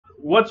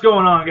What's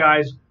going on,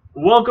 guys?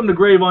 Welcome to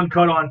Grave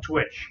Uncut on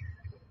Twitch.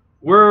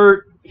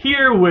 We're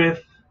here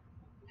with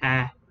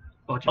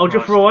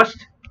Ultra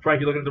Frost. Frank,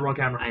 you're looking at the wrong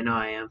camera. I know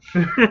I am.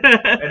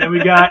 And then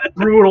we got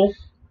Brutal.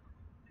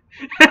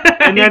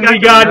 And then we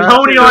got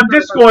Tony on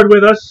Discord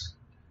with us.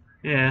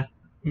 Yeah.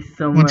 He's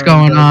somewhere. What's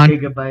going on?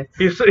 Gigabytes.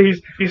 He's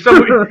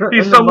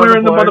somewhere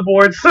in the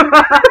motherboards.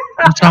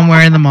 I'm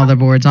somewhere in the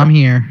motherboards. I'm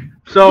here.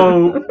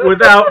 So,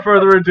 without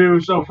further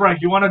ado, Frank,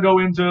 you want to go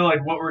into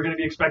like what we're going to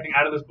be expecting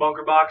out of this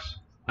bunker box?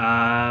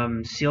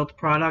 Sealed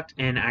product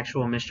and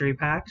actual mystery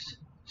packs.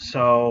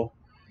 So,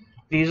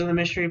 these are the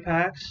mystery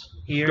packs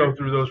here. Let's go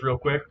through those real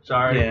quick.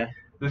 Sorry. Yeah.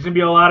 There's going to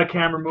be a lot of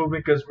camera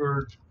movement because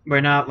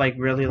we're not like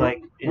really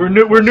like we're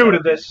new to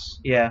this.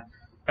 Yeah.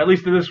 At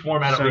least to this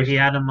format. So he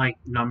had them like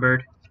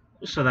numbered,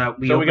 so that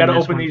we got to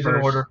open these first,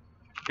 in order.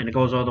 And it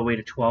goes all the way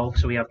to 12.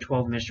 So we have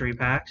 12 mystery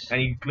packs. And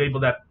he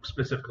labeled that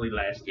specifically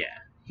last. Yeah.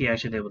 He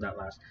actually labeled that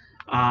last.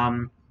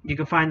 You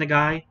can find the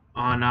guy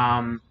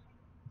on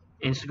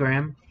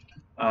Instagram,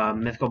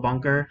 Mythical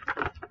Bunker.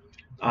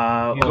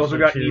 He's also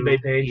got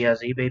eBay page. He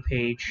has an eBay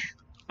page.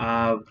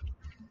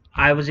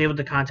 I was able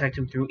to contact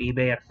him through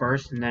eBay at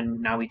first, and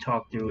then now we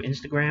talk through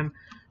Instagram.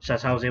 So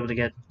that's how I was able to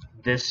get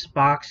this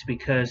box,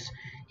 because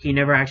he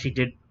never actually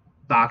did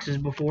boxes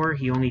before.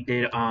 He only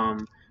did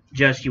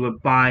just you would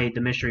buy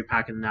the mystery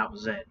pack and that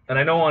was it. And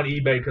I know on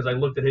eBay, because I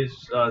looked at his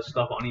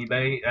stuff on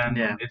eBay, and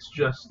it's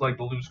just like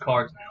the loose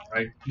cards now,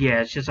 right? Yeah,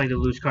 it's just like the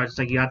loose cards. It's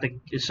like you have to.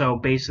 So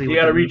basically, you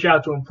got to reach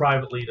out to him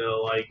privately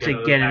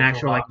to get an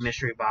actual like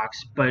mystery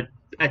box. But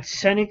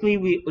technically,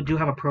 we do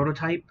have a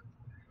prototype.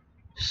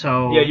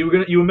 So yeah,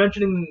 you were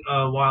mentioning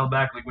a while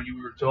back, like when you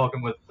were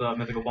talking with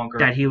Mythical Bunker,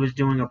 that he was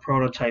doing a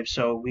prototype.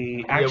 So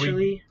we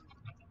actually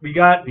we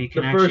got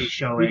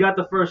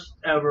the first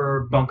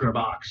ever bunker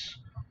box.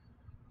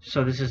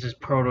 So this is his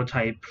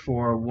prototype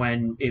for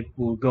when it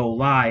will go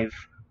live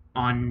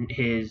on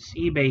his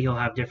eBay. He'll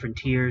have different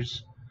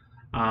tiers.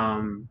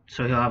 So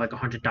he'll have like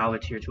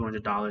 $100 tier,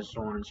 $200,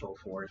 so on and so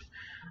forth.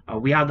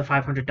 We have the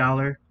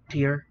 $500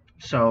 tier,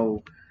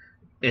 so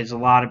it's a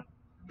lot of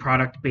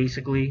product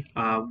basically.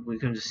 We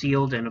come to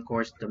sealed and of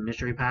course the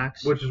mystery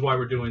packs. Which is why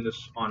we're doing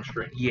this on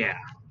stream. Yeah.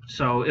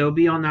 So it'll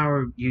be on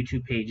our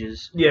YouTube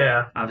pages.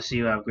 Yeah. Obviously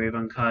you have Grave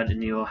Uncut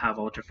and you'll have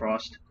Ultra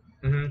Frost.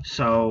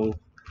 So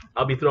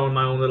I'll be throwing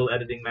my own little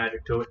editing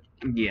magic to it.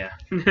 Yeah.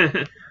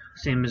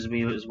 Same as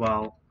me as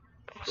well.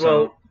 So,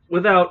 well,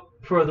 without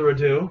further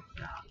ado,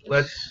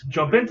 let's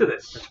jump into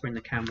this. Let's bring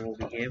the camera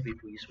over here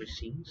before we switch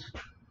scenes.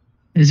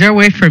 Is there a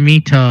way for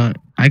me to...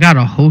 I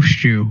gotta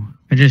host you.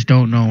 I just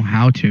don't know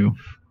how to.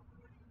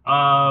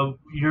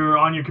 You're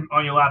on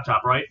your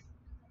laptop, right?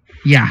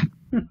 Yeah.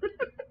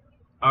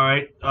 All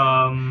right.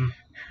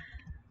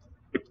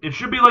 It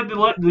should be like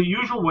the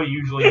usual way you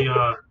usually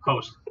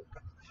host.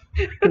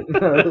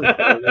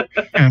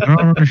 I don't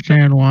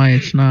understand why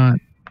it's not.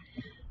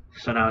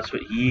 So now it's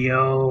with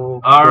yo.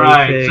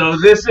 Alright, so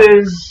this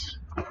is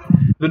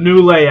the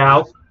new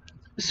layout.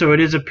 So it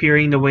is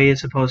appearing the way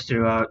it's supposed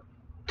to.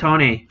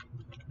 Tony.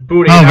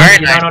 Booty, very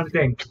nice. nice. On the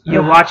thing.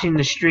 You're watching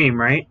the stream,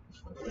 right?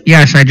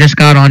 Yes, I just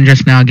got on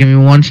just now. Give me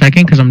 1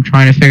 second, because I'm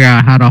trying to figure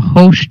out how to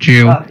host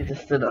you.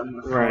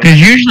 Because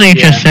usually it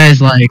just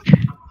says, like,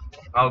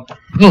 host.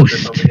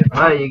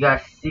 Oh, you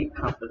got seat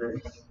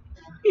comforters.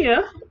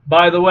 Yeah.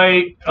 By the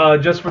way,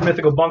 just for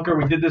Mythical Bunker,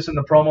 we did this in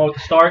the promo at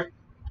the start.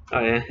 Oh,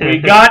 yeah. We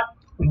got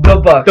the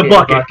bucket. The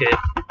bucket.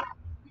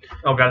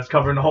 Oh god, it's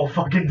covering the whole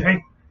fucking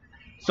thing.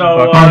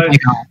 So,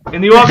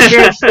 in the off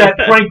chance that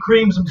Frank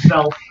creams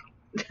himself.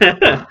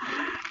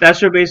 That's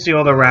where basically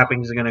all the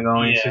wrappings are gonna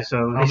go into,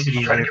 so this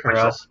is ready for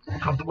us.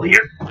 Comfortable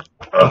here.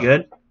 You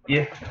good?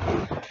 Yeah.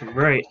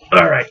 Right.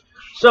 Alright.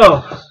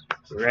 So,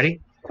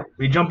 ready?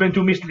 We jump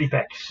into mystery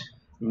packs.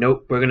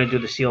 Nope, we're gonna do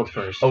the sealed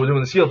first. Oh, we're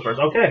doing the sealed first.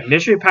 Okay.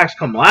 Mystery packs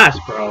come last,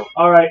 bro.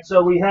 Alright,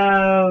 so we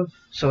have...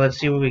 So let's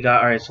see what we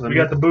got. Alright, so we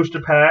got the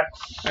booster packs.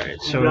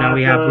 Alright, so now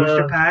we have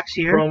booster packs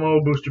here.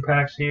 Promo booster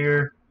packs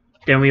here.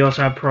 Then we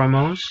also have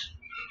promos.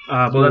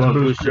 So that's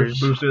boosters.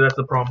 Booster, that's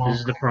the promo. This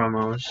is the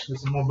promos.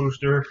 This is more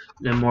booster.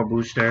 Then more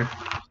booster.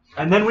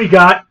 And then we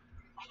got...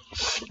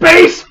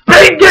 Space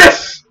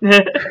Vegas!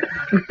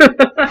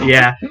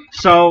 Yeah,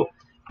 so...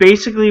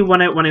 Basically,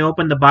 when I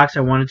opened the box, I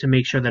wanted to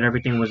make sure that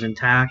everything was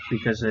intact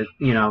because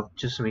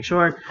just to make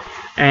sure.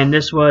 And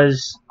this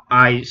was,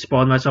 I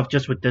spoiled myself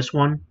just with this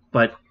one,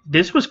 but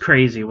this was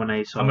crazy when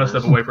I saw. I'm gonna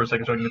step away for a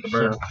second so I can get the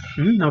bird.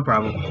 So, no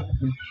problem.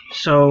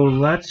 So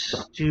let's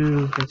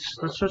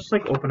just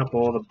like open up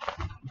all the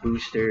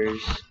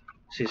boosters.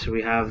 See, so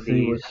we have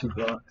these.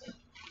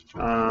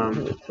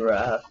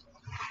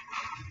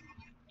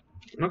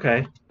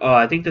 Okay. Oh,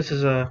 I think this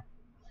is a.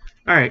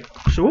 All right.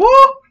 So.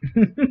 Whoa!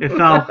 It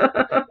fell.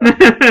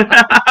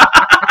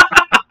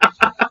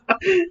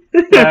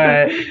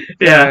 Alright.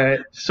 Yeah. Alright.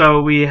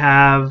 So we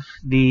have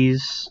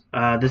these.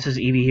 This is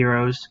EV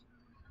Heroes.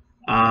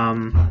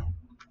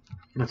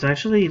 Let's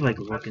actually like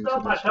look into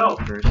this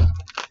one first.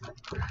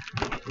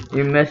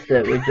 You missed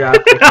it. We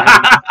dropped the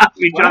camera.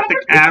 We dropped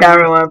the The camera.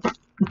 camera went.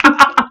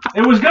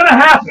 It was gonna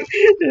happen.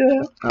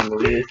 Yeah. I'm gonna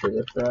leave it to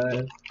the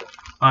side.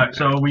 Alright,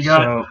 so we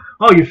got...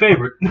 oh, your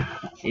favorite.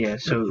 Yeah,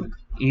 so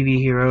EV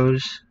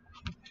Heroes.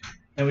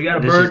 And we got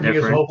a This bird is here, so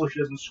different. hopefully she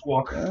doesn't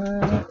squawk.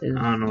 I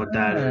don't know what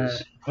that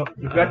is. Oh,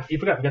 you forgot we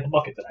got the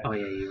bucket tonight. Oh,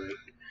 yeah, you're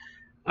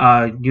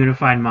right.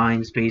 Unified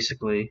Minds,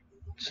 basically.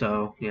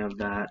 So, you have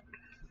that.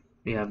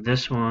 We have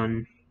this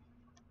one.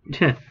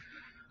 Okay.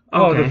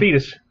 Oh, the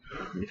fetus.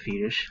 The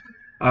fetus.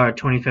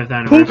 25th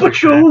anniversary.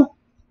 Poopachu!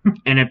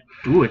 And a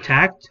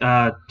tag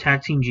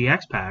team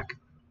GX pack.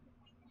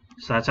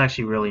 So that's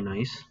actually really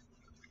nice.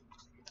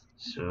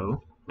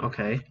 So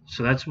okay,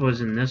 so that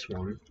was in this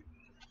one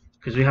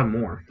because we have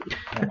more.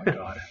 Oh my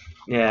god.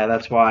 Yeah,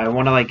 that's why I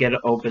want to like get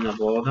open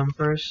up all of them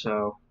first.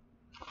 So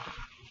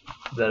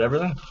is that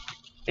everything?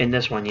 In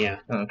this one, yeah.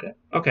 Oh, okay.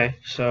 Okay,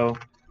 so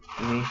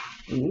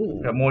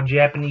got more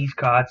Japanese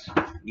cards.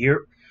 Yep.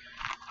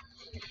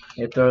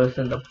 You throw this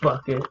in the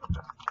bucket.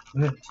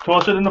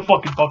 Toss it in the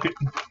fucking bucket.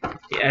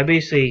 Yeah, I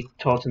basically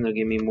told him to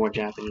give me more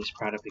Japanese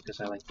product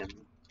because I like them.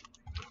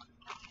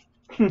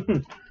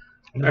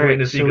 Alright,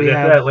 to see, so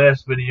after that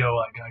last video,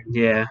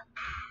 yeah,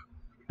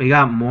 we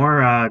got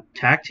more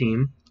tag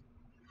team,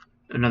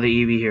 another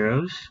EV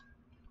Heroes,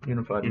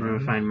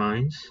 Unified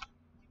Minds,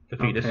 the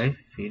fetus, okay,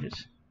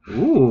 fetus.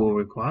 Ooh,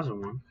 Rayquaza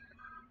one.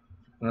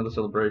 Another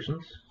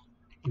Celebrations,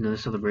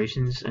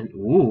 and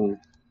ooh,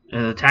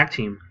 the tag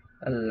team.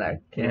 I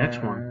like it. The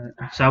next one.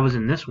 So I was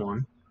in this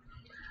one.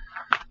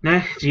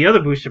 Now the other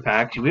booster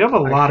packs. We have a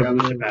lot of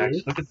booster packs.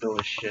 Look at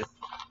those shit.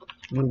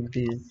 One of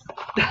these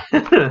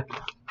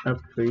up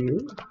for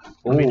you.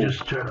 Let me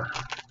just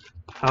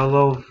how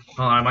low?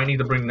 Oh, I might need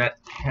to bring that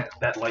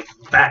light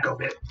back a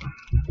bit.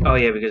 Oh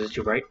yeah, because it's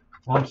too bright.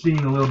 Well, I'm seeing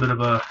a little bit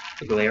of a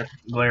glare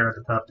at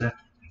the top there.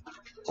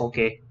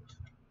 Okay.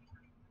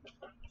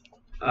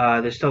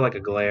 There's still like a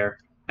glare.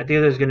 I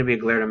think there's gonna be a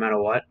glare no matter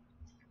what,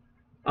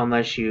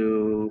 unless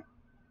you.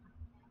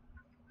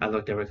 I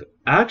looked everything.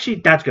 Actually,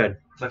 that's good.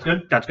 That's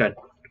good. That's good.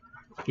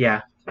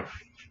 Yeah.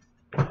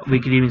 We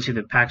could even see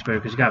the packs better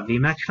because we got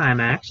VMAX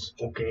Climax.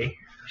 Okay.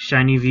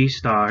 Shiny V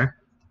Star.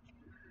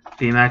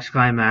 VMAX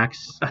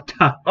Climax.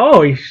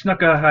 Oh, he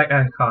snuck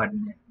a card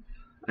in there.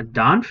 A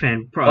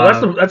Donphin.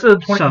 Oh, that's a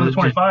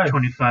 25.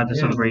 25, the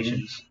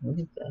celebrations.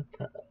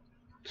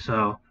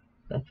 So,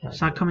 it's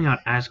not coming out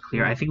as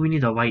clear. I think we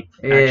need the light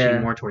actually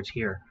more towards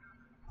here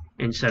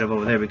instead of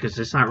over there because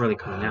it's not really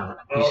coming out.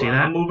 You see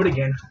that? I'll move it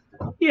again.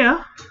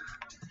 Yeah.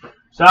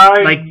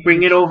 Sorry. Like,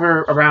 bring it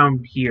over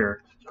around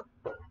here.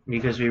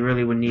 Because we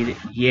really would need it.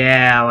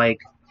 Yeah, like.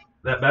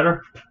 That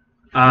better?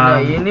 No,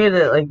 you need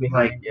it like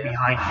behind you.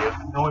 Behind you.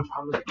 No one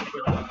probably.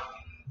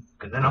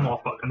 And then I'm all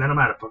fucking. And then I'm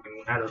out of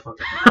fucking.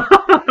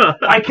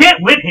 I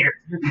can't win here.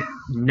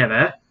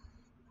 Never.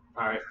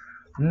 All right.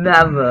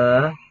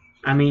 Never.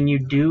 I mean, you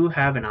do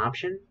have an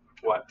option.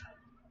 What?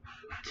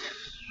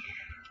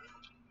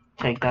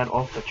 Take that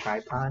off the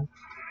tripod.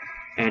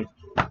 And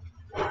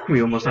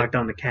we almost knocked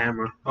down the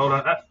camera. Hold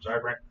on.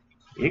 Sorry, Brent.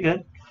 You're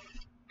good.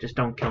 Just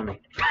don't kill me.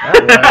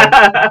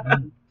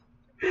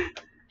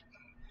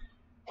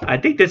 I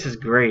think this is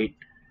great.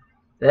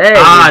 There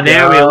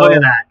there we go. Look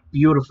at that.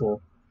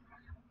 Beautiful.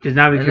 Because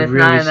now we can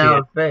really see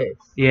it. Face.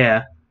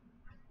 Yeah.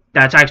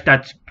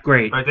 That's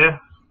great. Right there?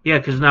 Yeah,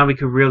 because now we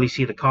can really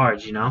see the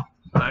cards, you know?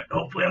 Alright,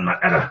 hopefully I'm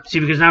not... See,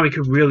 because now we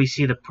can really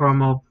see the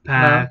promo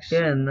packs.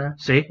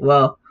 See?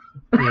 Well.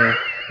 Yeah.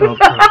 Oh,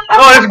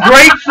 that's a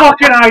great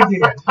fucking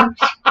idea.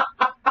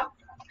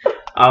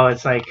 Oh,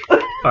 it's like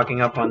fucking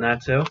up on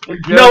that too?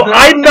 No,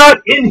 I'm not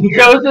in here.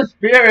 Joe's a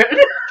spirit.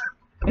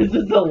 This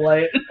is a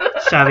light.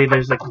 Sadly,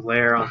 there's a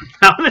glare on.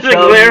 There's a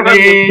glare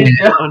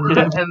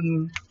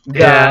on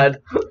God.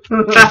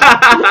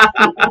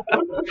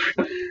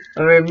 I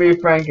mean, me,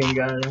 Frank, and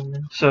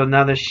God. So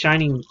now the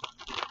Shining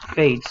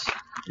Fates.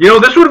 You know,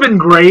 this would have been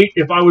great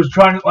if I was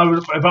trying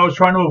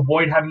to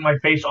avoid having my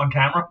face on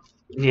camera.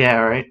 Yeah,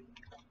 right.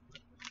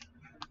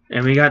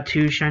 And we got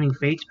 2 Shining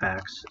Fates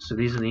packs. So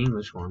these are the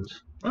English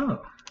ones.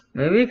 Oh.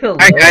 Maybe you could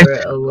lower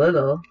it a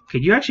little.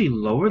 Could you actually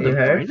lower the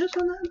brightness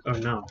on that? Or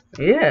no?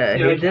 Yeah,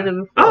 he did it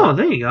before. Oh,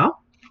 there you go.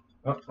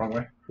 Oh, wrong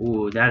way.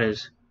 Ooh, that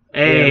is...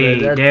 Hey,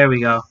 there we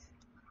go.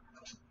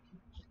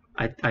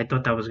 I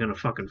thought that was gonna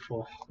fucking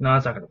fall. No,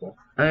 it's not gonna fall.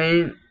 I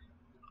mean...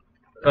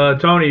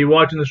 Tony, you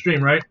watching the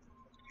stream, right?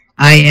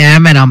 I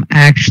am, and I'm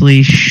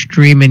actually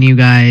streaming you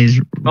guys.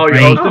 Oh, you're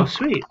right? hosting? Oh,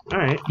 sweet.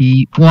 Alright.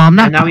 Well, I'm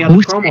not and now we have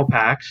the promo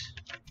packs.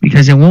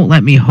 Because it won't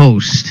let me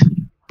host.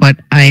 But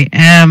I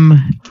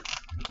am...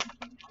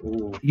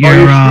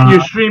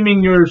 You're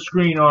streaming your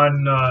screen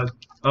on,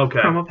 okay.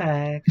 Promo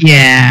packs.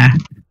 Yeah.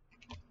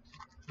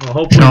 Well,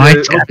 hopefully,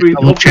 hopefully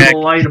the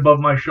light above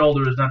my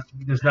shoulder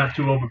is not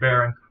too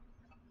overbearing.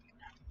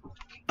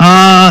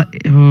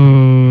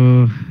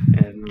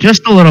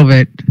 Just a little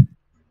bit.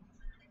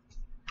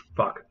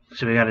 Fuck.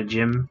 So we got a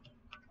gym.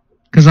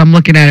 Because I'm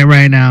looking at it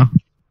right now.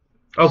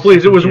 Oh,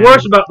 please. It was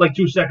worse about, like,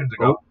 2 seconds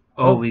ago.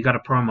 Oh, we got a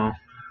promo.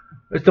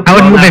 It's the I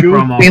would move it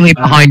promo. really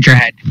behind your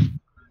head.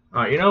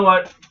 Alright, you know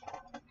what?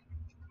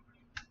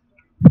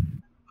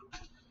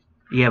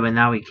 Yeah, but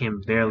now we can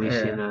barely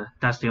see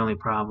that's the only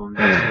problem.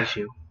 That's the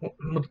issue.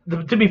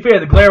 To be fair,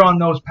 the glare on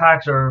those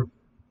packs are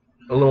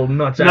a little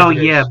nuts. No,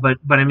 yeah, but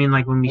I mean,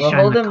 like when we shine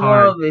hold the it more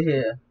card, over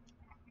here.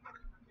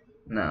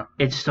 No.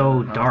 it's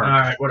so dark. All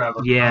right, whatever.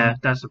 Yeah,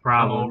 that's the I'm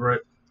problem. over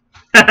it.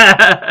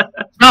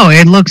 No,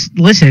 it looks.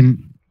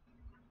 Listen.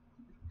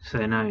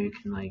 So now you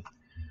can like.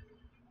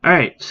 All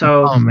right,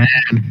 so. Oh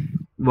man.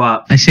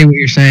 What? I see what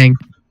you're saying.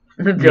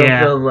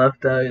 Yeah.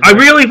 left out. I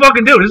really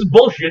fucking do. This is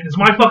bullshit. It's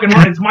my fucking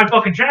it's my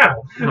fucking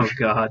channel. Oh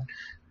god.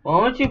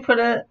 Why don't you put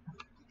it?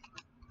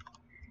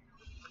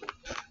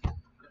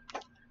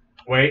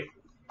 Wait.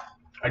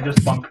 I just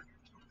thunk.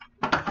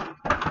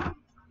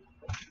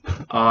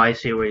 Oh, I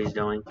see what he's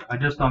doing. I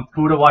just thunk.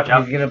 Buddha, watch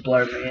out. He's gonna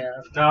blur me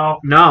out.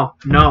 No.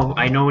 No,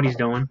 I know what he's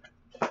doing.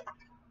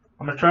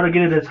 I'm gonna try to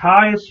get it as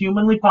high as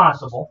humanly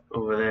possible.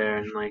 Over there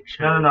and like.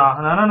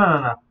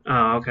 No.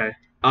 Oh, okay.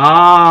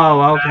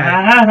 Oh, okay.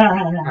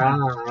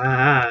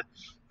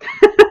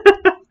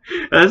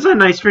 That's a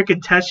nice freaking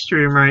test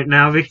stream right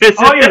now because.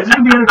 Oh yeah, this is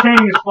gonna be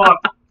entertaining as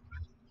fuck.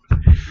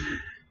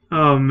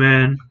 Oh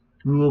man.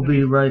 We will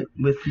be right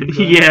with you.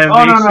 Yeah.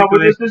 Oh no, but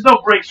there's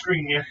no break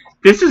screen here.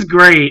 This is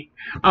great.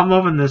 I'm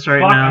loving this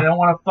right Fuck, now. I don't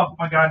want to fuck with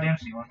my goddamn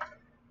ceiling.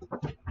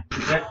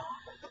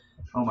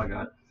 Oh my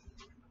god.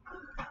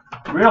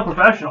 Real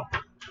professional.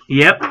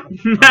 Yep.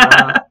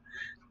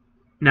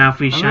 Now if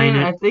we shine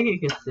it. I think you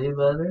can see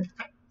better.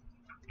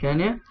 Can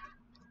you?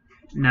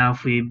 Now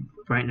if we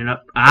brighten it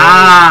up.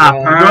 Ah,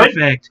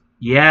 perfect.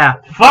 Yeah.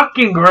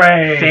 Fucking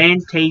great.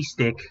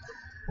 Fantastic.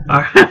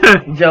 All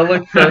right. Joe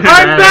looks so I'm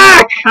sad.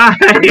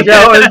 back.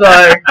 Joe is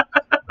like.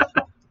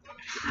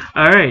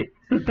 All right.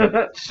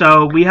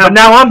 So we have. But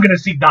now I'm gonna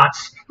see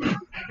dots.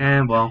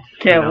 And well.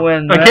 Can't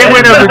win. I can't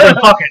win everything.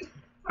 Fuck it.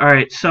 All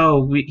right.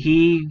 So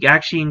he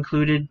actually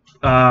included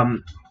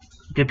the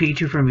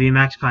Pikachu from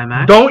VMAX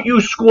Climax. Don't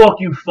you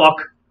squawk, you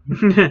fuck.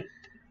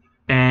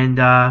 And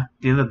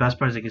the best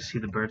part is I can see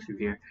the bird through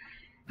here.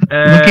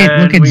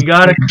 And look we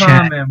got a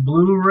chat. comment.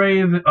 Blue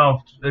Raven. Oh,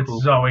 it's Cool.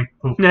 Zoe.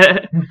 Poop.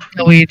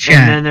 Zoe And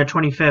chat. then their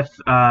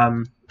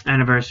 25th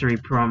anniversary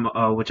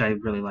promo, which I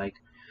really like.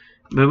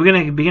 But we're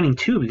gonna be getting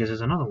two because there's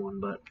another one.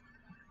 But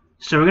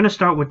so we're gonna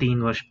start with the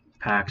English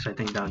packs. I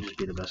think that'll just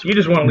be the best. You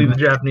just want to leave the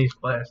Japanese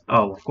class.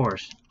 Oh, of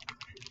course.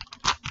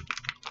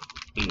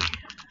 This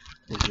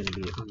is gonna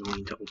be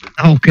annoying to open.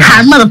 Oh god.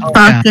 Hi,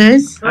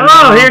 motherfuckers.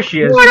 Oh, here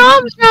she is. What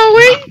up,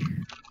 Zoe?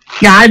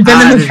 Yeah, I've been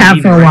in there's this chat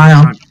an for a email right in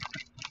while. front.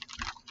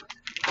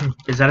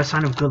 Is that a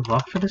sign of good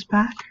luck for this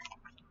pack?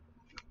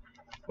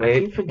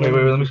 Wait,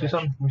 let me see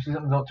something. Let me see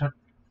something. Don't turn.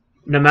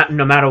 No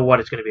matter what,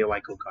 it's gonna be a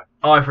white code card.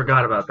 Oh, I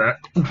forgot about that.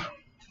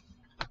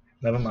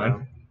 Never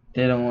mind.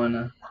 They don't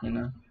wanna,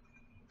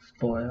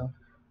 spoil.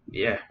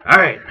 Yeah. All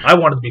right. I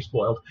wanted to be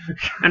spoiled.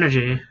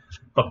 Energy.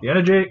 Fuck the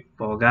energy.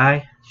 Ball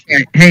guy.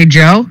 Hey,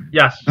 Joe.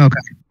 Yes. Okay.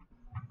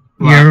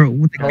 What? You're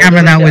with the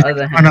camera that was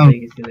in front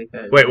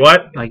of. Wait,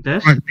 what? Like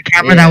this? The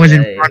camera that was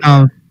in front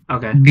of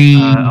Okay. the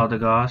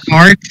Eldegoss.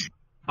 cards.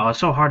 Oh, it's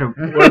so hard to.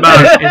 What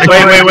about it?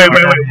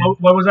 Wait.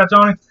 What was that,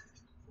 Tony?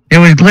 It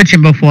was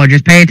glitching before.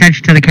 Just pay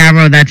attention to the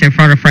camera that's in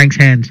front of Frank's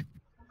hands.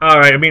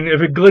 Alright, I mean,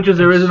 if it glitches,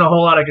 there isn't a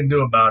whole lot I can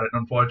do about it,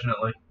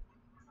 unfortunately.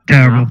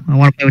 Terrible. I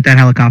want to play with that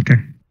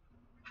helicopter.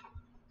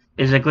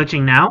 Is it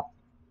glitching now?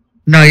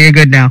 No, you're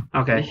good now. You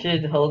Okay.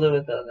 should hold it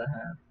with the other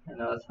hand. I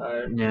know it's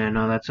hard. Yeah,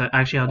 no, that's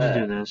actually I'll just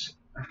do this.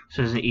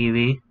 So there's an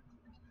EV.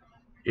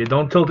 Yeah,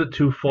 don't tilt it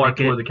too far Like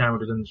toward it. the camera,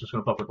 because then it's just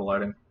gonna fuck with the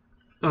lighting.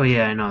 Oh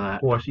yeah, I know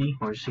that. Horsey.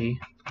 Horsey.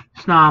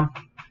 Snom.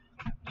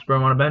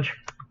 Sperm on a bench.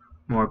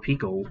 More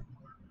Pico.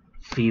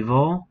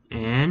 Thievul.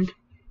 And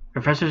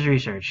Professor's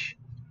Research.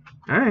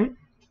 Alright.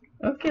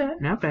 Okay.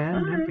 Not bad,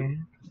 not Alright.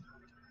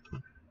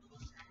 bad.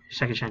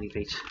 Second shiny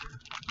face.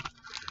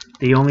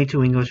 The only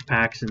two English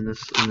packs in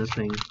this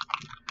thing.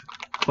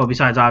 Well,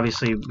 besides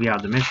obviously we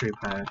have the mystery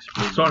packs.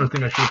 I'm starting to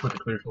think I should have put the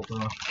clear filter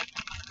on.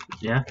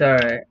 Yeah. It's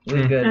alright.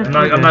 We're good. Yeah.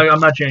 right? I'm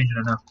not changing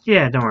it now.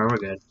 Yeah, don't worry, we're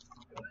good.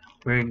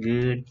 We're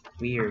good.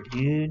 We are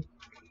good.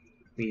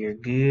 We are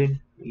good.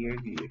 We are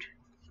good.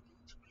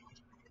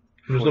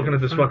 I'm just looking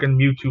at this fucking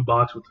Mewtwo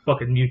box with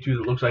fucking Mewtwo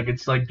that looks like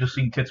it's like just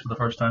seeing tits for the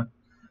first time.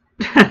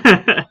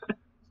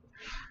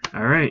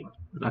 Alright.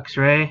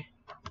 Luxray.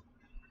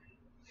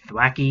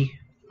 Thwacky.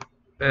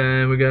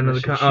 And we got another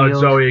Mr. oh, it's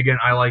Shield. Zoe again.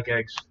 I like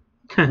eggs.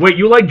 Wait,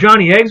 you like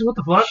Johnny Eggs? What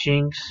the fuck?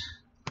 Shinx.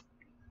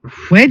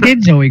 Where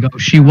did Zoe go?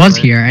 She was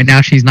here, and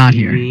now she's not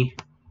here.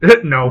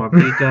 Eevee. No. More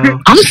Pico.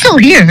 I'm still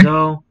here.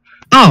 Zo.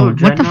 Oh, what the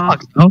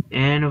Dreadnought. fuck? Oh,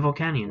 And a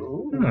Volcanion.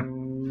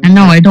 And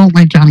no, I don't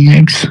like Johnny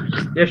Eggs.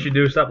 Yes, you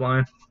do. Stop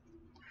lying.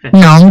 No,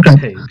 I'm good.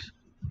 Pigs.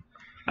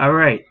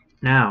 Alright.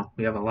 Now,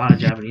 we have a lot of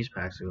Japanese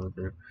packs to go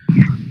through.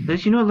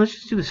 Let's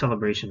just do the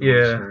celebration ones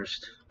Yeah.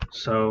 first.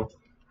 So,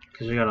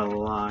 because we got a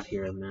lot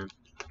here, man.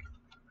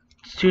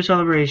 It's 2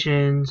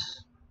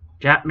 celebrations.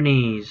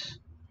 Japanese.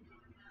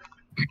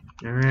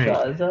 Alright.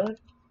 Charizard?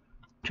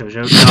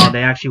 Jojo. No,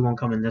 they actually won't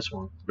come in this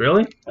one.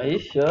 Really? Are you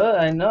sure?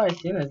 I know I've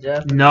seen a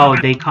Japanese. No,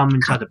 they come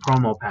inside the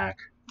promo pack.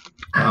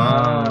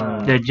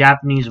 Ah. The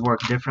Japanese work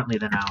differently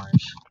than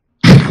ours.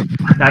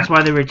 That's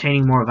why they're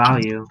retaining more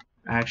value.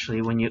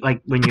 Actually, when you're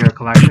a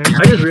collector.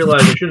 I just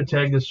realized I should have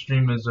tagged this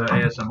stream as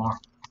ASMR.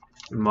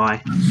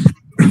 Why?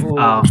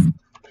 Oh.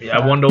 Yeah,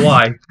 I wonder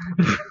why.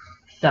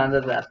 Sound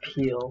of that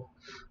peel.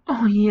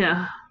 Oh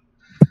yeah.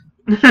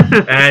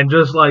 And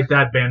just like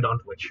that, banned on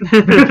Twitch.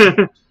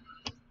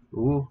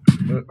 Ooh.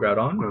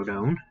 Groudon.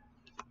 Groudon.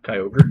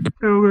 Kyogre.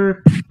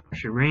 Kyogre.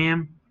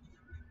 Sharam.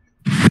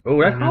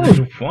 Oh, that hollows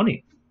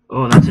funny.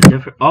 Oh, that's a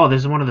different. Oh,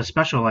 this is one of the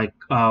special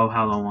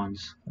hollow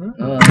ones.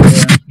 Yeah.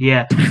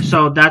 Yeah.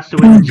 So that's the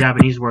way the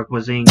Japanese work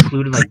was. They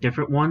included like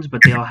different ones,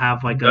 but they'll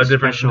have like a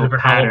special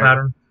different hollow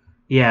pattern.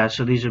 Yeah.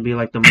 So these would be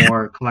like the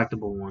more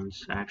collectible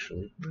ones,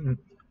 actually.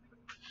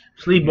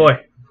 Sleep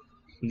boy.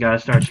 You gotta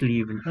start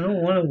sleeving. I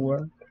don't want to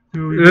work.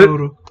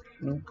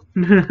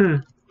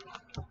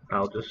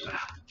 I'll just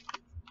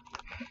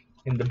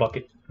in the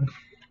bucket.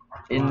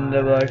 In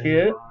the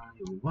bucket.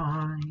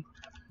 Why?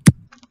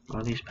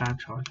 All these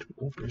packs hard to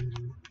open.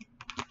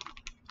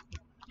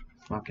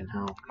 Fucking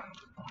hell.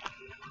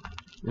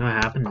 You know what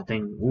happened? The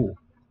thing. Ooh.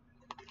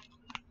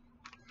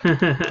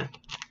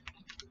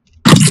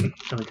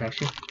 Someone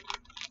text you?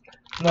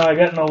 No, I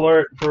got an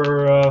alert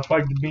for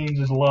Fight the Beans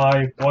is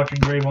live. Watching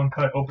Grave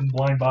Uncut open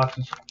blind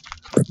boxes.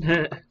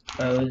 I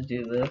always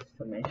do this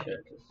to make sure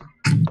it just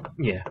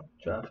Yeah.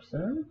 drops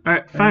in.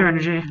 Alright, fire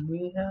energy.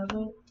 We have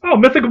it. Oh,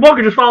 Mythical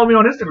Bunker just followed me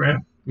on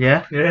Instagram.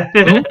 Yeah? Yeah.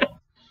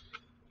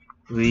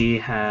 We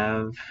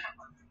have.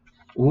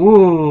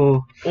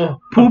 Ooh. Oh,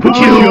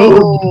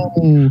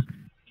 Oh.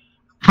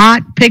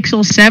 Hot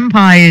Pixel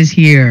Senpai is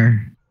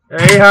here.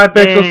 Hey, Hot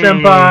Pixel Hey.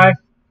 Senpai.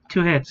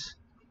 2 hits.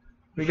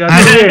 We got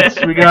the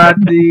hits. We got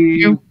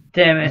the.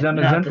 Damn it,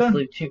 Zenna not Zenta? the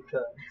sleep too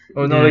good.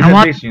 Oh no, Yeah. they I said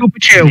want Dacian.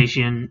 Pikachu.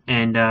 Station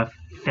and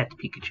Fat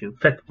Pikachu.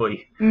 Fat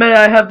boy. May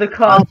I have the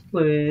cost,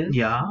 please?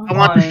 Yeah. I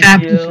want the Thank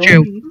fat you.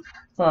 Pikachu.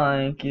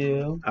 Thank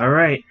you.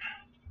 Alright.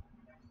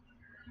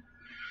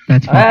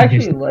 That's I fucking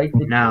actually like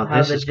the, Now, how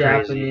this the is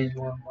crazy. Japanese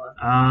one was.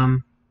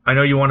 I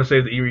know you want to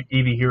save the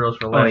EV heroes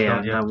for last. Oh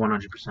yeah, don't you?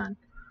 100%.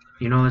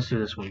 You know, let's do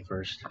this one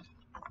first.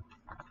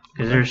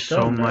 Because there's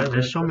so much. nervous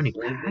There's so to many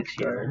sleep packs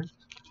this here.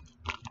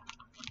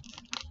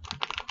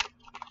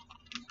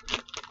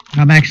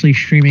 I'm actually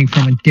streaming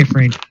from a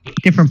different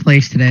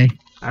place today.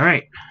 All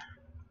right.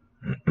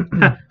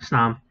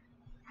 Snom.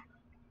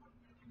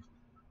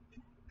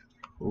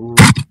 Ooh.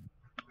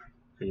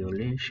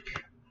 Violisk.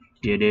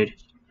 Did it.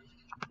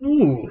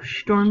 Ooh,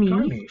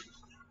 Stormy.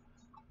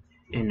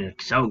 And a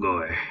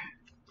Xelgor.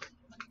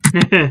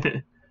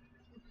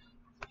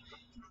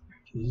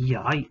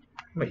 Yikes.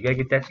 Wait, you gotta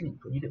get that sleep.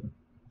 What are you doing?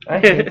 I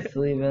hate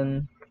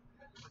sleeving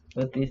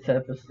with these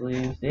type of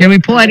sleeves. Can we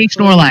pull any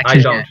Snorlaxes? I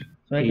don't. It's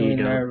making You me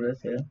don't.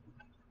 nervous here.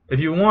 If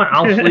you want,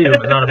 I'll sleeve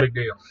them. It's not a big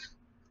deal.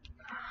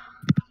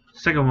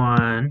 Second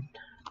one.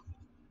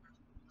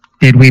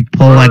 Did we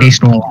pull any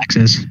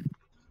Snorlaxes?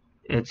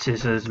 It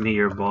says me,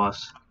 your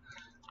boss.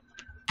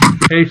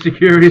 Hey,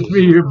 security, it's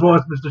me, your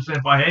boss, Mr.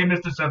 Senpai. Hey,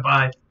 Mr.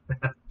 Senpai.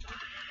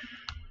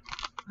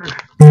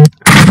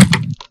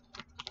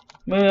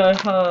 May I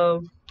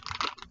have...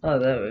 Oh,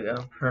 there we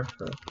go.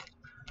 Perfect.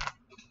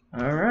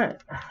 Alright.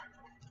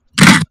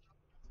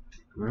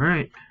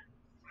 Alright.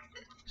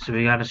 So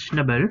we got a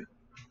Snubble.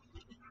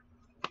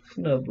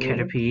 Snubble.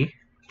 Caterpie.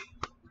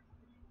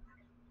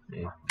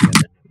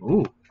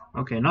 Ooh.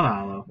 Okay, another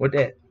hollow. What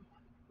that?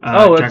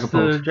 Oh, it's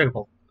Dragapult. the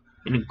Dragapult.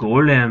 And a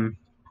Golem.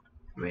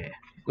 Yeah.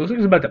 Looks like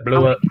it's about to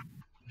blow up.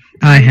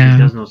 I It have.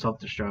 does no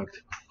self-destruct.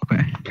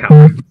 Okay.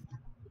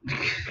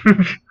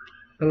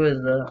 Who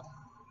is that?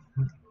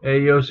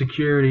 Hey, yo,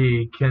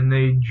 security, can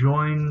they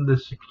join the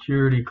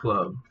security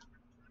club?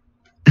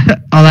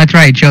 Oh, that's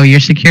right, Joe. You're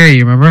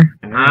security. Remember?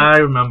 I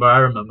remember.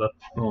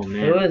 Oh Who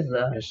man. is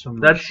that? There's so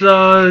much.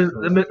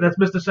 That's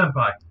Mr.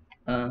 Senpai.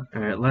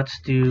 Alright, let's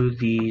do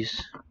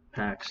these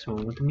packs. So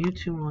with the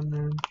Mewtwo on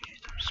them.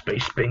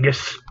 Space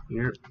Bingus.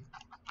 Here.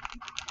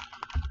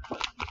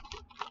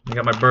 I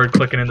got my bird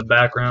clicking in the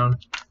background.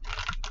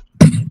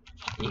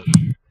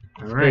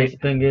 Alright. Space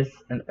Bingus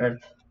and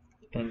Earth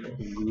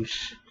Bingus.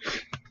 Goose.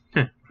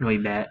 No,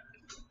 you bet.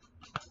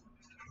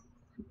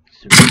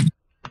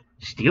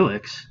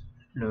 Steelix.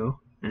 No.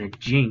 And a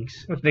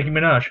Jinx. It's Nicki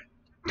Minaj.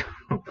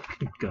 Oh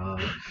my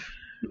god.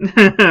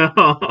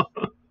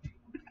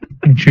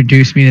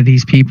 Introduce me to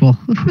these people.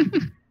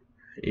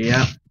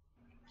 Yep.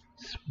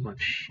 So much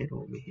shit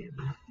over here,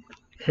 man.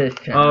 His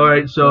channel. All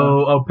right,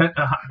 so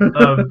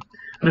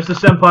Mr.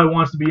 Senpai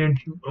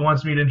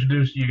wants me to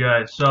introduce you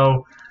guys.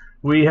 So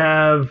we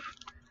have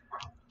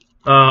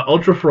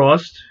Ultra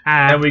Frost,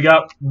 and we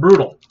got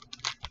Brutal,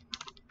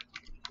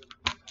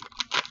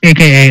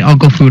 AKA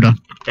Uncle Fuda.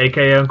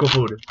 aka Uncle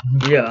Food.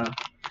 Yeah.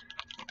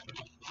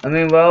 I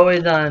mean, we're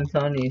always on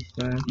Tony's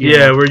stream.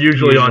 Yeah, we're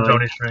usually on Usually.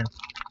 Tony's stream.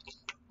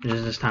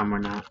 This time we're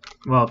not.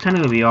 Well,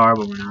 technically we are,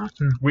 but we're not.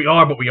 We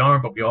are, but we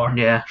aren't, but we are.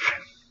 Yeah.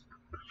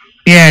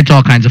 Yeah, it's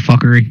all kinds of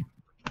fuckery.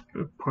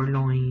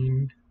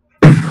 Portaloin.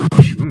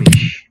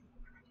 Shumish.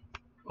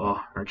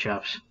 Oh, our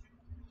chops.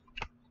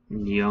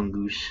 Young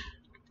Goose.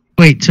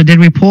 Wait, so did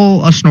we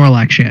pull a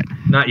Snorlax yet?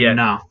 Not yet.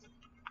 No.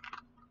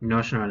 No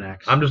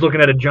Snorlax. I'm just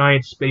looking at a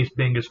giant Space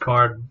Bingus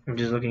card. I'm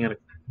just looking at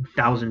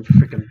 1,000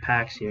 freaking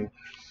packs here.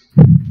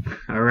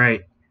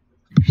 Alright.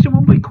 Still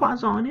one boy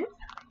Quaz on it.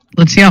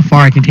 Let's see how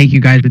far I can take you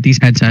guys with these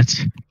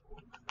headsets.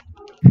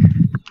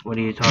 What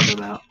are you talking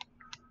about?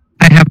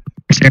 I have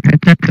a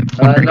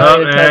headset. No,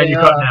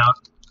 You're cutting out.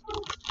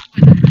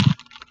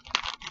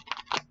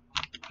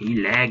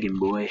 He lagging,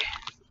 boy.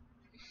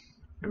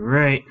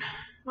 Alright.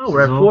 Oh,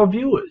 we're at 4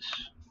 viewers.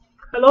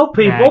 Hello,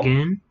 people.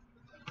 Lagging.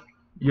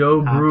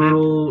 Yo,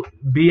 Brutal,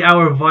 be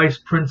our vice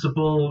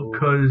principal,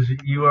 because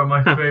you are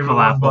my favorite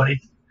one, buddy.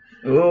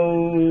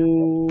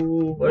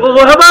 Oh.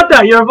 Well, how about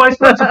that? You're a vice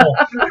principal.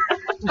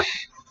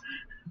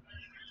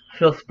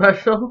 Feel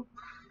special?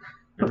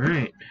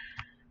 Alright.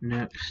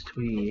 Next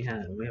we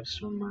have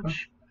so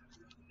much.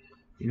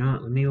 You know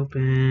what, let me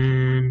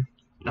open.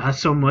 Not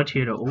so much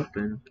here to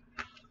open.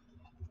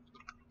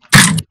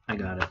 I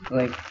got it.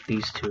 Like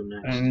these two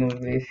next. and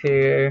movies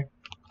here.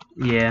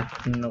 Yeah.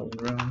 No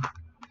room.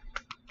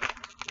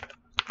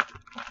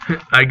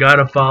 I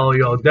gotta follow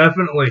y'all,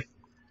 definitely.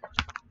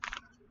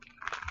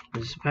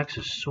 These packs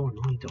are so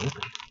annoying to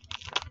open.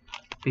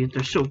 But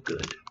they're so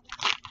good.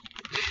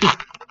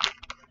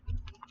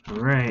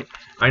 Alright.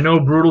 I know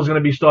Brutal's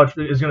gonna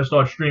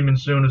start streaming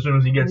soon as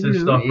he gets his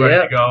stuff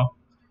ready to go.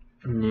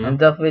 Yeah. I'm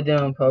definitely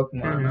doing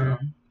Pokemon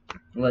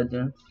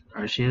Legends.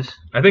 Arceus?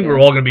 I think we're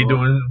all gonna be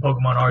doing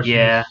Pokemon Arceus.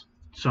 Yeah,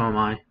 so am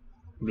I.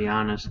 To be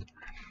honest.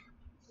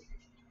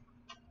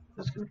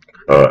 That's good.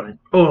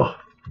 Oh,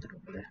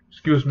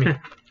 excuse me.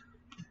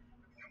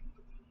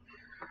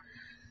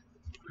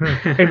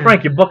 Hey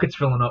Frank, your bucket's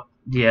filling up.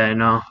 Yeah, I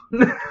know.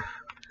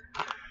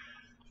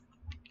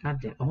 God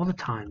damn, all the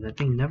time. That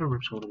thing never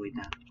rips all the way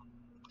down.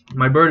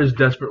 My bird is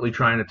desperately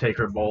trying to take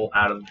her bowl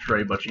out of the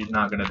tray, but she's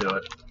not gonna do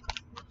it.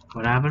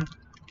 What happened?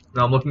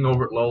 No, I'm looking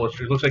over at Lola.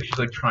 She looks like she's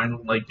like trying to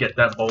like get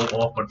that bowl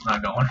off, but it's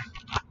not going.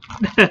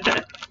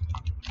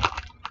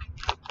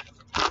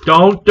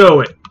 Don't do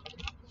it.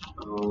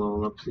 Oh,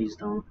 Lola, please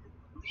don't.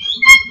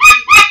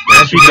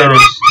 There she goes.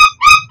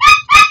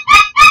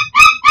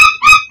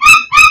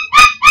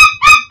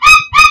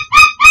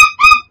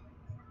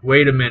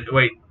 Wait a minute.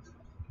 Wait.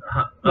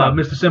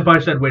 Mr.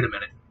 Senpai said, wait a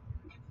minute.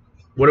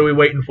 What are we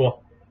waiting for?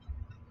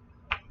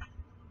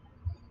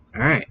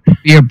 Alright.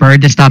 Your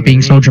bird to stop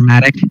being so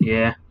dramatic.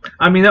 Yeah.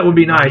 I mean, that would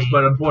be nice,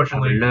 but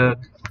unfortunately... Look.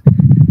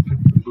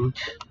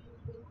 Boots.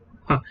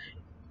 Huh.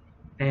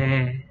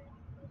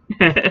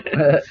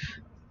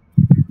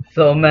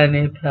 So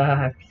many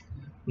packs.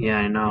 Yeah,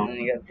 I know. And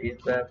you got these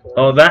bad boys.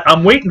 Oh, that...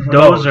 I'm waiting for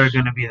Those are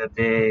going to be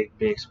the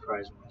big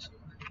surprise ones.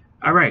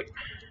 Alright.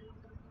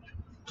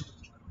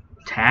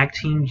 Tag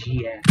Team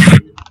GX.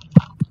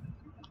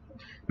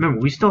 Remember,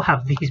 we still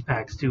have these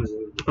packs too.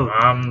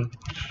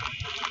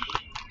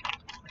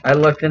 I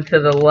looked into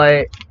the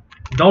light.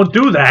 Don't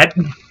do that.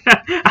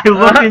 I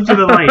looked into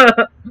the light.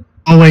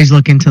 Always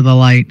look into the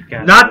light.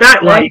 Gotcha. Not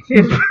that light.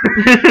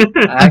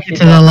 Look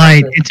into the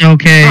light. It's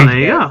okay. Oh, there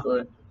you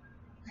go.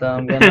 So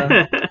I'm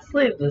gonna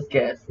sleep this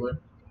gaslit.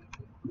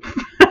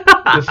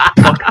 This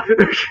fuck.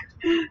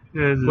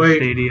 There's the Wait.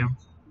 stadium.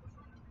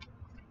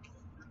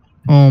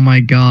 Oh my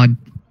god.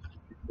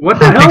 What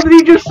the hell did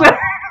he just say?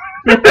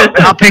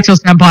 Now Pixel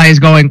Senpai is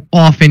going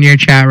off in your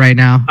chat right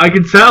now. I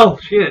can tell.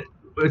 Shit.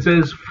 It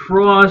says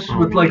Frost Oh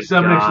with like my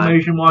 7 God.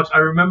 exclamation marks. I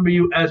remember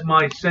you as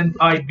my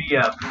Senpai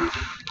BF.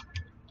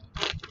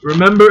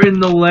 Remember in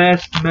the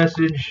last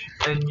message,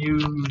 and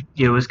you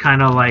It was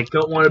kind of like,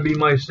 don't want to be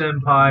my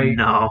Senpai.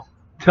 no.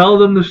 Tell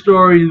them the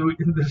story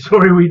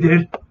we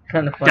did.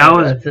 Kind of funny. That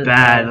was that's it.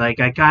 bad. Like,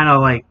 I kind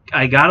of like,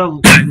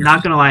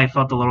 not gonna lie, I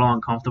felt a little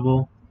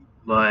uncomfortable,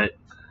 but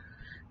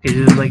he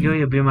was like, "Yo,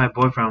 you'll be my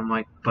boyfriend." I'm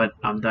like, but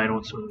I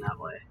don't swim that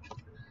way.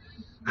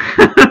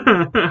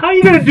 How are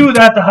you gonna do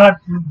that to hot?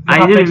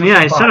 I didn't mean.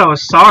 I said I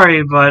was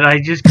sorry, but I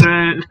just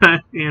couldn't,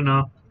 you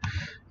know.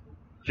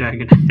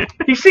 Dragon.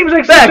 He seems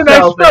like such a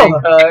nice opening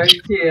fella. cards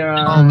here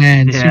on Oh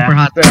man, Yeah. super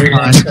hot. Very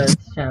Senpai. Uncut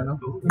channel.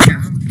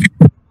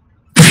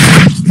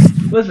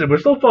 Listen, we're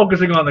still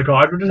focusing on the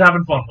card. We're just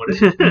having fun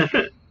with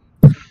it.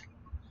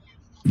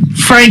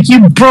 Frank,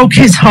 you broke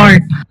his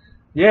heart.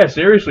 Yeah,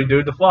 seriously,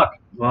 dude. The fuck.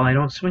 Well, I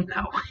don't swing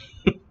that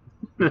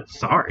way.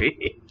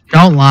 Sorry.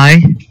 Don't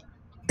lie.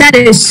 That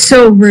is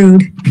so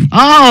rude.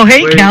 Oh,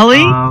 hey Wait,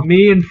 Kelly.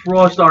 Me and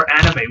Frost are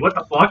anime. What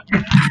the fuck?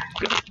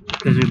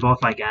 Because we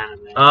both like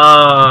anime.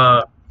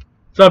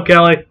 What's up,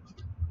 Kelly?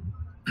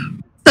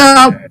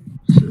 So,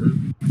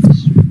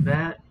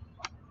 That.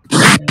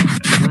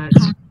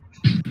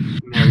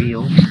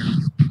 Mariel.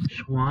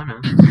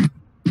 Schwana.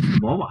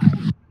 Mobile.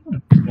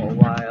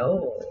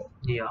 Mobile.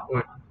 Yeah.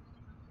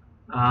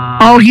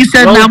 oh, he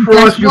said Well, now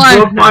Frost, guess you what?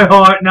 broke my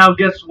heart. Now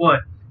guess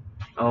what?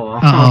 Oh.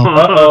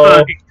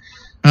 Uh-oh.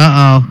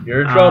 Uh-oh.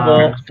 You're in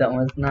trouble.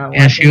 Someone's not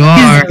Yes, watching. you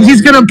are.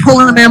 He's gonna pull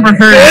an Amber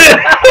Heard.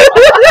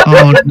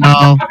 Oh,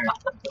 no.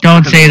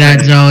 Don't say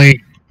that,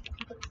 Zoe.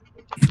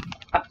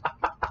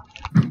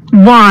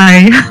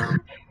 Why?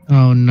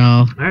 Oh,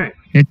 no. Alright.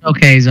 It's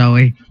okay,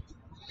 Zoe.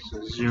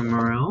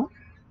 Zoomeril.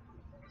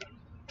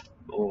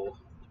 Oh.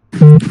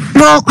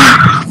 Well,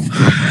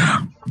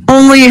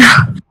 only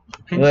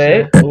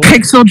Wait.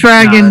 Pixel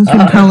Dragon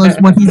can tell us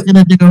what he's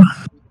gonna do.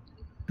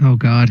 Oh,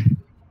 God.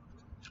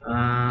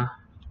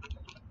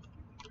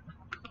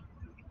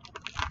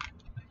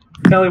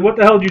 Kelly, what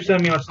the hell did you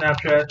send me on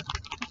Snapchat?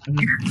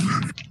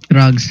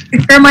 Drugs.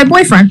 You're my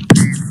boyfriend.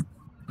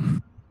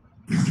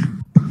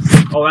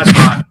 Oh, that's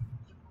hot.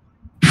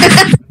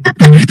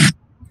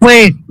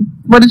 Wait,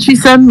 what did she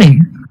send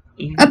me?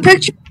 A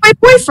picture of my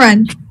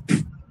boyfriend.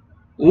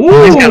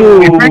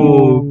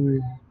 Ooh.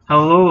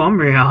 Hello,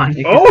 Umbreon.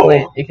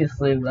 You can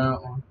sleeve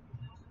that one.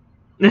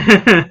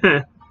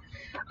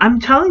 I'm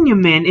telling you,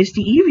 man, it's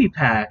the Eevee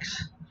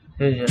packs.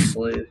 Who's your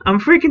sleeve? I'm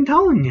freaking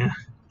telling you.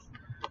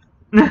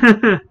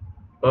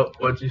 Oh,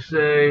 what'd you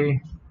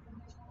say?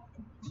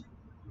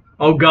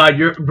 Oh God,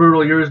 you're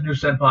brutal. You're his new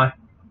senpai.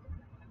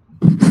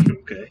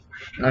 Okay.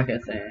 Not gonna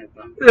say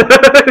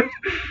anything.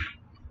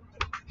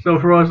 So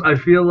for us, I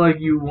feel like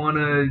you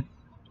wanna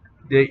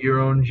date your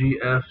own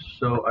GF.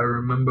 So I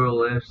remember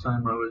last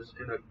time I was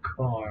in a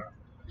car,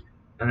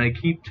 and I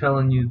keep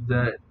telling you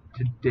that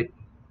to date.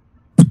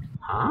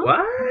 Huh?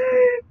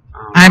 What?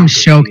 I'm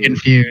so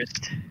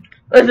confused.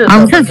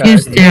 I'm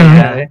confused too.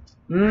 Okay.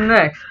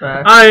 Next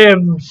pack. I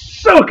am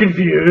so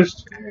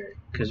confused.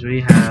 Because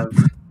we have.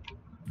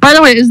 By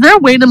the way, is there a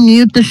way to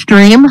mute the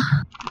stream?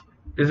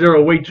 Is there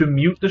a way to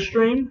mute the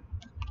stream?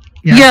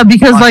 Yeah,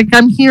 because like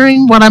I'm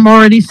hearing what I'm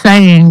already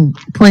saying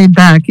played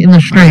back in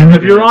the stream.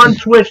 If you're on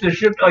Twitch, there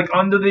should like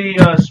under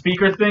the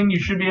speaker thing, you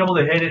should be able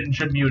to hit it and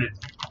should mute it.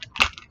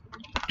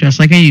 Just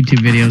like a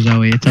YouTube video,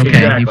 Zoe. It's okay.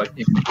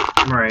 Exactly.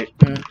 Right.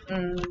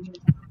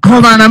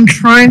 Hold on, I'm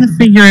trying to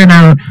figure it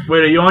out.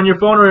 Wait, are you on your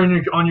phone or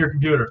on your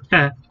computer?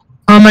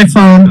 On my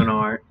phone. Doing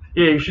art.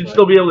 Yeah, you should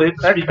still be able to hit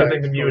the speaker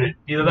thing to mute it.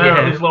 Either that or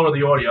at least lower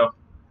the audio.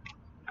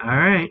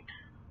 Alright.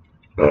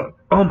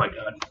 Oh my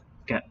God.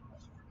 Okay.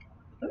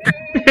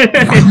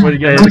 What do you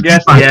got? Another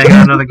gas? Yeah, I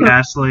got another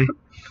Ghastly.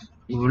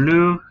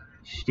 Ulu.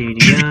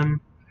 Stadium.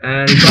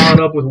 And he followed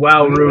up with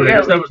Wow Rude. I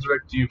guess that was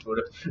directed to you,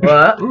 Fuda.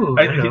 What? Ooh,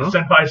 I think hello.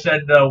 Senpai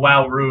said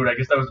Wow Rude. I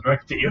guess that was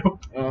directed to you.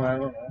 Oh, I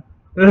don't know.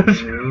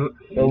 Ooh.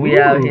 But we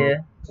out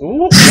here.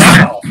 Ooh,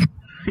 wow.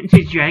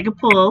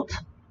 Dragapult.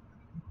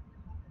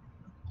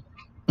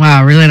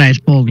 Wow, really nice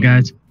pull,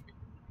 guys.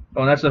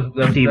 Oh, that's a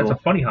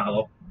funny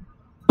hollow.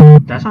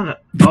 That's not a.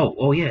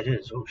 Oh yeah, it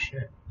is. Oh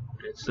shit.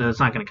 It's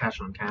not gonna catch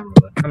it on camera,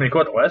 but. I mean, he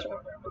caught the last one.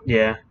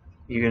 Yeah.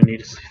 You're gonna need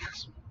to see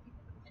this.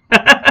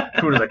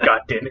 Fuda's like,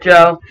 God damn it.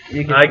 Joe,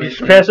 you can. I sleeve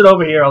just pass it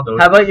over here. I'll do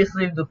How it. about you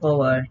sleeve the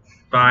full eye?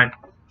 Fine.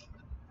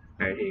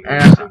 Alright, here you go.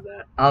 And Save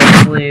that.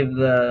 I'll sleeve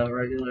the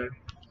regular.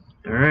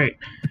 Alright.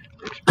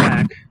 Next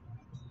pack.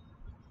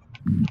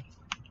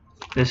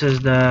 This is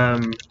the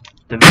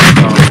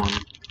Mythical one.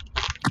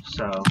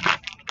 So.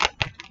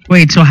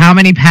 Wait, so how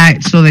many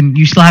packs? So then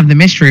you still have the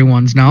mystery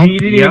ones, no? He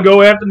didn't even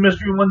go after the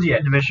mystery ones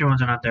yet. The mystery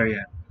ones are not there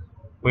yet.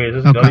 Wait, is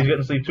this, Okay. are these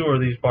getting sleeve too, or are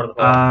these part of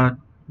the file?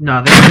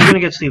 No, they're gonna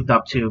get sleeved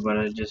up too, but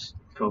I'm just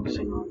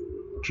focusing on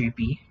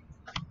GP.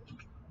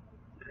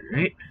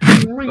 Alright.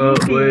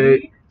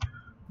 Wait.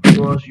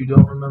 Ross, you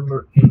don't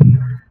remember in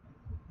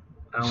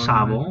our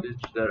Sabo.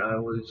 message that I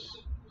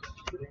was...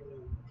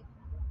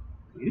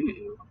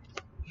 Ooh.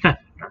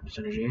 Darkness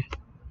Energy.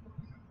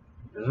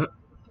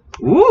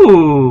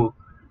 Ooh!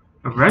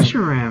 A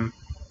Reshiram.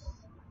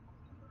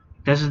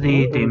 This is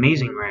the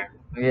amazing rare.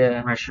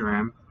 Yeah.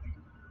 Reshiram.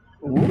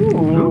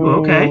 Ooh.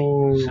 Okay.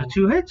 So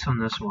 2 hits on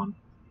this one.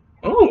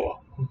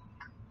 Oh!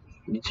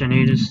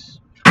 Eternatus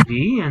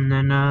V, and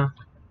then Yeah,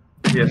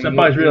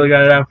 Senpai's really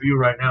got it out for you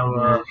right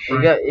now.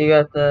 You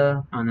got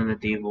the. and then the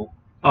Devil.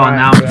 Oh, Right,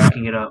 now I'm yeah.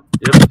 picking it up.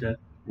 Yep.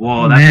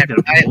 Whoa, Man, that's a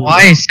good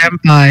why is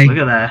Senpai Look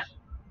at that.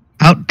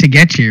 out to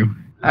get you?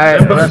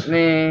 Alright, let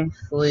me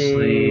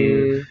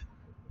sleeve.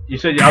 You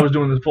said I was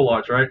doing the full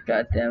arts, right?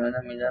 God damn it,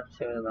 that means I have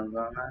 2 of them,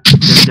 don't I?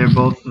 They're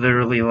both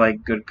literally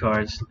like good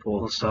cards to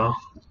pull, so.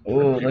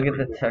 Ooh, look at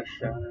the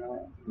texture on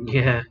that.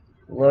 Yeah.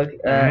 Look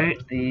at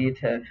Alright. the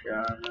texture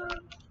on that.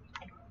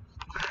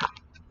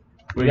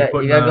 Where You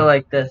putting, gotta go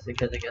like this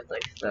because it gets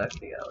like stuck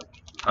together.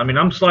 I mean,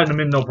 I'm sliding them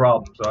in no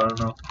problem, so I don't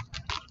know.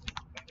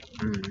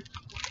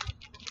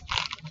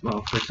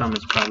 Well, for some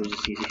it's probably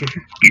just easier.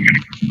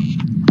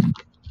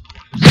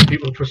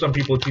 For some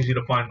people, it's easy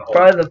to find the hole.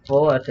 Probably the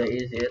full arts are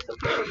easiest to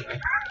put in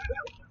there.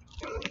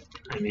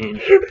 I mean,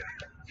 if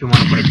you want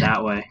to put it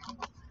that way.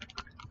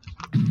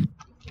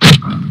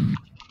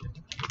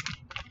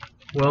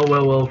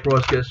 Well,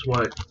 Frost, guess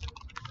what?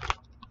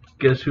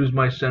 Guess who's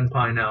my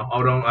senpai now? Oh,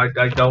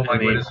 I don't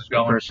like where this is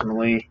going.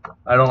 Personally.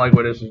 I don't like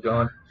where this is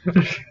going.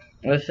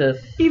 Let's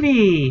just.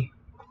 Eevee!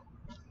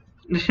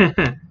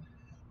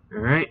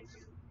 Alright.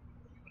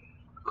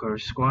 Core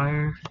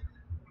Squire.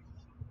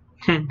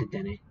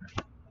 Denny.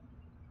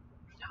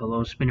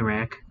 Hello,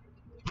 Spinnerack.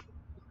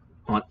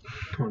 What?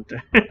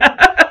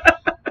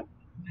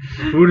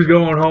 Brutal's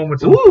going home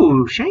with some.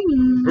 Ooh,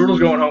 shiny! Brutal's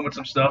going home with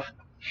some stuff.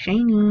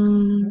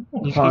 Shiny!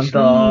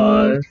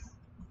 Pandas.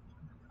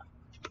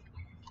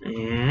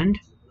 And.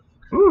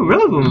 Ooh,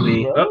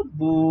 Rillaboom. Oh,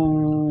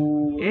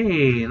 boo.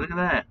 Hey, look at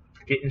that.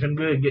 Getting some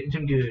good, getting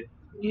some good.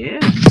 Yeah.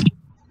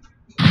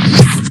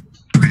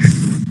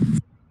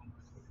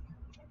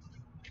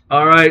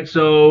 Alright,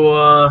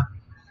 so,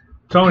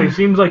 Tony,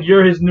 seems like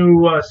you're his new,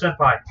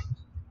 senpai.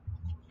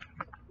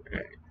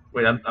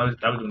 Wait, I was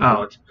doing the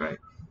thoughts. Right.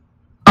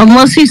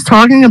 Unless he's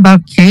talking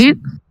about Kate.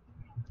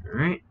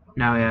 Alright,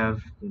 now we have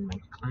the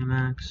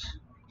climax.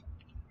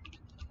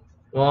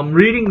 Well, I'm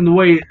reading the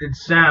way it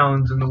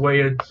sounds and the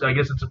way it's, I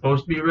guess it's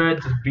supposed to be read.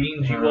 It says,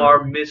 Beans, you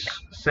are Miss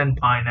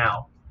Senpai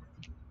now.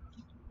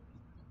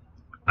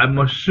 I'm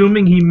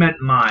assuming he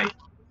meant Mai.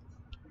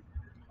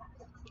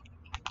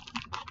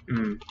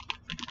 Ooh.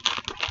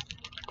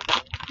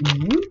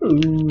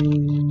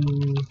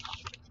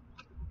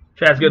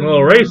 Chat's getting a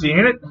little racy,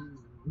 ain't it?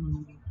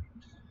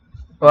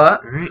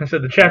 What? I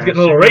said the chat's getting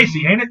a little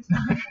racy, ain't it?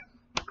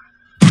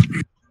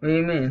 What do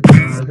you mean?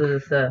 What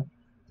does it say?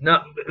 No,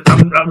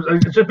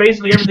 it's just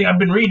basically everything I've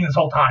been reading this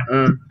whole time.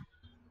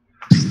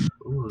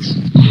 Ooh,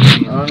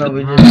 I don't know,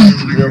 we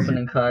just be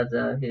opening cards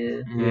out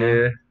here.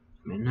 Yeah.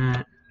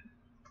 Minute.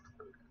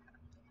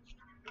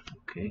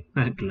 Okay,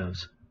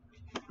 gloves.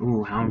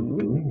 Ooh,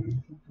 hound.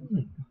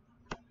 Ooh.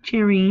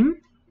 Cheerim.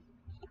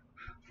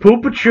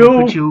 Poopachu.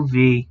 Poopachu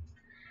V.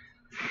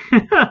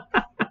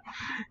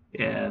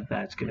 Yeah,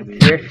 that's gonna be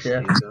Yes,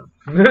 nice.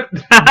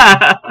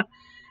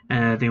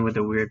 And I think with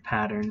the weird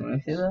pattern. Can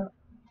we see that?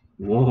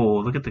 Whoa,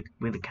 look at the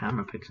way the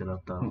camera picks it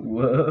up, though.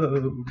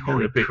 Whoa.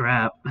 Holy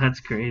crap, that's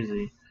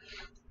crazy.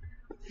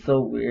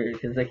 So weird,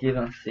 because like you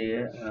don't see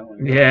it.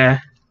 Yeah.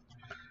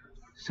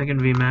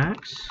 Second V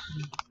Max.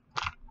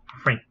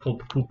 Frank pulled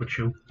the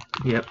Poopachu.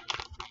 Yep.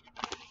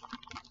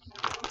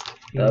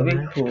 That'd be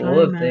V-Max cool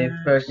if they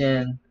climax.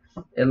 freaking.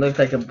 It looks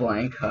like a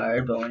blank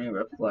card, but when you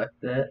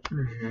reflect it,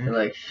 it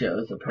like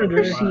shows a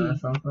Pokemon or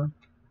something.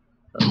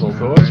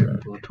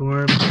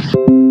 Voltorb.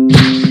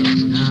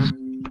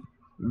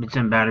 It's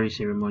in battery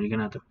saver mode. You're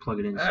gonna have to plug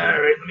it in.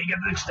 Alright, let me get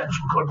the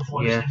extension cord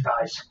before this thing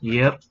dies.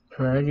 Yep.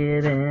 Plug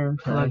it in,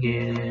 Plug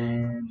it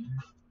in.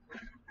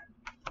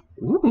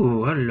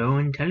 Ooh, hello,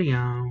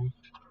 Inteleon.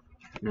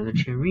 Another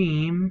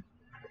Cheerim.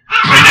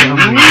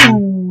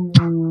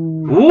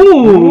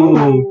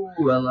 Ooh!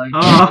 I like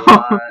that a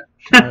lot.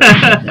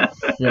 That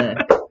is sick.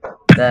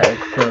 That is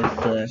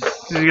so sick.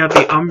 So you got the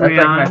That's like my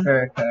Umbreon.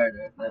 favorite card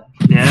right there.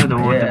 Yeah, the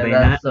one with the Yeah,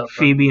 Bayonet. that's so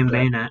Phoebe and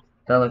fucking sick. Bayonet.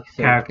 That looks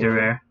so Character cool.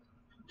 rare.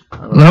 I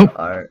love Hello? the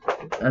art. I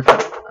love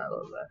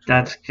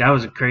that. That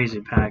was a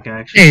crazy pack,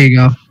 actually. There you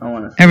go. I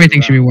want to.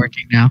 Everything should be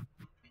working now.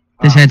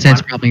 This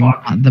headset's what probably the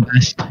fuck? not the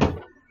best.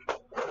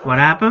 What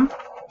happened?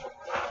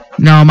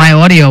 No, my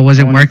audio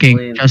wasn't wanna working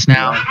sleep. just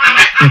now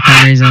for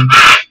some reason.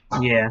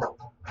 Yeah.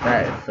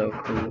 That is so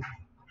cool.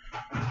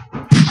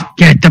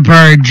 Get the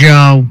bird,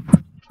 Joe.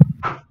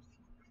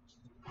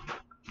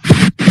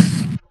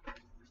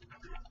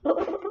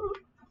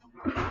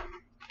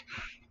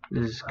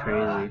 This is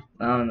crazy.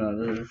 I don't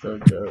know. This is so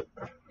dope.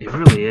 It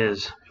really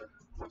is.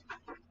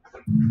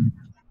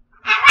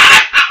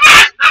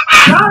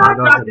 There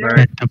goes the bird.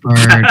 Get the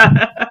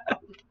bird.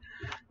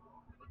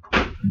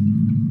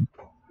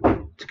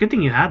 It's a good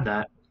thing you had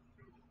that.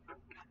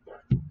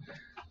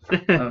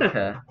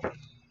 Okay.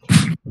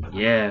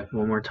 Yeah,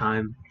 one more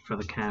time for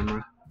the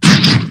camera.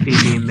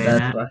 Phoebe and That's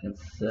Bayonet. fucking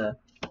sick.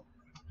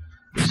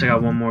 Just I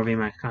got one more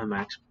VMAX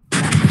Climax.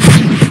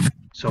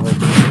 So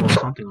hopefully we'll pull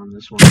something on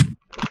this one.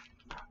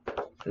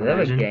 Do they have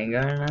a Imagine.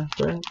 Gengar in that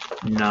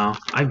set? No,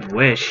 I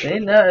wish.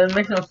 It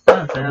makes no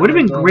sense. It would have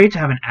been great to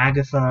have an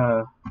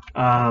Agatha,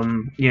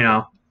 you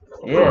know.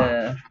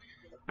 Yeah.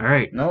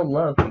 Alright, No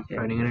love.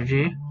 Fighting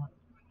Energy.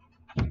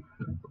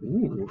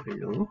 Ooh,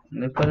 hello.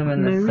 They put him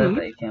in the set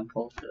that you can't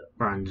pull shit.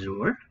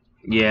 Bronzor.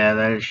 Yeah,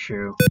 that is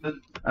true.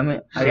 I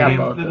mean, I got Same.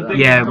 both of them.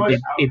 Yeah,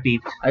 it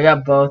beeped. I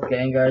got both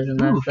Gengars in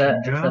that Ooh,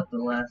 set, Kendra. except the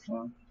last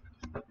one.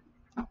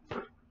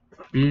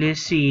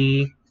 Let's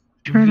see.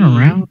 Turn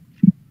around.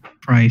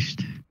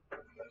 Christ.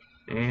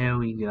 There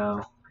we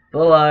go.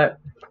 Full art.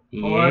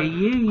 Yeah,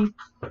 yeah.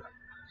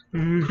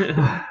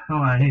 Oh,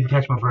 I need to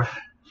catch my breath.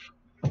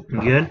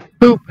 You good?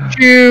 Poop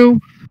you.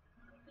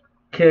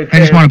 Kill, I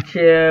just wanna-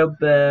 chill,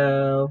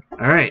 bell.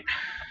 Alright.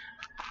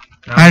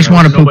 I just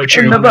wanna Nobody poop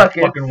check you. on that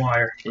Bucket. fucking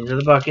wire. Into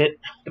the bucket.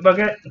 The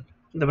bucket.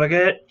 The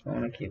bucket. I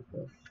want to keep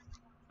this.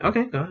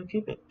 Okay, go ahead,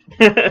 keep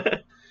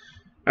it.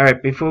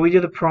 Alright, before we do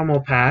the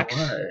promo packs,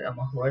 What? I'm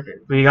a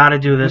hoarder. we gotta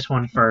do this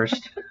one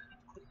first.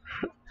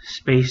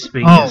 Space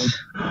Space.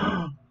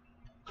 Oh.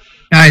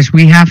 Guys,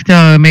 we have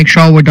to make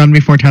sure we're done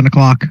before 10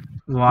 o'clock.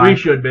 Why? We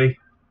should be.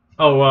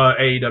 Oh,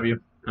 AEW.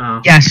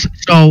 Oh. Yes,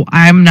 so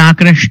I'm not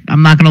gonna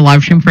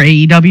live stream for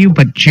AEW,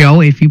 but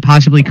Joe, if you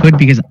possibly could,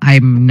 because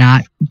I'm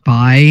not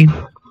by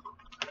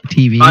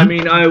TV. I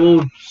mean, I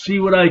will see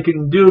what I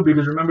can do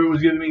because remember it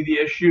was giving me the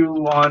issue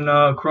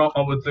on Chrome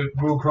with the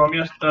Google Chrome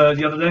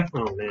the other day.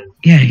 Oh man.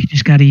 Yeah, you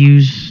just gotta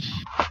use.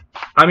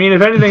 I mean,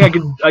 if anything,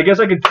 I guess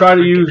I could try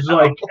to use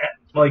fucking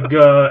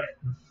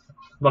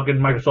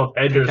Microsoft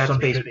Edge or Got some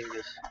Space shit.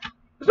 Fingers.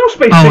 There's no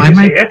space. Oh, I fingers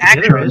might here.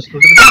 actually. There is.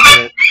 Look at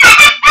the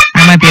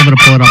I might be able to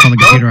pull it up on the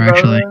computer Don't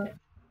throw actually.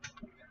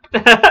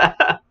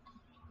 that.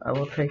 I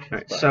will take this.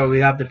 Alright, so we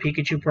have the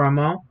Pikachu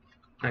promo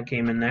that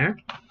came in there.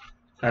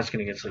 That's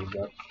gonna get sleeved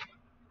up.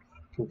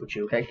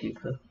 Pikachu. I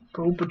keep this.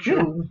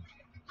 Poopachu.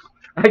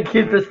 I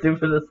keep the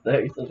stupidest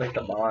thing so they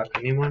come on. I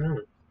mean, why not?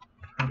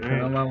 Put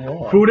it on my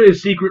wall. Fuda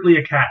is secretly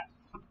a cat.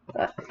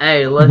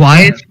 Hey, look.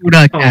 Why is food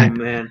a Oh cat?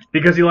 man,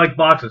 Because you like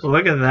boxes.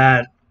 look at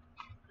that.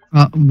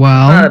 Not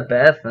Well, a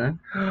bad thing.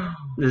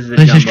 This is the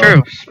this is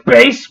jumbo. true.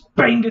 Space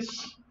Bingus.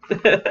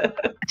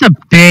 It's a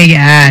big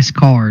ass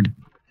card.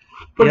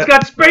 But it's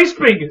got space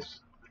fingers.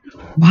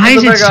 Why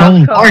is it That's a so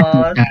big large card.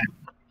 like that?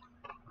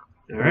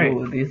 All right,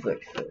 Ooh, these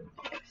look sick.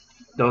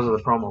 those are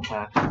the promo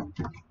packs.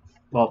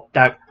 Well,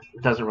 that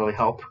doesn't really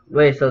help.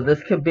 Wait, so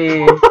this could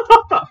be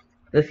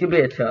this could be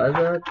a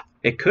Charizard?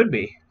 It could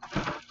be.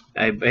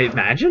 I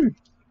imagine.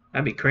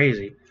 That'd be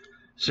crazy.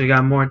 So you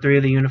got more 3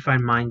 of the Unified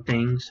Mind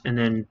things, and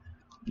then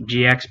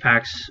GX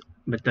packs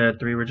with the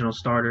 3 original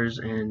starters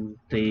and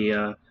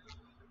the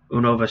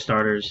Unova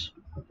starters.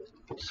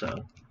 So,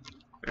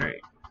 all right.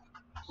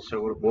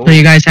 So So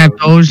you guys have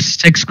those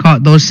 6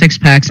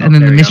 packs, and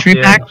then the mystery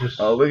pack.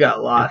 Oh, we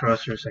got lots.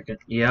 Across for a second.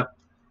 Yep.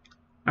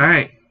 All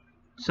right.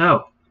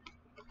 So,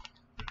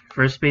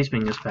 first Space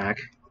Bingus pack.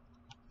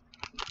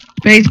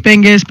 Space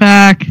Bingus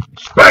pack.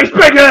 Space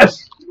Bingus!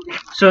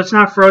 So it's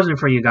not frozen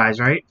for you guys,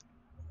 right?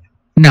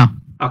 No.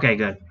 Okay,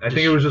 good. I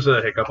think it was just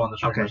a hiccup on the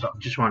screen Okay, or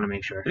something. just want to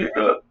make sure.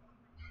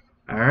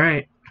 All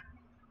right.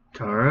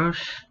 Tauros.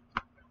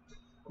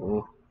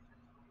 Oh.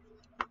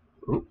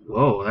 Ooh,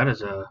 whoa, that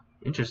is a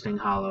interesting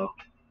hollow.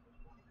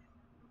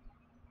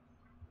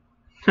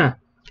 Huh.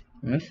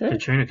 Let me see. The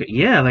trainer.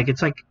 Yeah, like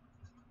it's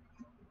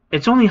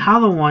only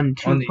hollow on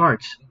 2 On the-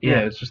 parts. Yeah,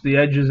 it's just the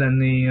edges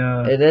and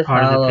the. It is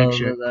Part of hollow the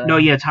picture. over there. No,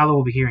 yeah, it's hollow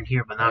over here and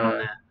here, but not on Yeah.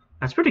 there.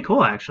 That's pretty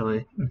cool,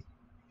 actually.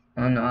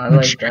 Oh no, I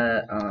Which- like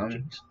that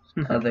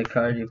other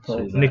card you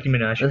pulled. Nicki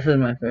Minaj. This is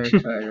my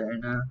favorite card right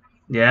now.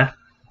 Yeah.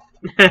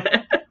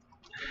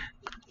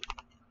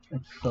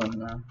 It's so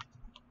nice.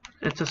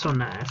 It's just so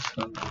nice.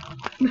 So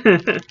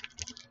nice.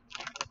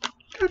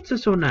 That's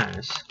just so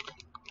nice.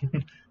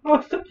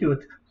 Oh, so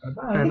cute.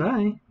 Bye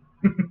bye.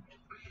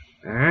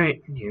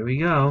 Alright, here we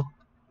go.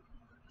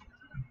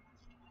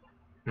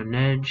 An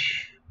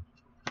edge.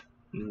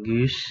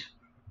 Goose.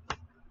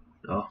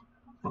 Oh,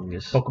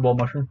 fungus. Pokeball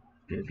mushroom.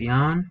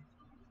 Vivian.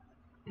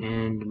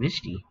 And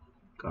Misty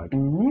card.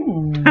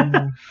 Ooh.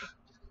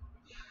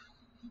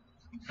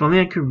 If only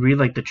I could read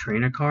like the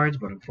trainer cards,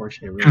 but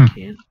unfortunately I really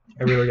can't.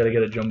 I really gotta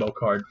get a jumbo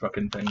card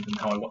fucking thing.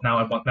 And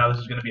now this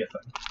is gonna be a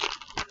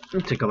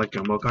thing. Take a like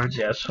jumbo cards.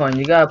 Yes. Come on,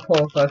 you gotta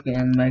pull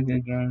fucking Mega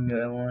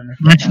Ganger one.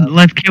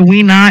 Can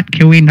we not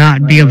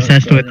be Well,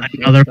 obsessed with okay.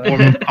 another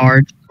form of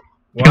cards?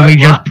 Why? Can we What?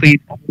 just please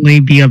only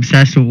be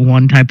obsessed with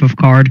one type of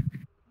card?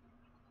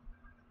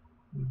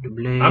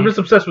 I'm just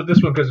obsessed with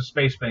this one because of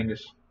Space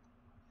Bingus.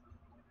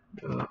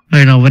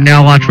 I know, but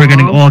now watch, we're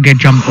gonna all get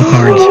jumbo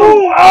cards.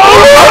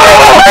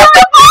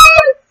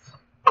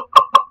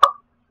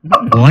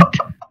 What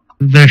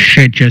the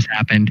shit just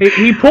happened?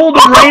 He pulled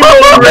a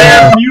rainbow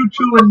rare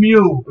Mewtwo and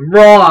Mew.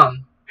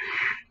 Wrong.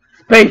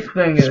 Space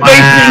Fingers. Wow.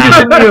 Space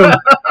Bingus and Mew.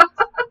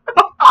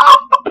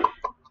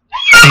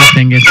 Space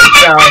Bingus,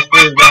 Yeah, I'll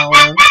see that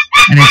one.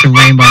 and it's a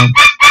rainbow.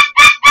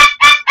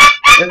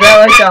 Is that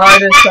like the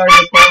hardest card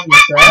to pull in the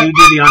set? You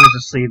do the honors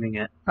of sleeving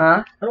it.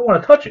 Huh? I don't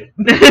want to touch it.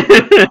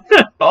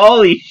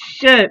 Holy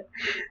shit.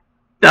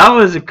 That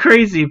was a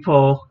crazy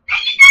pull.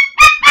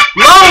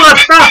 No,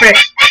 stop it!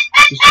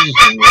 You should just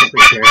bring it over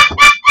here.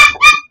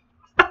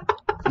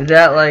 Is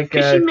that like She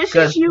a misses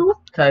good you.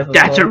 type of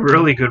That's a pull?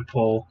 really good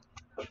pull.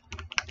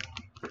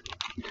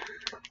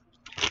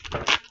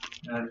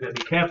 You gotta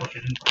be careful. She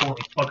didn't pull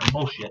any fucking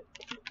bullshit.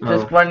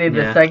 Just funny,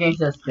 the yeah. second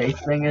says Space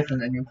Fingers and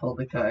then you pull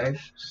the card.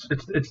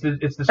 It's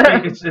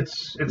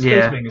Space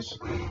Yeah. Bingus.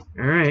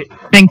 Alright.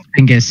 Pink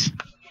Bingus.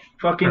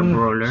 Fucking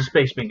Roller.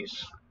 Space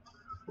Bingus.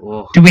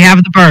 Oh, Do we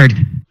have the bird?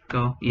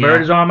 go. Bird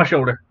Yeah. is on my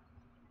shoulder,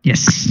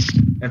 Yes.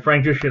 and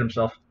Frank just shit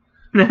himself.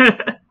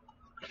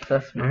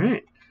 That's me.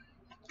 Alright.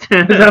 Is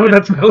that what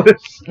that smell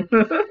is?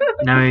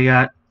 Now we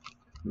got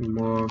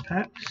more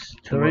packs.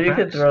 Two So more you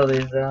could packs. throw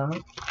these out.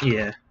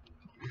 Yeah.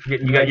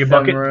 You got your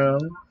Some bucket. room.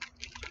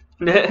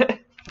 Yeah.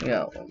 We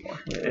got one more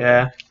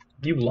here.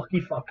 You lucky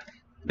fuck.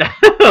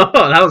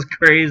 That was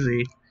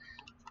crazy.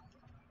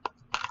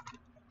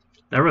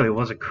 That really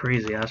was a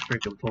crazy ass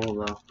freaking pull,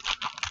 though.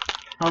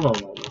 Hello,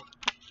 Lola.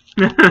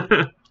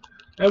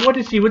 I want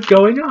to see what's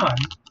going on.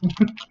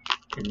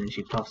 And then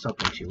she puffs up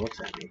and she looks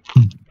at me.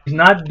 He's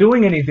not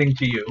doing anything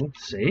to you.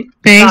 See?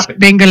 Space Stop it.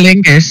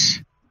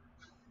 Bingalingus.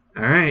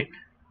 Alright.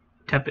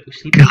 Tap it.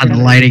 See, God, tap the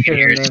it. lighting Should've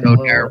here is named so it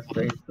Little terrible.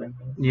 Space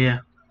Fingers. Yeah.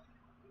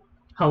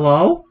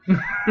 Hello?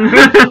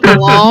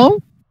 Hello?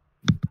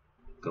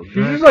 Go She's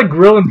back. just like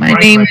grilling My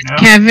Frank name right is now.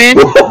 Kevin.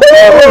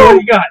 What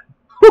you got?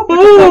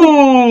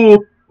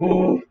 Ooh!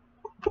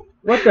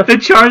 What the? The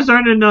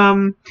Charizard and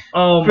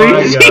Oh my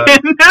god!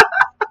 Brazian.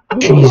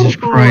 Jesus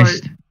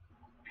Christ.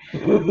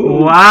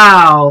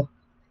 Wow.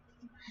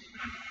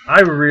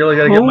 I really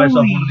gotta get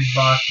myself one of these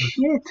Holy boxes.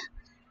 shit.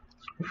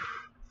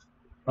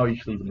 Oh, you're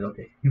sleeping.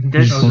 Okay.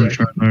 This- Holy Okay.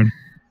 Charizard.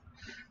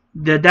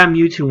 That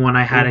Mewtwo one,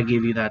 I had to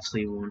give you that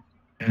sleeve one.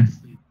 Yeah.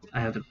 I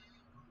have to.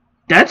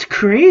 That's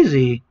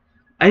crazy.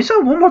 I just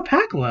have one more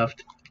pack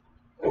left.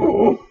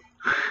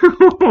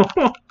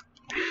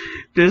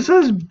 This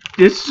is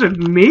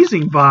an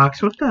amazing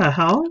box. What the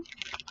hell?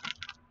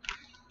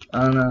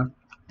 I don't know.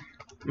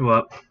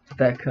 What?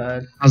 That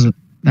card.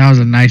 That was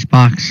a nice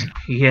box.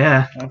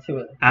 Yeah. Let's see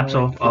what.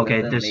 Absol.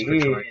 Okay, this is for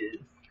Troy.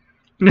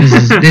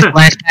 This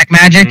last pack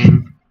magic?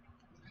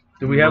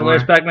 Do we have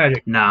last pack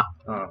magic? Nah.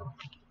 Oh.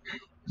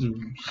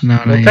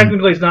 No, Well,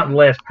 technically, it's not the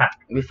last pack.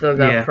 We still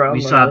got promos.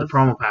 We still have the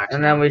promo packs.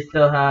 And then we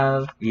still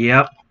have.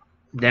 Yep.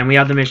 Then we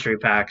have the mystery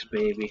packs,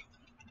 baby.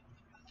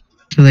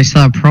 So they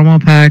still have promo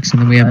packs,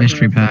 and then we have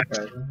mystery packs.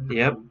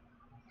 Yep.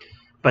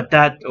 But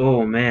that,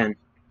 oh man.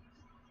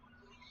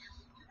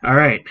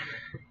 Alright.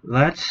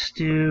 Let's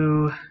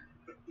do,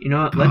 you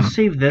know what, let's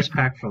save this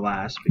pack for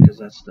last, because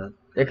that's the...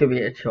 There could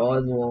be a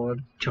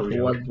Charizard.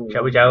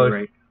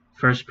 Right.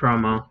 First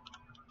promo,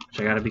 which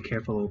I gotta be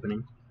careful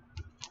opening.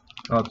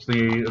 Oh,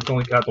 it's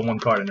only got the one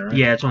card in there, right?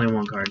 Yeah, it's only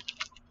one card.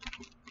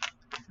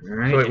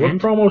 Alright, so wait, what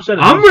promo set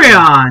is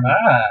Umbreon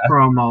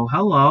promo,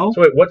 hello.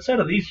 So wait, what set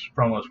are these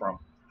promos from?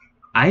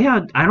 I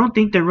don't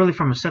think they're really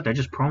from a set. They're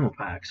just promo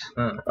packs.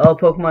 Oh,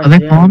 Pokemon Are they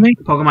Gym. calling me?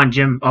 Pokemon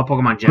Gym. Oh,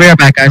 Pokemon Gym. We are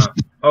back, guys.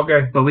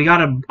 Okay. But we got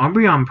a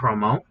Umbreon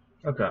promo.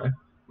 Okay.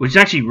 Which is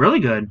actually really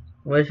good.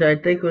 Which I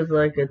think was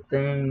like a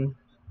thing.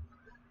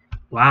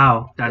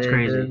 Wow, that's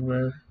crazy.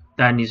 With...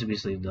 That needs to be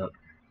sleeved up.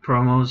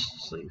 Promos,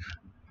 sleeve.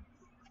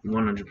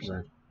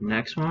 100%.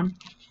 Next one.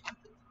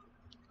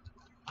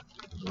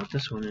 What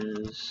this one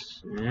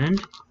is.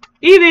 And...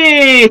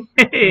 Eevee!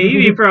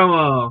 Eevee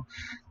promo!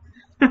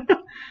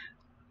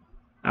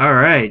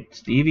 Alright,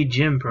 it's the Eevee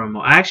Gym promo.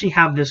 I actually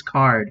have this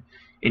card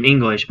in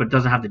English, but it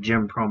doesn't have the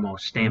Gym promo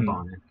stamp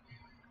on it.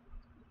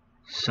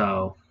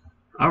 So,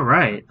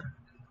 alright.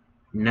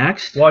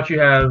 Next. Watch, you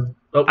have...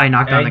 Oh, I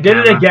knocked down the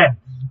camera. Did it again.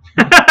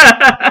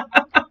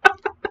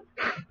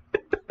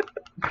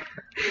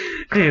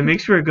 Hey, it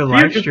makes for a good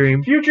live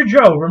stream. Future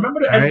Joe, remember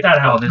to edit that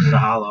out. Oh, this is a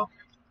hollow.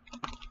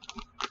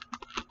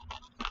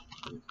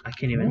 I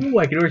can't even... Ooh,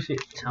 I can already see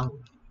it. Tell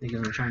because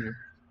I'm trying to...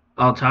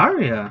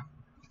 Altaria.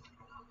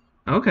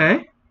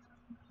 Okay.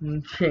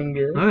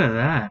 Chingus. Look at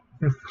that.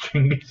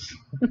 Chingus.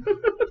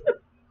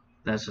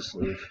 That's a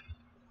sleeve.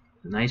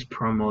 Nice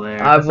promo there.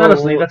 That's not a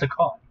sleeve, that's a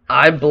card.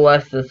 I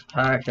bless this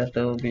pack that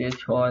there will be a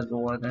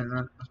Charizard in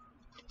it.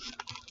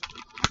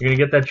 You're gonna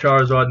get that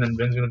Charizard and then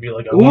Ben's gonna be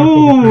like a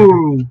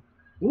Ooh!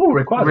 Ooh,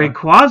 Rayquaza.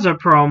 Rayquaza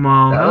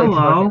promo. That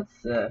Hello. looks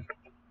fucking sick.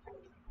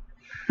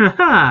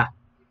 Haha.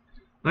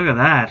 Look at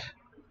that.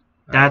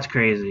 That's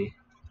crazy.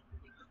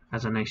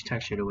 Has a nice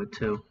texture to it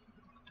too.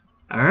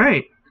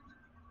 Alright.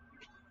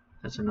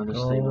 That's another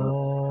sleeve up.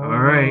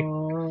 Alright.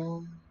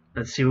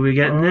 Let's see what we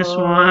get in this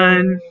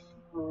one.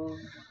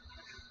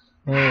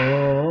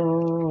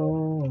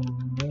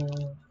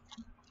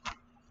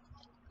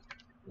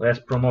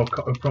 Last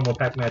promo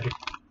pack magic.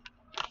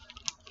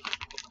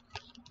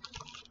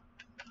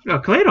 Oh,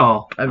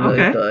 Claydol. I really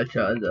Okay. thought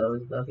Charizard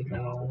was about to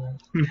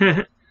come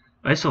out.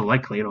 I still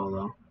like Claydol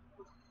though.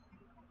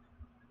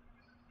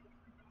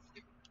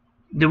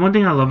 The one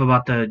thing I love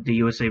about the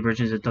USA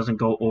version is it doesn't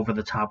go over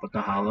the top with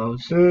the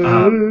hollows.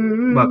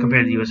 Well,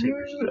 compared to the USA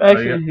version.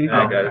 Actually,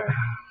 I got it.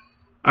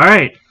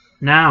 Alright,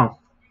 now.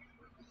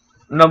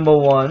 Number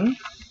one.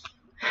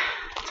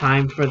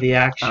 Time for the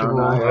actual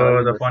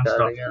the fun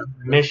stuff.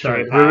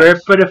 mystery We're ready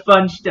packs. for the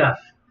fun stuff.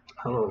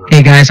 Hello.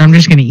 Hey guys, I'm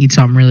just gonna eat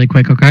something really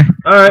quick, okay?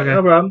 Alright, Okay.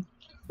 no problem.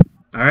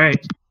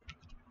 Alright.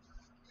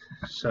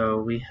 So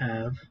we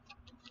have...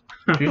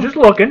 She's just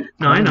looking.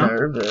 No, I know.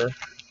 Nervous.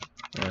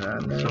 Yeah,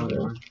 I'm nervous.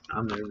 So,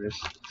 I'm nervous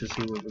to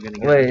see what we're gonna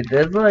get. Wait,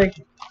 there's like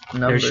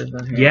numbers in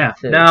here. yeah.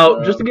 Too, Now,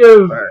 so just to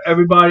give first.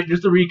 everybody,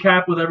 just to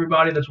recap with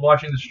everybody that's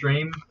watching the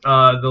stream,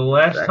 the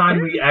last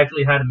time we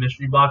actually had a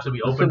mystery box that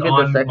we This opened will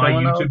be the on second my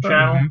one YouTube open?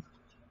 channel,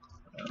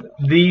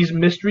 these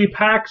mystery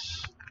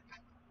packs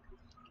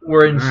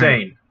were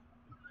insane.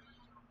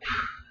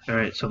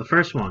 Alright, so the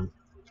first one.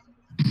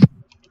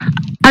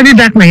 I'll be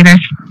back later.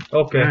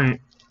 Okay.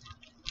 Alright.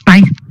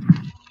 Bye.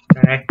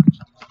 Okay.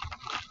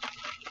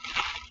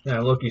 Yeah,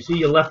 look, you see,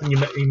 you left and you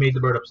made the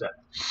bird upset.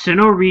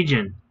 Sinnoh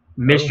Region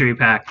mystery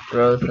pack.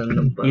 Throws in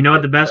the bucket. You know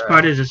what the best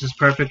part is? This is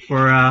perfect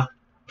for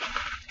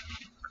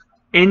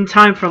in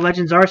time for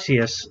Legends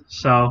Arceus.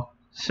 So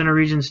Sinnoh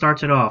Region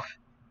starts it off.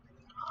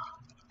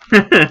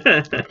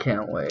 I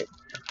can't wait.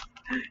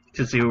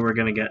 To see what we're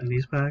gonna get in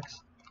these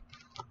packs.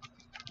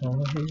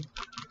 Oh, yeah.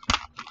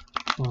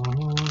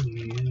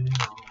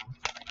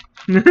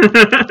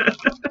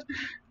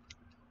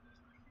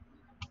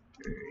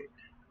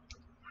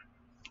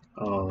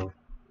 Oh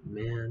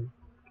man.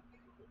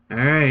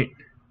 Alright.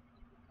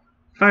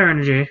 Fire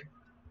Energy.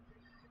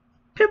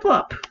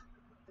 Piplup.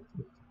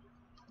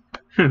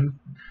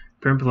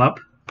 Piplup.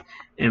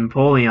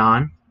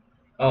 Empoleon.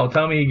 Oh,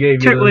 tell me he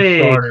gave you Turtwig.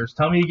 the starters.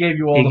 Tell me he gave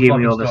you all He the gave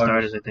fucking me all the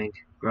starters. starters, I think.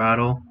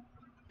 Grottle.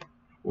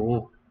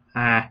 Ooh.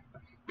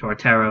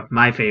 Torterra,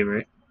 my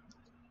favorite.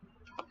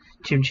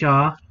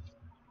 Chimchar.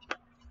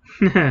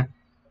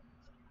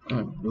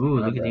 Ooh,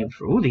 look at the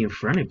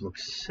Infernape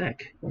looks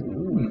sick.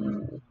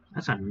 Ooh.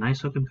 That's a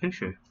nice looking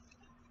picture.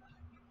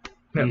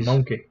 Yeah, He's-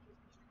 monkey.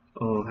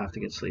 Oh, have to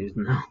get sleeves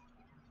now.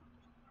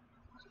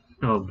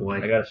 Oh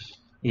boy. I guess.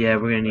 Yeah,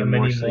 we're gonna need I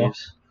more need more.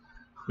 sleeves.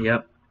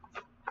 Yep.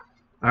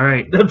 All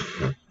right.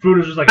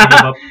 Fuda's just like, I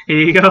give up. Here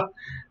you go.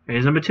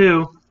 Here's number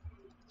 2. All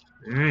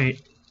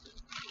right.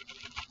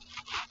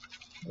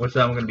 What's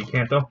that one gonna be?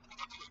 Kanto?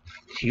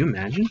 Can you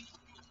imagine?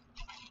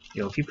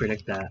 Yo, if you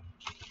predict that.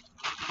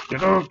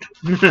 Get out.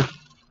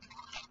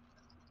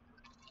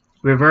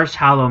 Reverse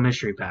Hollow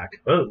Mystery Pack.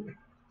 Oh.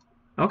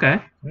 Okay.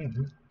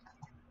 Mm-hmm.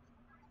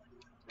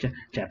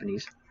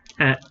 Japanese.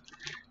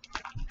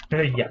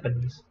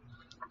 Japanese.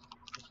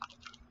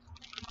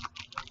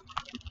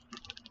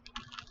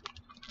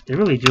 They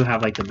really do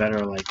have like the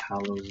better like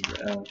hollows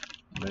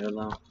better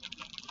though.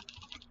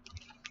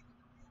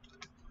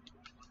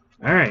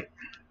 Alright.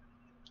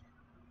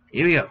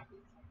 Here we go.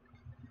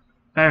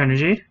 Fire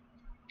Energy.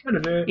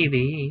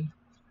 Eevee.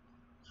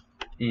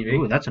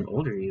 Ooh, that's an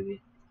older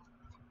Eevee.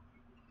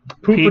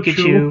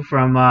 Pikachu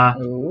from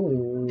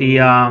the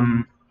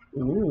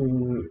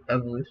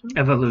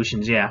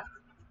Evolutions, yeah.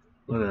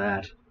 Look at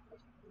that.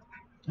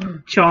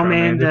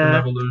 Charmander.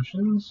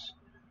 Evolutions.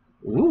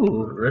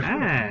 Ooh,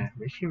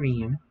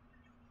 Reshiram.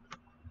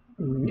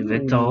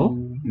 Yveltal.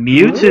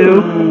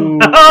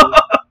 Mewtwo.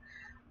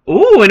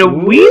 Ooh, and a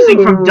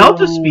Weezing from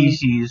Delta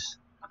Species.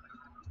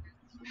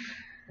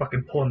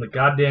 Fucking pulling the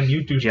goddamn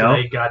Mewtwo's Joe,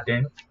 today,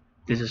 goddamn.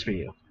 This is for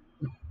you.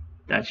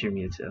 That's your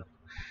Mewtwo.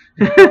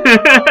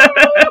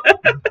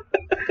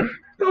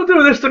 Don't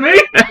do this to me!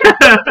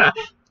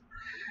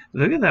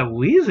 Look at that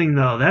Weezing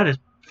though. That is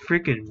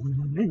freaking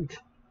mint.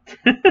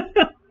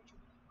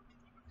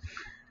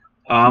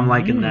 Oh, I'm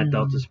liking that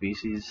Delta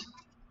Species.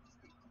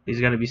 He's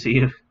gonna be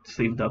sleeved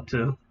up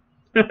too.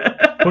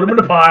 Put him in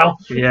the pile.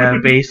 Yeah,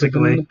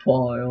 basically. In the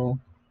pile.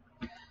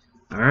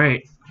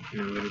 Alright.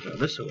 I'm gonna go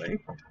this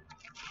way.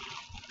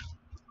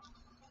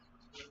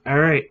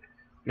 Alright.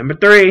 Number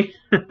 3.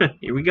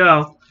 Here we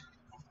go.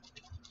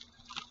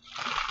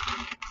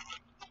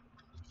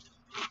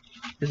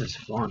 This is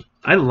fun.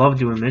 I love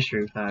doing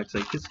mystery packs.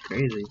 Like, it's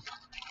crazy.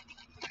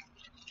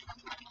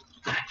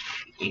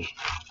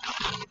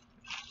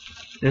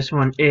 This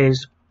one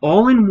is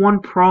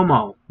all-in-one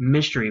promo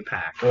mystery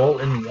pack. All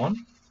in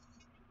one?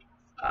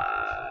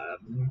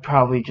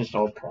 Probably just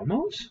all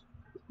promos?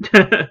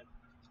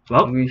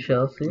 Well, we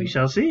shall see. We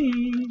shall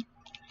see.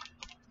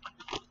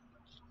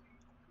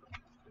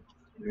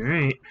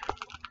 Alright.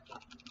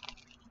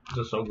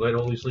 This is so glad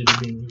all these sleeves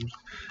are being used.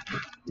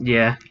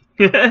 Yeah.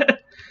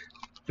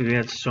 We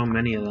had so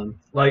many of them.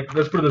 Like,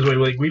 let's put it this way,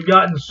 like, we've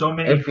gotten so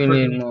many if you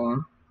need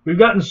more. We've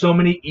gotten so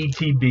many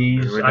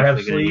ETBs. I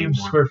have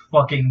sleeves for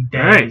fucking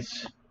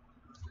days.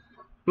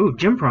 Right. Ooh,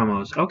 gym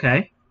promos.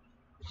 Okay.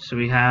 So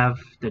we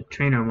have the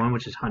trainer one,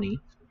 which is Honey.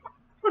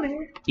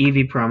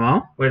 Eevee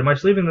promo. Wait, am I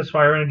sleeving this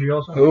Fire Energy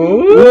also?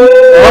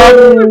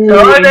 Ooh!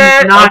 Darn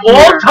it! Of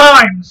all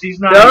times, he's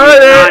not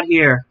here. Not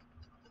here.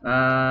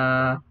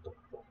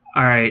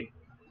 Alright.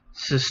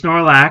 So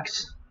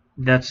Snorlax.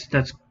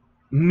 That's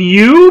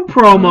Mew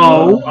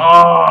promo.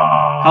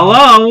 Oh.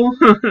 Hello.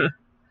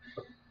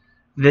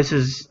 This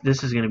is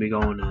gonna be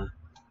going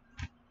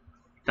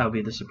that'll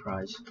be the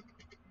surprise.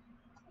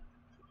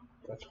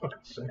 That's fucking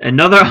sick.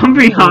 Another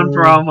Umbreon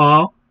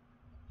promo.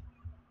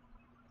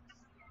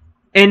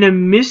 And a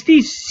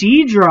Misty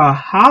Seadra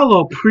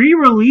Hollow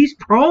pre-release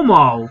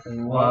promo.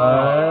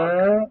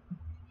 What?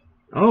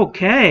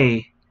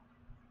 Okay.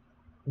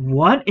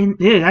 What in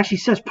it actually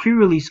says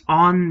pre-release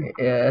on.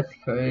 Yeah, that's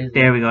crazy.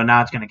 There we go.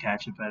 Now it's gonna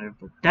catch it better.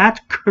 But that's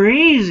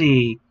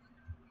crazy.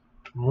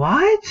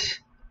 What?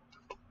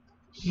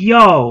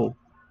 Yo.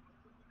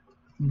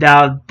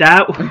 Now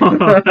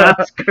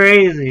that's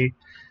crazy.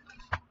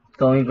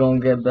 It's only gonna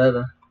get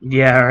better.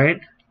 Yeah,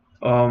 right?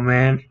 Oh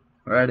man.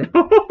 Ready?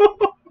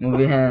 Move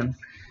your hands.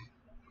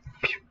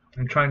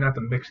 I'm trying not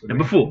to mix them.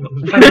 Number 4.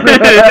 I'm trying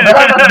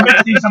not to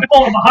mix these. I'm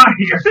falling behind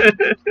here.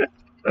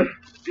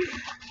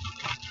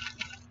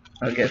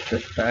 I'll get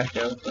this pack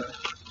open.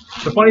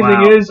 The funny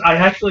thing is, I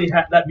actually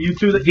had that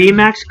Mewtwo. That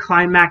VMAX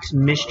Climax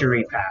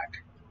Mystery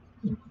Pack.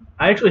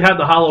 I actually had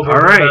the hollow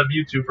version right. of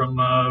Mewtwo from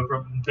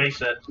base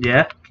set.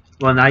 Yeah.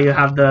 Well, now you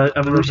have the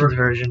Evolutions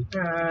version.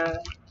 Let's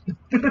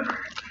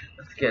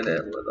get it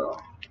a little.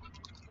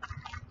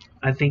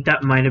 I think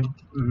that might have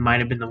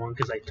been the one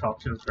because I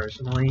talked to him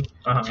personally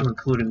to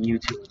include a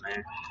Mewtwo in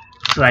there.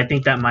 So I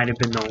think that might have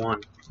been the one.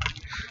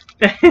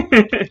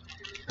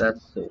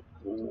 That's it.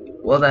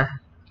 Well, that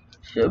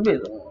should be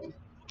the one.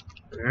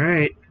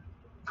 Alright.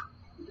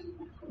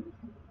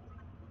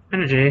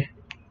 Energy.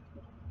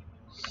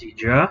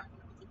 Seadra.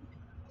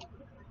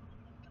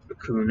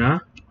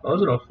 Bakuna.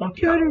 Those are the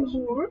funky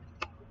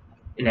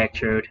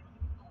Electrode.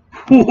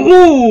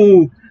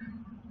 Woohoo!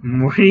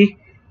 Morty.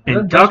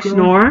 And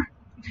Ducksnore.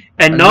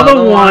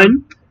 Another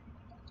one.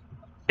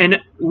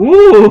 And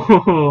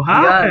ooh,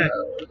 hi.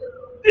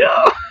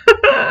 Yo.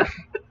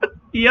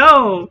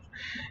 Yo.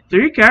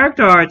 3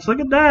 character arts.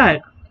 Look at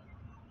that.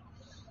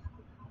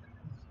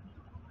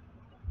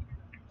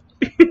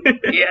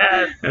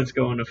 Yes. That's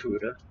going to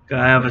Fuda.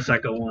 I have a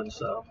second one,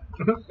 so.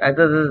 I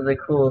thought this is a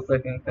cool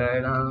second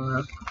card. I don't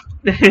know.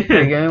 Are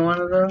you getting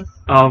one of those?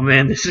 Oh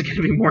man, this is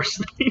gonna be more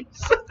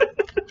sleeves.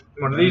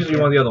 One of these or you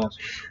want the other ones?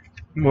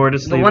 More to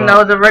The sleep one up.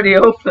 that was already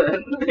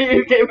open.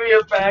 You gave me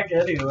a bag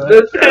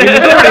anyway.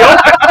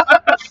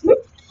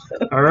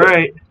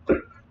 Alright.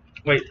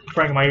 Wait,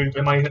 Frank,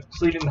 am I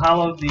sleeping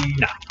hollow?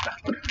 Nah.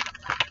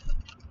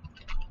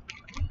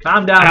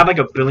 Calm down. I have like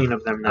a billion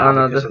of them now. Oh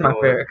no, this is my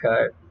favorite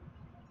card.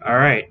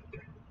 Alright.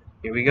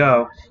 Here we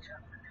go.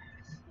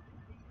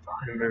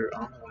 Number, I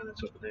don't know why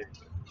that's over there.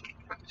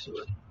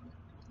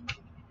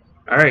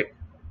 Alright.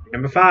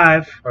 Number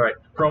 5. Alright,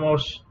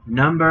 promos.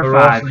 Number We're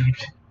all 5.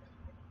 sleeped.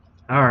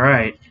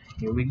 Alright.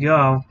 Here we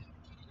go.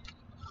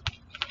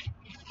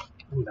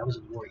 Ooh, that was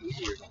a more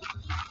easier one.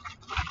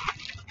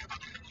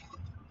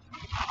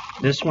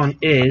 This one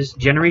is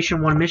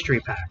Generation 1 Mystery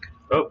Pack.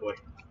 Oh boy.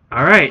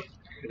 Alright.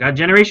 We got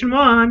Generation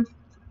 1.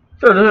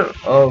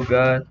 Oh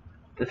god.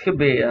 This could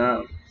be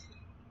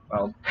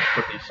I'll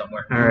put these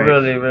somewhere. Alright.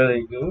 really,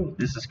 really good.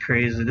 This is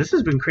crazy. This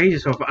has been crazy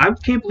so far. I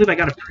can't believe I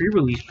got a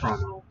pre-release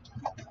promo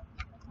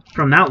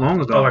from that long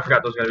ago. Oh, I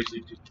forgot those gotta be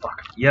sleep too.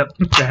 Fuck. Yep,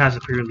 that has a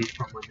pre-release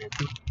promo in there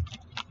too.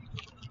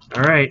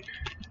 Alright.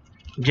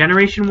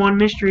 Generation 1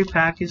 Mystery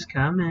Pack is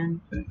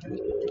coming.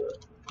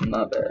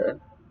 Not bad.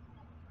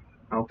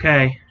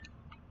 Okay.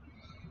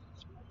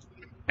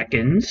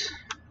 Ekans.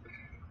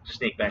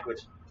 Snake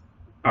backwards.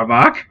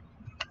 Arbok.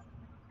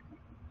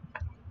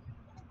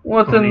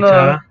 What's in the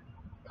Ponyta.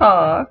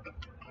 talk?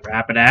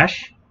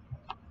 Rapidash.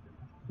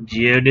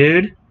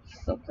 Geodude.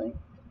 Something.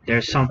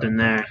 There's something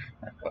there.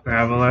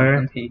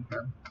 Traveler.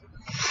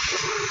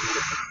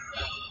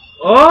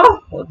 Oh!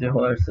 Hold your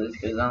horses,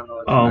 because I don't know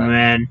what's Oh next.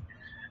 man.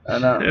 I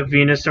know. A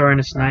Venusaur and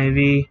a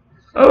Snivy.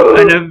 Oh!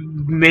 And a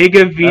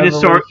Mega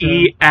Venusaur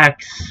Evolution.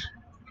 EX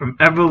from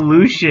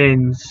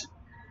Evolutions.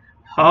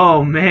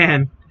 Oh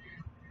man.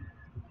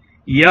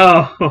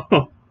 Yo.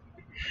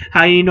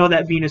 How you know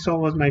that Venusaur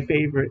was my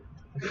favorite?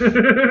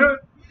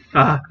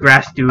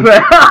 Grass dude.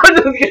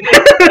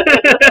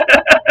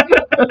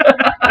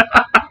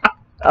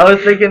 I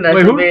was thinking that.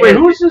 Wait,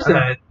 who's this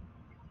at?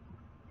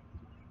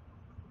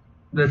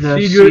 The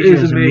Seedra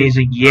is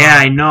amazing. Yeah,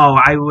 I know.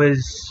 I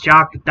was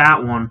shocked at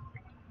that one.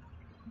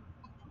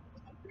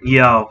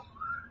 Yo.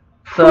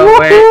 So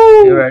wait,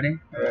 you ready?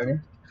 You ready?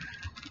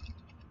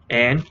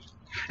 And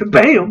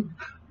bam!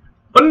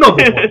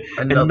 Another one.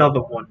 Another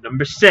one.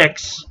 Number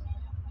 6.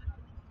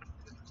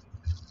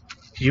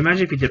 Could you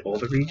imagine if you did all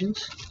the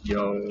regions?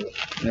 Yo.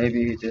 Maybe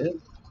you did.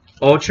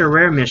 Ultra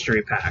Rare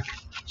Mystery Pack.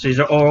 So these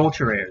are all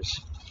Ultra Rares.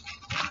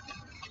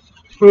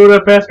 Ooh,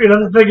 that passed me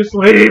another thing of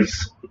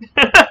sleeves.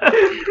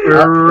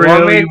 We're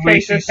want me really to take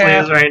wasting this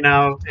half? slaves right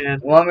now, man.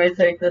 Want me to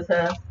take this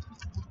half?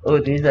 Oh,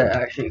 these are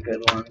actually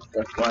good ones.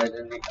 That's why I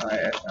didn't.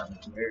 I sound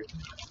weird.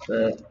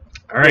 But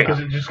Alright. Because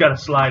it just gotta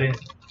slide in.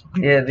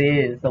 yeah,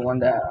 these the one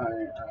that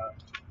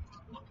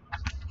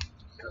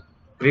Here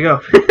we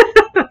go.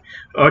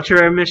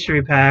 Ultra Rare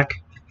Mystery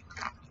Pack.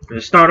 We're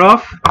gonna start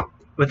off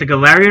with a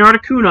Galarian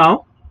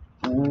Articuno,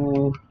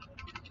 ooh,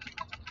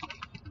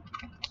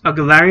 a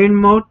Galarian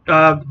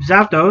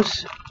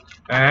Zapdos,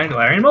 And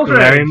Galarian Moltres.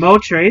 Galarian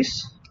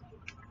Moltres.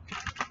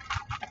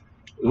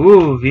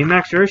 Ooh,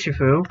 VMAX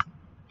Urshifu.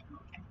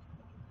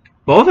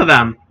 Both of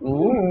them.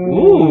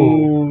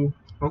 Ooh.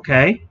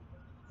 Okay.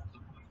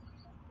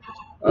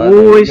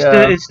 Ooh, it's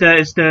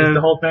the the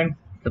whole thing.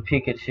 the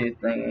Pikachu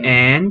thing.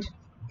 and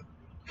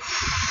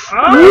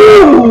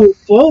Oh! ooh,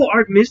 full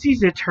art Misty's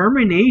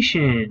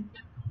Determination.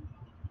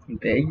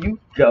 There you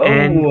go.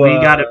 And we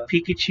got a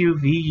Pikachu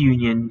V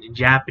Union in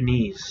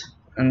Japanese.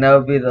 And that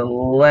would be the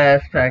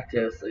last pack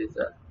to sleeves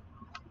up.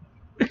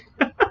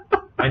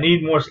 I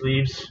need more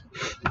sleeves.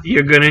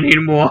 You're gonna need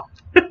more.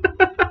 There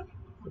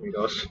he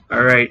goes.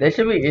 Alright. They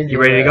should be easy. You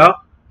ready to go?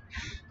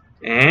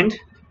 And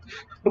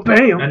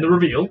bam! And the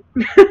reveal.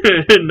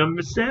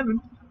 Number 7.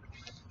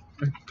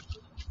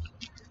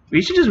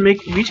 We should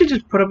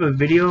just put up a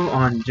video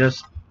on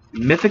just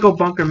Mythical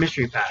Bunker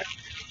Mystery Pack.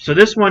 So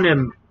this one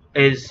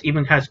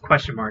even has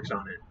question marks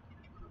on it.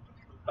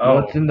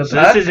 What's in the So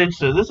pack? this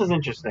is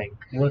interesting.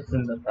 What's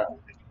in the pack?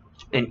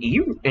 An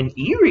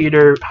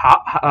e-reader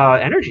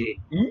energy.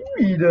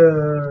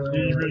 E-reader.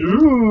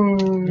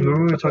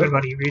 Remember we were talking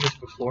about e-readers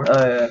before?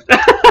 Oh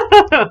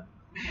yeah.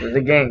 There's a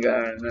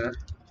Gengar in there.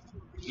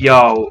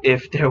 Yo,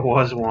 if there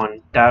was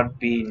one, that would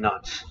be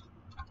nuts.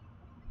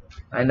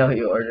 I know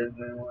he ordered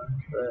me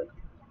one, but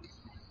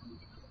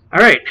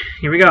Alright,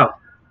 here we go.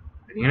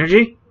 The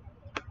energy.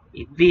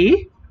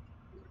 V.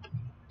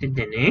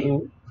 Didn't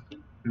ooh,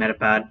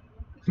 Metapod.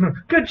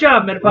 Good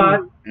job,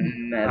 Metapod.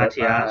 Metapod.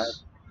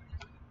 Latias.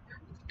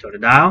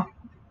 Totodile.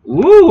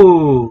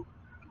 Ooh!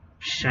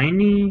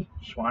 Shiny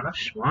Swana.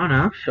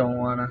 Shawana.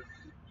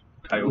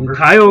 Kyogre.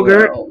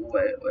 Kyogre. Oh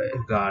wait.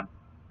 Oh god.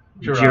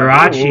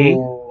 Jirachi. Jirachi.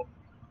 Ooh.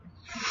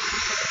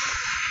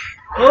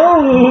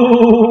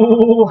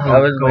 Oh! I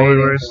was waiting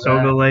Golden for that.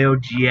 Solgaleo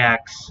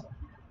GX.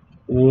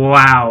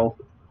 Wow.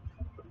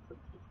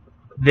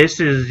 This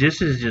is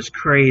just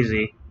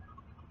crazy.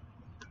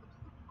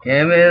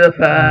 Give me the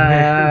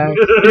pack.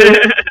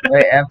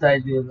 Wait, after I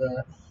do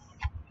this.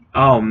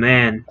 Oh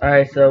man.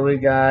 Alright, so we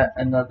got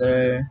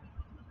another,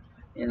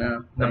 Yeah,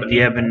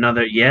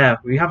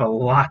 but we have a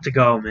lot to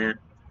go, man.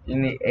 You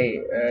need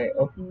 8, right?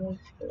 Open this.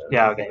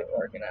 Yeah, okay. It's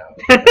working out.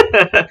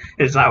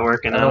 It's not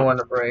working I out. don't want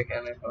to break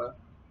anything.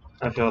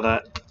 I feel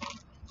that.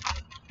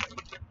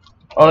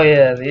 Oh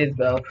yeah, these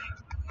belts.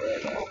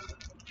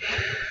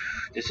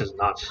 This is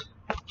nuts.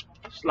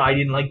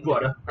 Sliding like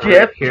butter.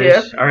 Chip,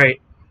 Alright.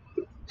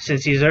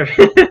 Since he's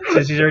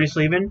already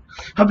sleeping,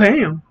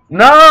 bam.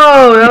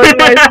 No, that was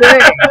my thing.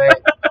 Like,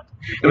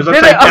 It was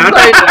did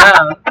upside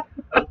down.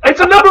 It's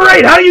a number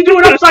 8. How do you do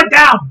it upside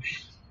down?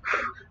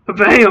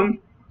 Bam.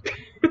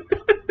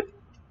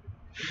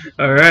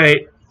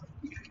 Alright.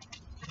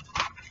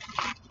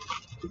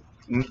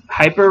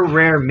 Hyper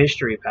rare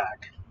mystery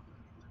pack.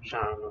 I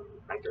don't know,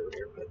 hyper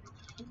rare,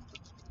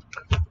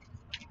 but.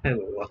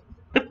 Hello.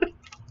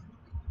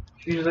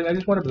 She's just like, I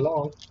just want to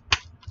belong.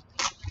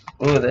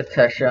 ooh, the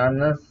texture on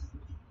this.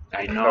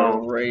 I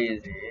know.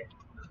 Crazy.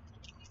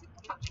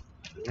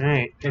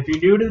 Alright. If you're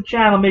new to the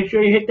channel, make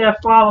sure you hit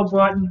that follow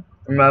button.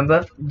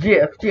 Remember?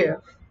 Jeff.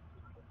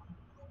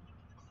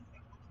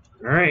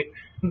 Alright.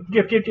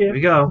 Jip. Here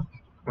we go.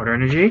 Water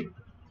energy.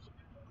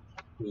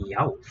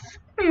 Meowth.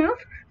 Yeah.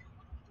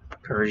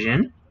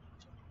 Persian.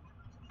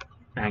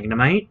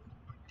 Magnemite.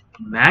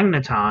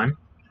 Magneton.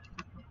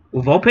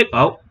 Ooh, Vulpix.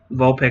 Oh,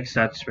 Vulpix,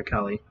 that's for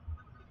Kelly.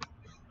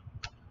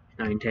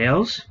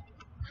 Ninetales.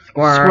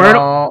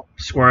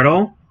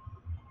 Squirtle.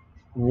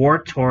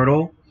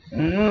 Wartortle.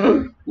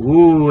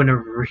 Ooh, and a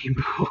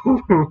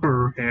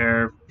rainbow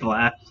rare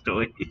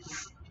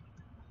Blastoise.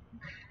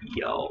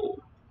 Yo.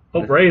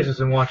 Hope Reyes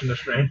isn't watching the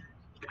stream.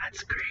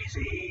 That's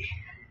crazy.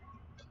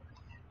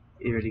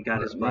 He already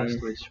got his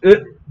Blastoise.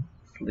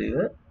 Leave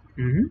it.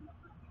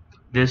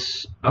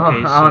 This. Oh,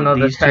 Okay, I don't know so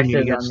the these two need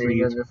to textures get on these.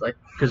 sleeved. Just like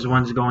Because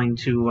one's going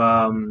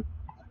to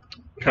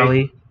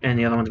Kelly and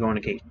the other one's going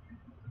to Kate.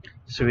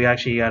 So we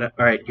actually got it.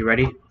 Alright, you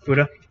ready,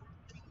 Fuda?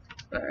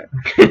 alright.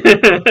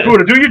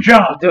 Fuda, do your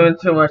job. Doing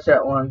too much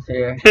at once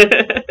here.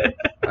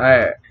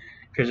 Alright.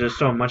 Because there's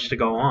so much to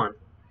go on.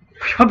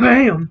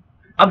 Bam!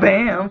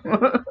 Bam.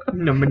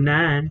 Number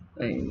 9.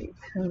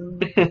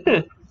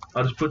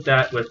 I'll just put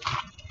that with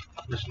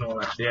this one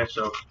right there.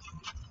 So,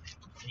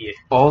 yeah.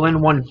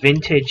 All-in-one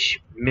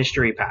vintage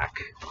mystery pack.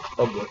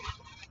 Oh boy.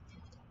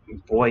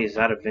 Boy, is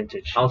that a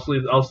vintage. I'll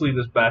sleeve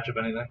this batch if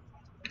anything.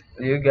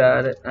 You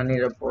got it. I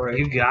need a break.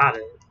 You got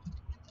it.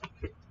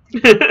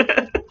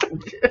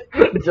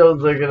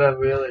 Joe's looking at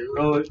me like,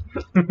 really?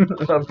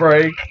 A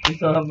break? You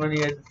saw how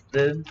many I just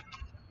did?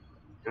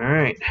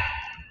 Alright.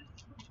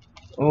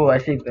 Oh, I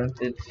see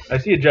vintage. I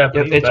see a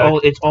Japanese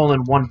It's all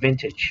in one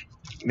vintage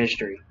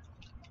mystery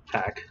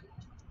pack.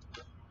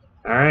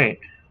 Alright.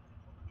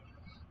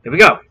 Here we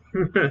go.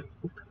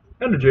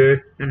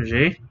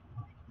 Energy.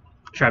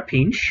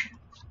 Trapinch.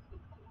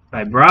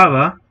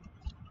 Vibrava.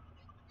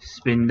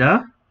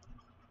 Spinda.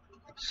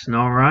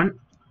 Snorunt.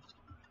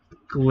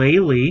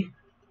 Glalie.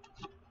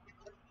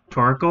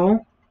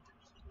 Torkoal.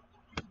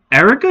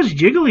 Erica's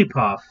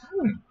Jigglypuff.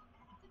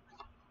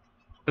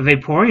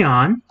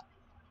 Vaporeon.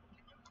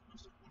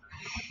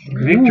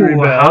 Victory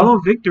Ooh, Bell. A hollow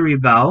Victory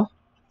Bell.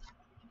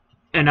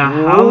 And a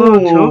hollow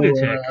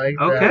Togetic. I like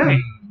Okay.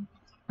 that.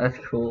 That's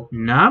cool.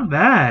 Not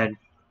bad.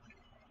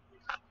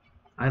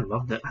 I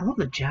love that. I love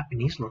the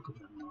Japanese look of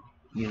them, though.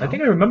 You know? I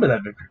think I remember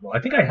that Victory Bell. I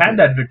think I had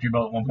that Victory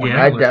Bell at one point.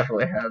 Yeah. I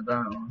definitely have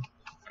that one.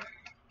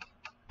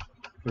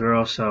 We're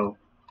also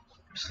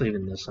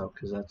sleeving this up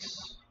because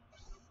that's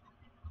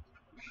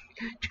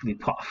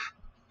Jigglypuff.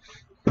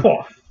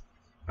 Puff.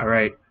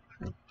 Alright.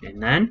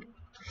 And then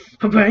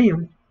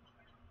bam.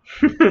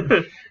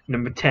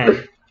 Number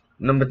 10.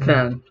 Number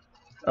 10.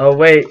 Oh,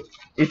 wait.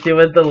 You see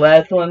what the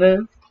last one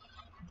is?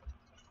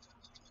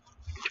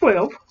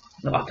 12.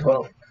 Number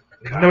 12.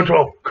 Number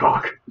 12.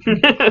 Cock.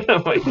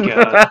 Oh my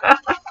god.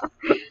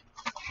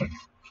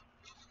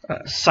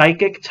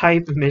 Psychic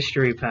type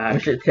mystery We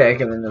pack. should tag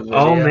him in the video.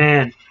 Oh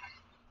man.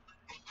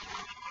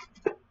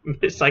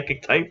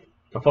 Psychic type.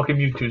 A fucking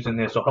Mewtwo's in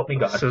there, so help me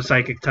God. So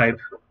psychic type.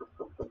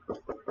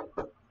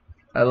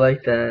 I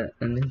like that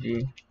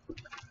energy.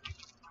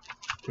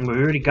 We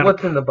already got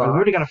What's in the We box?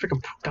 already got a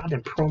freaking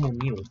goddamn promo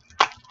Mew.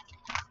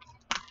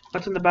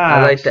 What's in the box?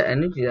 I like the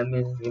energy. That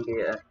means it's gonna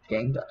be a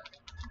Gengar.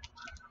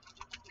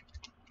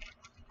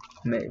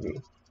 Maybe.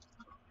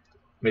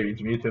 Maybe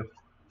it's Mewtwo.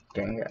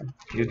 Gengar.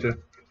 Mewtwo.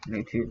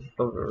 Mewtwo's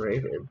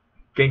overrated.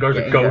 Gengar's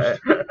a ghost.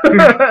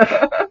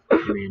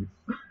 Green.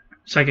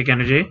 Psychic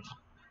energy.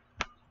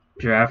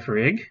 Giraffe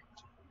rig.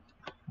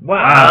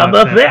 Wow,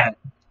 that's that.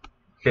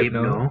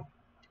 Hypno.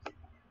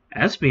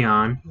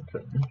 Espeon.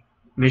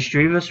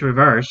 Mischievous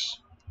reverse.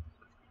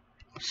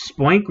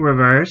 Spoink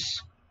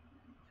reverse.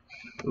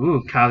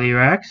 Ooh,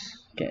 Calyrex.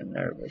 Getting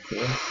nervous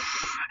here.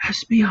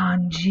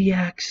 Espeon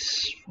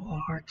GX.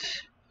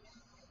 Fart.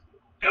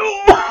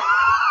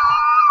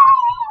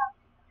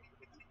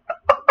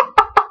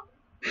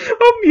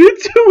 A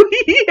Mewtwo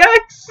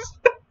EX.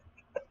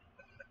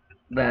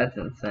 That's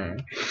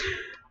insane.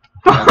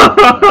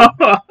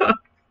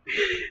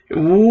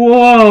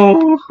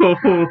 Whoa.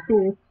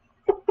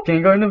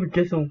 Gengar never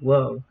gets some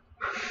love.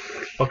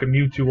 Fucking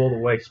Mewtwo all the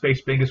way.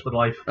 Space Bingus with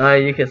life.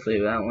 You can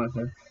sleep that one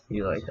since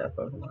you like that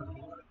Pokemon.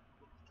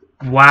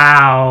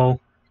 Wow.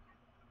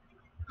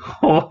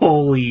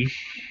 Holy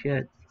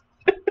shit.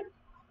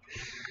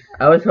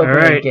 I was hoping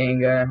Alright. a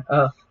Gengar.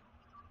 Oh.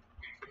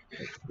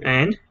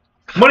 And?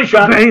 Money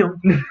shot!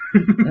 Bam!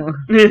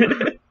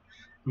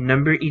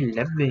 Number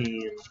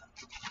 11.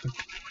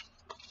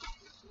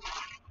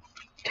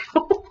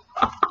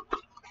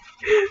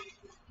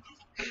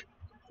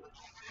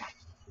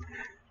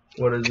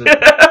 What is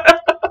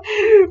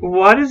it?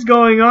 What is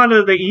going on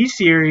in the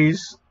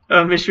E-Series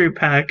mystery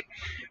pack?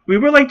 We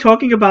were like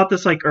talking about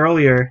this like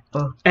earlier,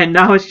 and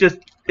now it's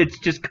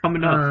just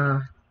coming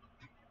up.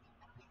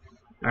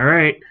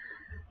 Alright.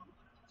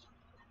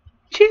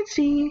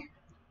 Chintzy.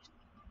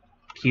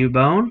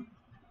 Cubone.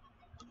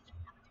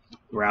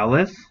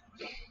 Growlithe.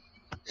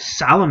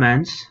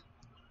 Salamence.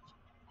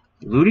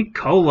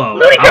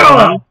 Ludicolo.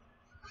 Ludicolo!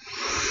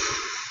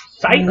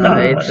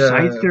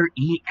 Scyther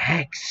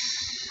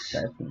EX.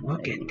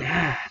 Look at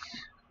that.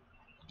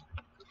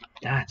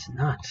 That's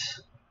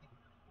nuts.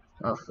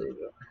 I'll save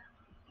it.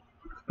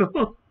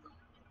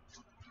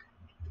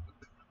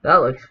 That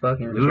looks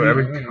fucking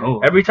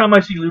Ludicolo. Every time I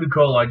see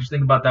Ludicolo, I just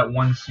think about that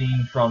one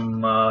scene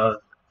from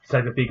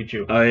Detective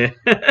Pikachu. Oh yeah.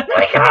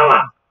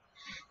 Ludicolo!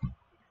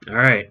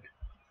 Alright.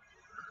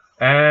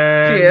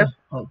 And... Yeah.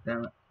 Oh,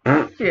 damn it.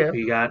 Yeah.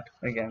 We got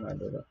Again, I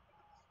did it.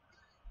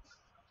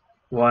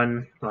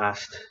 one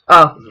last.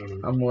 Oh,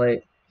 I'm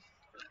late.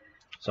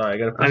 Sorry, I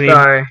gotta put... I mean,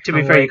 sorry. to be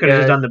I'm fair, you late, could have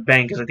just guys. done the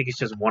bank, because I think it's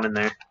just one in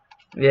there.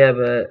 Yeah,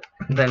 but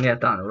then you have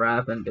to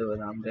unwrap and do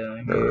what I'm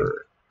doing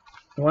here.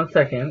 1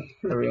 second,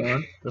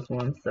 everyone. Just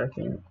 1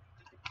 second.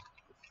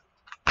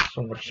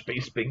 So much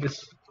space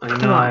bigness. I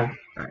know.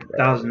 Alright,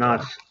 That was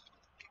nuts.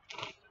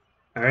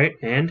 Alright,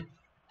 and...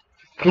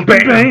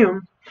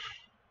 Bam!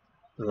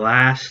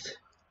 Last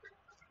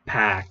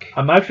pack.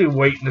 I'm actually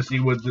waiting to see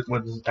how this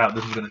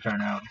is going to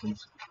turn out.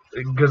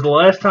 Because the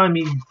last time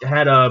he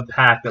had a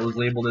pack that was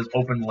labeled as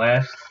open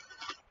last.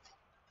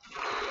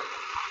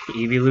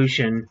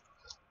 Evolution.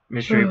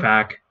 Mystery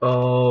pack.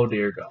 Oh,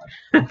 dear gosh.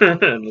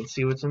 Let's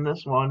see what's in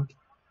this one.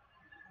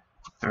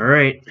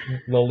 Alright.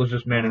 Lola's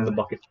just manning the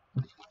bucket.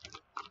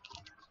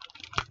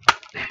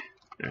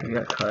 You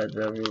got cards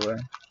everywhere.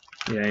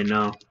 Yeah, I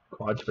know.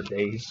 Quads for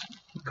days.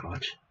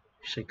 Quads?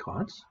 You say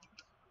quads?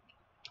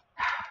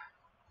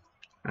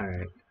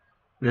 Alright.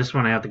 This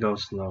one I have to go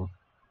slow.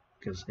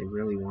 Because they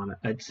really want it.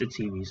 It's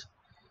Eevees.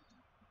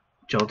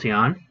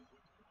 Jolteon.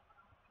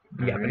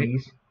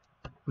 Japanese.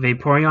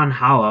 Vaporeon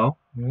Hollow.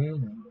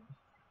 Mm.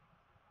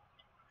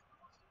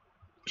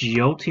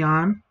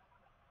 Jolteon.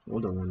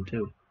 Older one,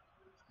 too.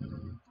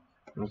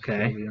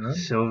 Okay.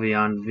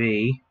 Sylveon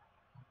V.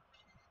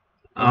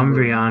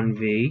 Umbreon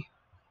V.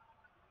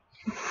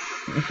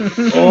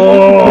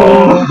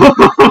 Oh!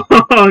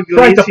 Frank,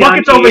 the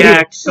bucket's over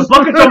here! The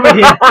bucket's over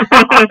here!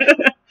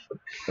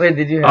 Wait,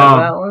 did you have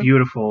that one?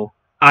 Beautiful.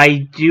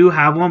 I do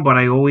have one, but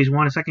I always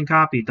want a second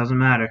copy. It doesn't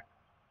matter.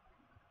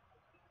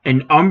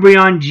 An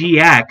Umbreon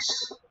GX.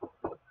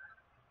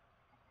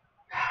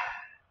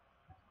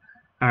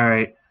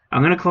 Alright.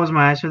 I'm going to close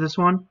my eyes for this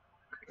one.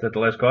 Is that the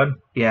last card?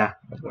 Yeah.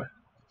 Oh boy.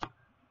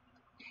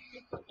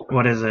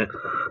 What is it?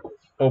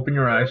 Open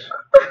your eyes.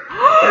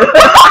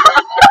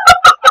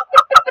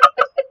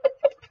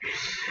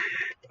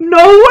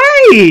 No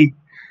way!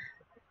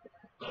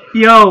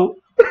 Yo.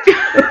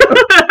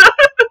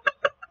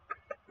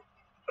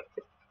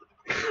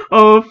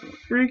 Oh,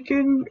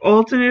 freaking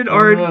alternate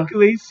art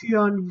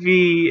Glaceon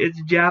V.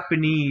 It's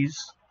Japanese.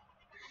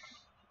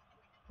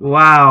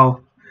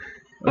 Wow.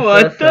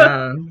 What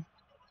the?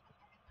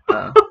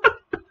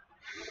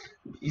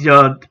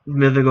 Yo,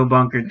 Mythical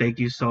Bunker, thank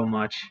you so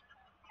much.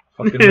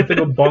 Fucking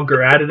Mythical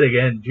Bunker at it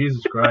again.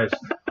 Jesus Christ.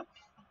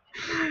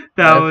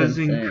 That was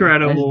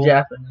incredible.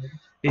 That's Japanese.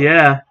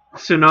 Yeah.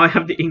 So now I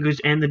have the English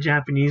and the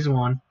Japanese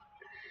one.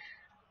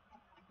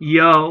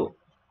 Yo.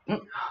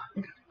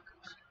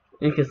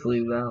 You can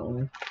sleeve that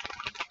one.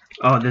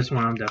 Oh, this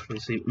one I'm definitely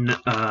sleeping.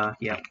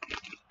 Yeah.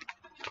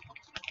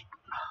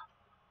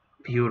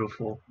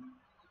 Beautiful.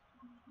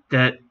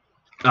 That.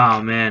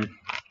 Oh man.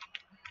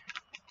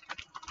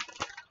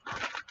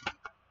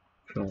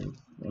 Insane.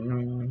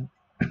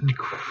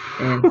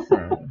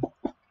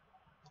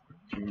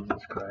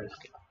 Jesus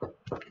Christ.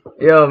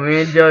 Yo,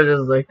 me and Joe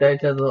just looked at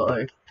each other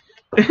like.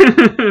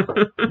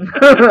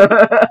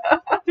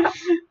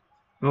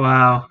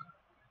 Wow.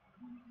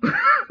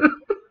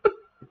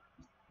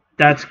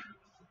 That's.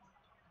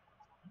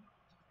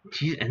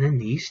 Jeez, and then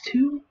these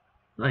two?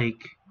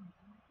 Like.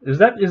 Is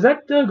that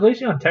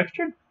Glaceon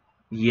textured?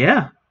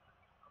 Yeah.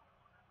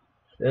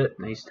 Shit.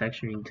 Nice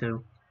texturing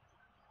too.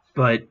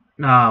 But,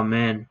 oh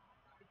man.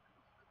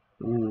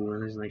 Ooh,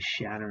 there's nice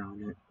shatter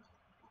on it.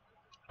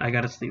 I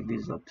gotta sleeve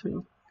these up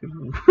too.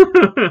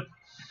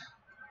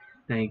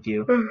 Thank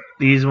you.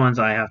 These ones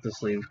I have to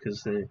sleeve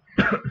because they're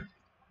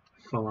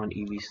full on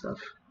Eevee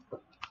stuff.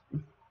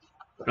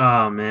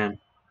 Oh man.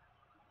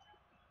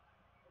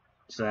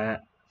 What's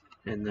that?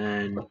 And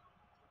then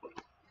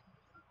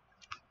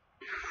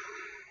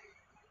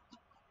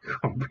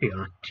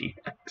Umbreon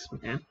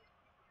GX, man.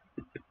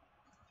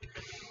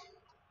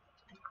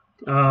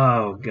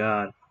 Oh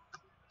god.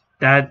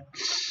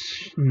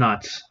 That's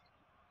nuts.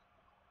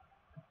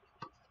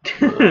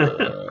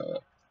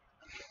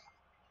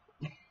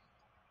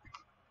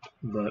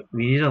 But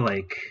we need to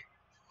like.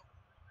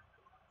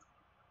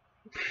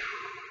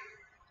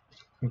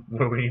 What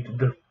do we need to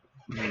do?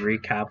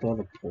 Recap all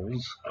the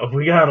polls. Oh,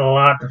 we got a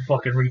lot to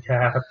fucking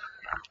recap.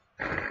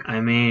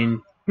 I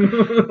mean,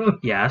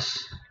 yes,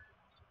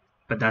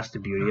 but that's the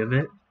beauty of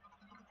it.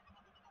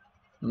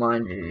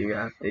 Mind you, you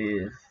got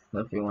these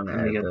if you want to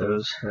add get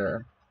those.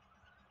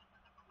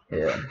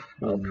 Yeah.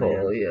 Oh,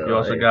 pull, yeah. You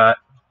also got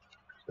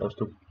those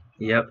two.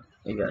 Yep.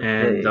 You got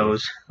And these.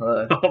 those.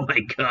 Look, Oh my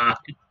god.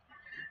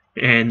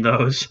 And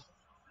those.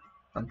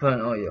 I'm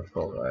putting all your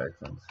full arts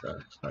and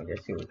stuff. I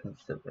guess you would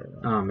consider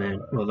them. Oh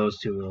man. Well, those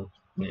two will.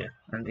 Yeah.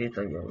 And these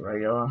are your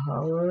regular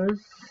hollows.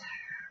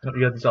 You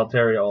got this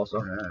Altaria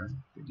also.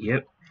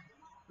 Yep.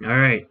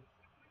 Alright.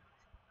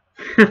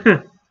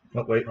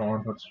 Oh, wait, hold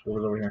on. What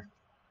was over here?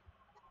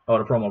 Oh,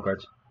 the promo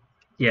cards.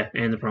 Yeah,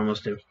 and the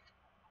promos too.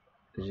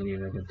 Because you need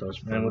to get those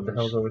promos. And what the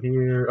hell's over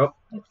here? Oh,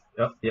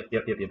 yep.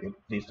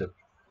 These two.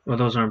 Well,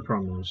 those aren't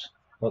promos.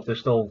 Well, they're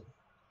still.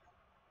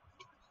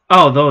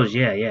 Oh, those,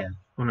 yeah.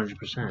 100%.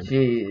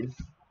 Jeez.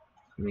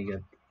 Let me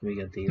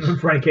get these.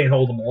 Frank can't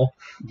hold them all.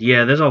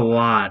 Yeah, there's a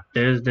lot.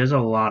 There's a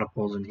lot of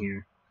pulls in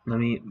here. Let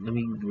me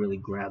really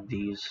grab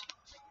these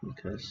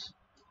because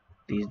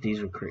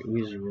these are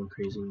real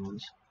crazy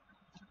ones.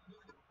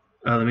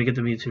 Let me get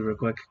the Mewtwo real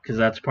quick because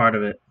that's part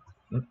of it.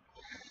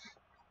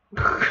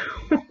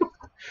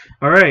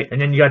 All right,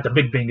 and then you got the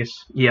big bingus.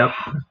 Yep.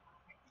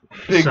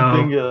 Big so,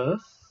 bingus.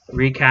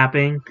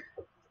 Recapping,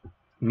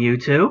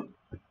 Mewtwo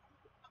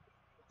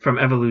from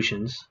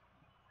Evolutions.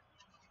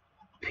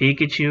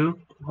 Pikachu.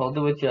 Hold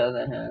it with your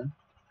other hand.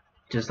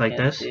 Just like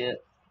Can't this? See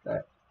it.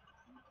 It's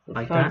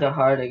like kind that? of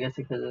hard, I guess,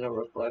 because of the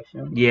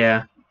reflection.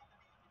 Yeah.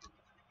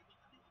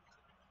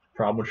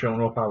 Problem with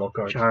showing off hollow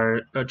cards.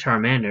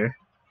 Charmander.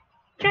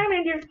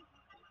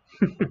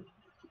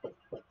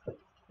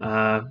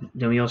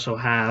 Then we also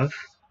have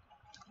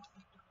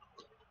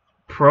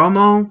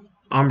promo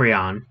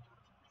Umbreon,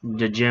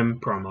 the gym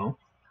promo.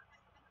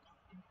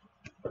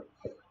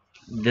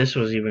 This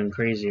was even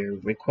crazier.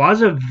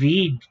 Rayquaza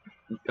V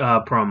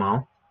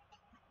promo.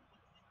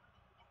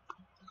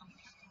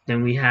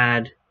 Then we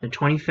had the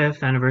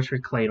 25th anniversary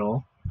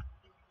Claydol.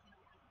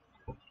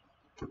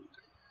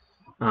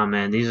 Oh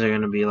man, these are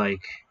gonna be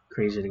like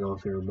crazy to go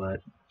through,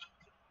 but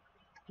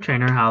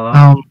Trainer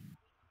Hollow.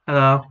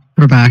 Hello.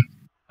 We're back.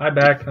 Hi,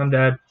 back. I'm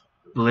Dad.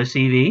 Bliss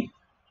EV.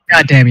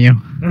 God damn you.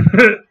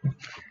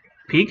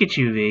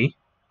 Pikachu V.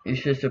 You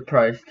should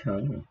surprise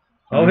Tony.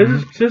 Oh,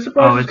 his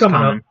surprise is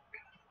coming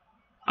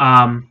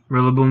up.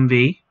 Rillaboom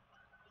V.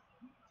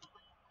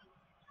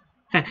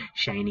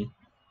 Shiny.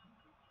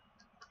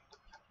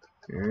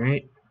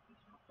 Alright.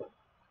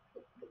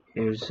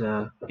 Here's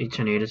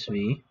Eternatus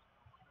V.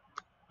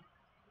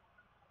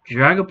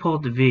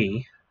 Dragapult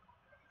V.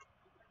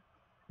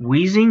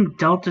 Wheezing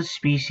Delta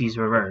Species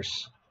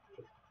Reverse.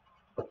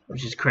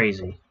 Which is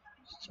crazy.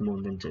 It's more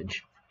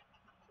vintage.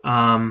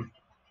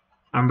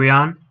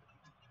 Umbreon.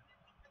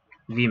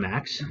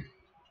 VMAX.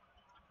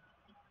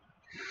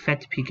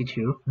 Fat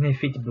Pikachu.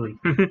 Fit boy.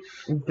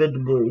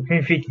 Good boy.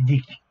 Fit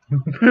dick.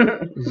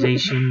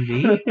 Zacian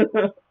V.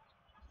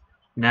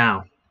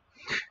 Now.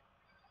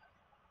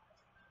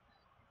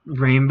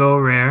 Rainbow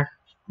Rare.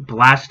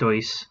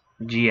 Blastoise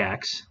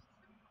GX.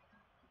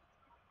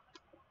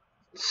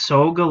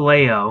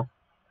 Solgaleo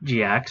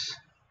GX.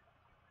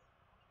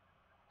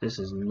 This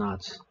is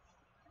nuts.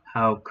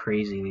 How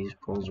crazy these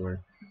pulls were.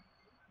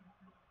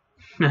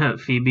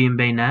 Phoebe and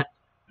Bayonet.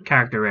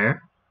 Character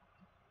Rare.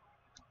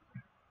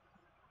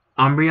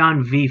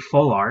 Umbreon V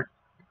Full Art.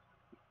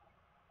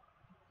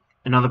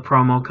 Another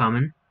promo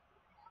coming.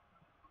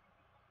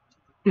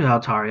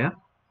 Altaria.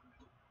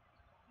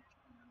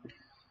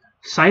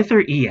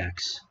 Scyther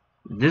EX.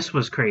 This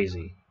was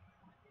crazy.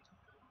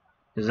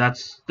 Because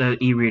that's the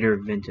e-reader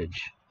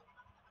vintage.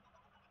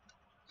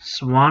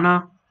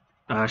 Swanna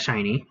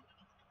Shiny.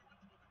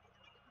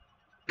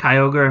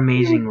 Kyogre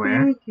Amazing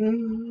Rare.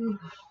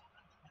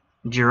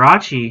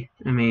 Jirachi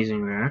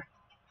Amazing Rare.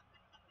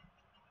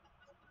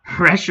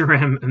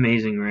 Reshiram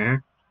Amazing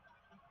Rare.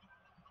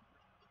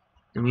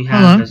 And we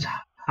have this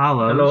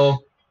Hollows. Hello.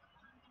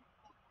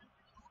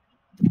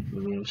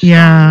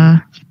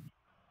 Yeah.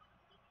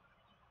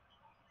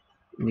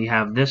 We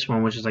have this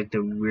one, which is like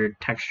the weird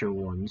texture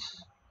ones.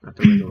 Not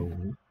the regular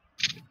one.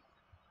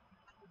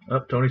 Oh,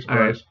 Tony's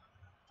surprised. Alright.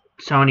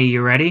 Tony,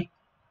 you ready?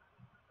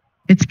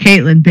 It's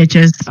Caitlin,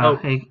 bitches. Oh,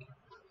 hey.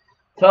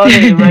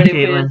 Tony, you ready for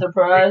your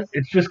surprise?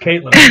 It's just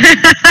Caitlin.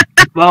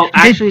 Well,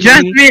 actually, it's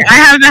just me. I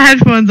have the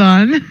headphones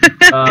on.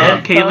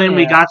 Caitlin,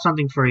 we got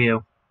something for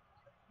you.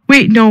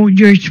 Wait, no,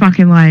 you're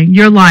fucking lying.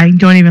 You're lying.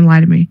 Don't even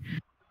lie to me.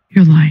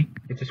 You're lying.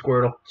 It's a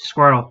Squirtle.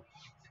 Squirtle.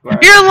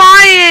 You're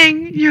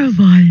lying. You're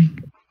lying.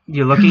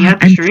 You're looking at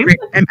the stream?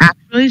 I'm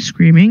actually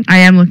screaming. I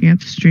am looking at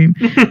the stream,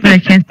 but I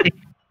can't see.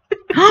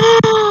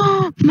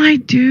 Oh, my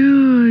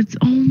dudes.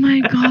 Oh my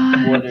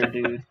god. What are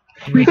dudes?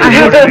 Wait, I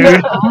have to turn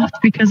it off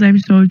because I'm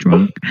so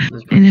drunk.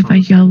 And if I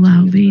yell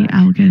loudly,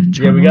 I'll get in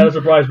trouble. Yeah, we got a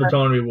surprise for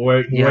Tony.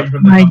 We're waiting for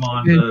him to come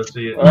on to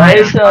see it.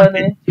 Hi,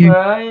 Tony.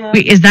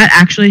 Wait, is that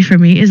actually for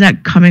me? Is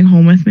that coming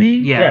home with me?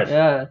 Yes.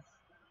 Yeah.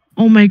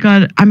 Oh my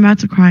god, I'm about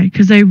to cry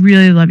because I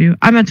really love you.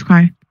 I'm about to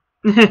cry.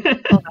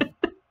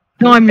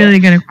 No, I'm really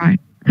gonna cry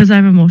because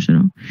I'm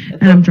emotional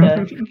and I'm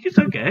drunk. It's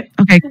okay.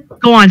 Okay,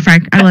 go on,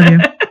 Frank. I love you.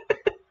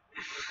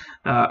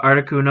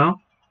 Articuno,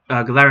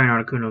 Galarian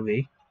Articuno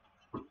V.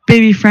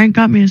 Baby Frank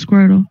got me a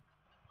Squirtle.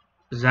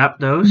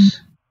 Zapdos.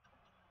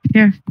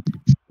 Here.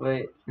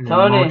 Wait, And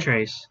Tony.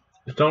 Moltres.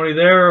 Is Tony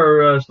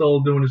there or still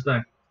doing his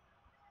thing?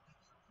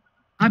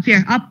 Up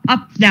here.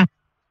 Up now.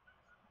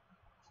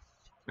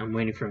 I'm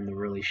waiting for him to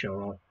really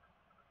show up.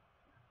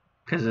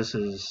 Because this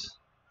is...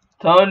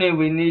 Tony,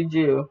 we need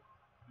you.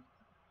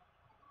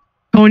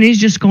 Tony's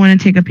just going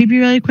to take a pee-pee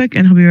really quick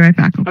and he'll be right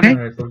back, okay?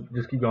 Alright, so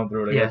just keep going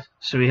through it, I Yeah, guess.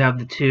 so we have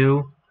the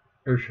two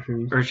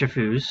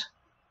Urshifus.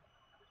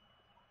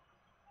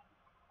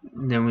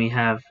 Then we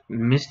have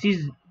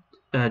Misty's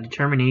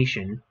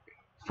Determination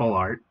full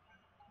art,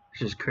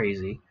 which is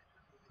crazy.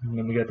 And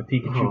then we got the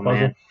Pikachu Oh, puzzle.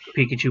 man.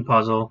 Pikachu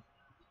puzzle.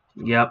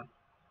 Yep.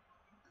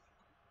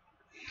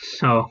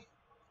 So,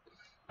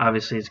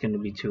 obviously it's going to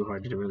be too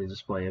hard to really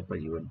display it,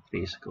 but you would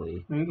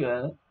basically You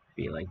got it.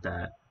 be like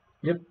that.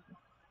 Yep.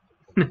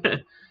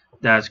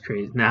 That's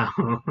crazy. Now,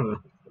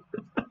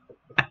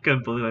 I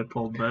couldn't believe I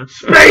pulled this.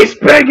 Space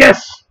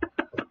Bingus!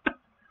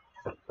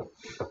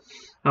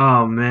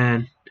 Oh,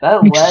 man.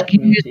 That last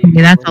Excuse Misty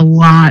me, that's a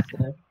lot.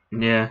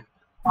 Yeah.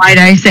 Why'd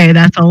I say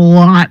that's a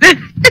lot?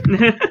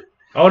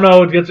 Oh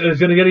no, it's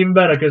gonna get even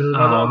better because it's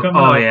not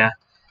coming out. yeah.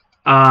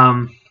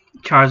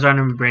 Charizard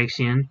and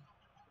Braixen.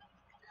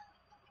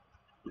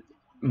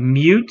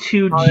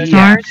 Mewtwo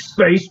GX.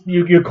 Space,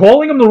 you're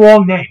calling him the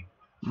wrong name.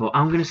 Well,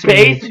 I'm gonna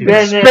say Space Mewtwo.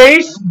 Bennett.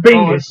 Space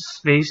Bingus.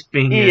 Space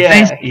Bingus.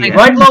 Yeah. Yeah.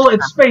 Right, Lola?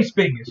 It's Space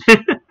Bingus.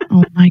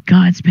 Oh my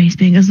god, Space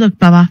Bingus. Look,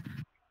 Bubba.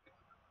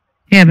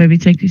 Yeah, baby,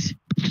 take these.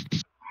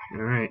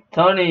 Alright.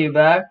 Tony, you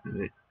back?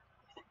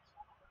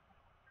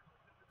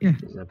 Yeah.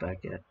 Is that back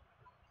yet?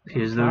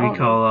 Here's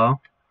Ludicolo.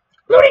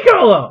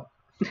 Ludicolo!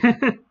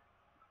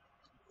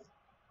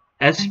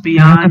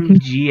 Espeon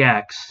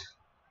GX.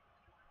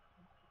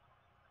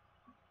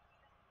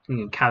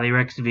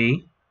 Calyrex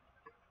V.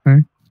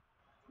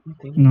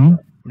 No.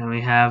 Then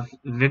we have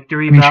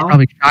Victory I mean, she Bell.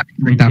 probably shot to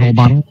drink that whole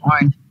bottle of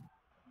wine.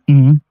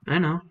 Mm-hmm. I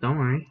know, don't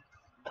worry.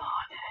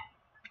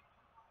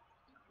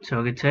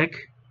 Togetic,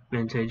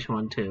 Vintage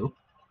 1-2.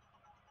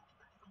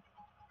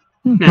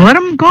 Let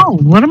him go.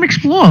 Let him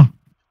explore.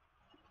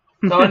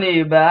 Tony,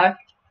 you back?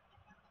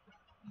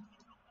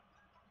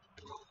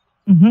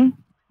 Mm-hmm.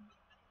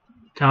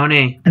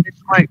 Tony, At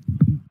this point,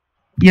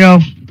 yo,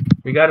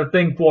 We got a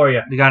thing for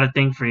you. we got a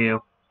thing for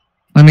you.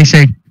 let me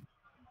see.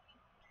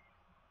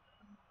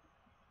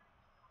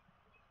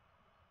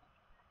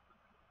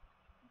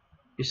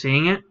 You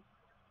seeing it?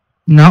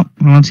 No,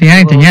 I don't see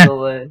anything yet.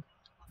 Delay.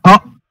 Oh,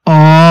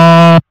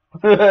 oh,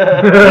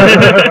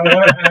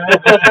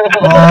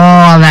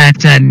 oh,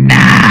 that's a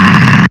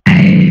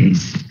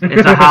nice.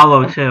 It's a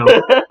hollow too.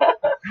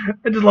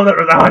 I just love that.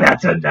 Oh,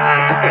 that's a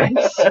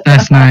nice.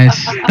 That's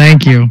nice.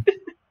 Thank you.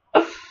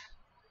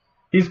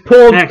 He's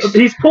pulled. Next.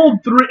 He's pulled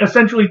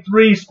essentially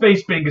three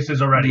Space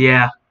Binguses already.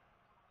 Yeah.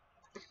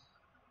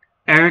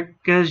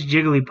 Erica's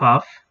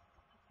Jigglypuff.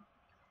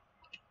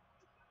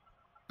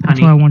 That's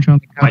why I want you on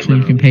the couch Quite so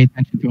you can pay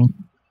attention to him.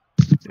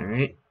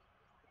 Alright.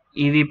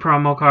 Eevee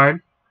promo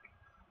card.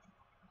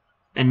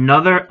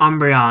 Another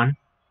Umbreon.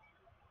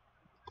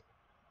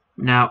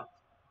 Now,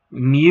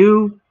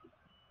 Mew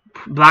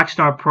Black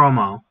Star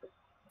promo.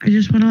 I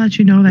just want to let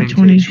you know that Vintage.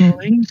 Tony's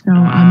rolling, so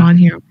I'm on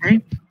here, okay?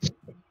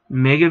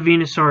 Mega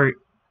Venusaur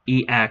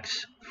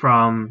EX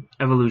from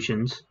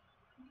Evolutions.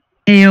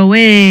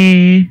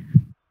 AOA.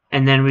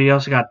 And then we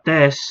also got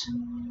this.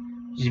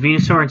 It's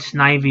Venusaur and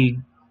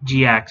Snivy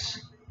GX.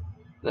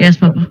 Yes,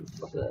 Papa.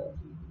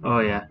 Oh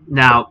yeah.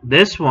 Now,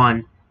 this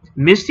one,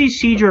 Misty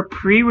Seadra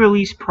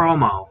pre-release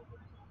promo.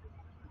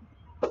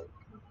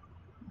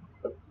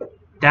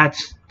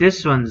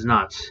 This one's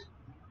nuts.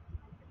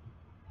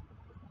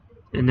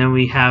 And then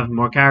we have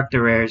more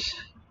character rares.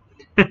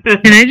 Can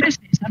I just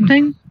say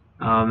something?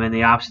 And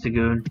the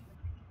Obstagoon.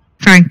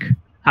 Frank,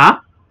 Huh?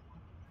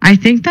 I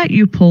think that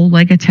you pulled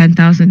like a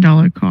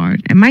 $10,000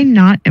 card. Am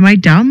I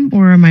dumb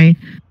or am I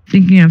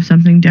thinking of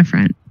something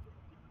different?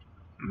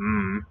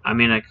 I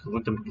mean, I could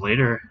look them up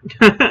later.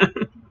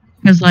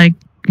 Because, like,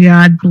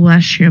 God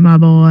bless you, my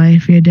boy,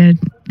 if you did.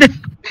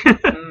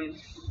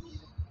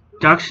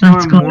 Duckstorm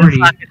Let's go to Morty.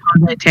 fucking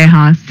Jose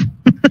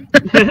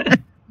Tejas.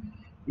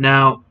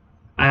 Now,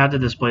 I have to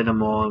display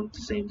them all at the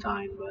same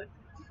time, but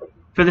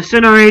for the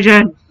Sinnoh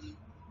Agent.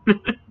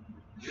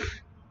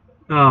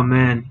 Oh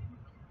man.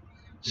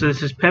 So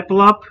this is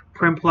Piplup,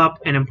 Primplup,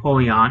 and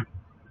Empoleon.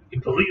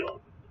 Empoleon.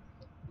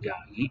 Yeah.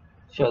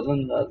 Show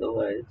them the other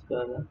way. It's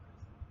better.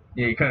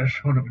 Yeah, you kind of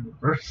showed him in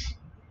reverse.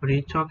 What are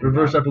you talking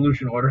Reverse about?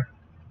 evolution order.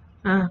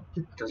 It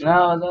doesn't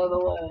No, the other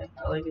way.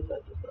 I like it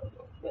better.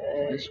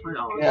 This one,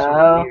 oh, it's Yeah.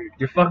 so weird.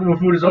 You're fucking with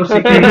food is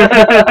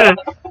OCD.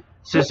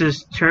 So this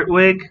is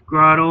Turtwig,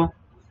 Grottle,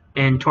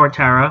 and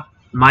Torterra.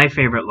 My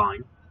favorite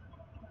line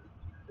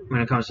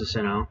when it comes to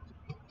Sinnoh.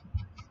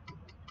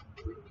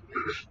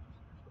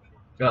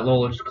 Got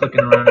Lola just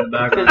clicking around in the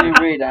Because background.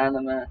 you read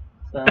anime.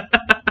 So.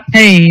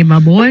 Hey, my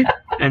boy.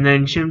 And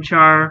then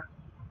Chimchar,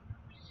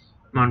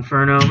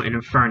 Monferno, and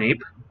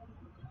Infernape.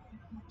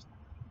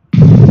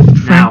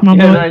 Now, Frank, my You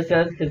know what boy. I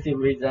said? Because he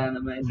reads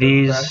anime. So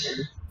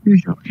these You're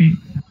joking.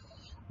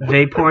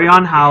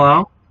 Vaporeon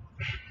Hollow.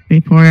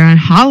 Vaporeon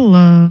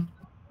Holla.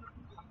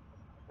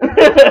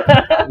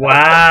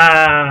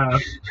 Wow.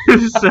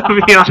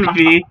 Sylveon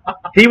V.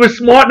 He was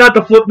smart not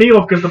to flip me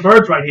off because the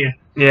bird's right here.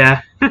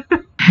 Yeah.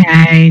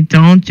 Hey,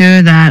 don't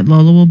do that.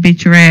 Lola will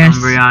beat your ass.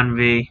 Umbreon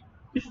V.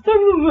 He stuck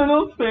the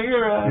middle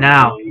finger out.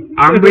 Now,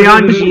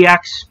 Umbreon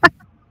GX.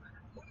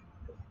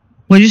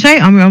 What'd you say?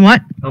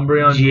 What?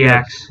 Umbreon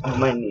GX. Oh,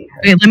 my knee.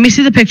 Wait, let me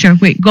see the picture.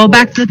 Wait, go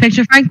back to the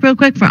picture, Frank, real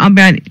quick for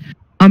Umbreon.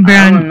 I don't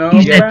Umbreon. know, You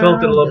Yeah, said, I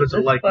felt it a little bit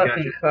This like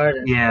fucking gotcha. card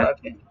is Yeah.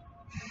 fucking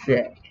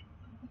sick.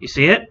 You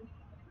see it?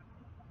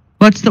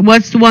 what's the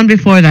one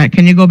before that?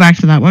 Can you go back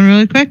to that one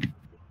really quick?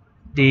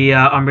 The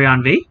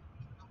Umbreon V?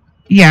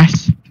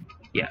 Yes.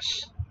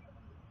 Yes.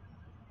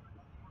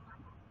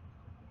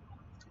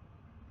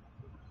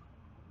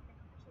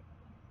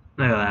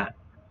 Look at that.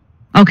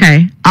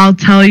 Okay, I'll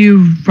tell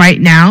you right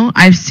now.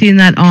 I've seen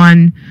that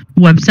on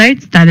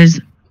websites. That is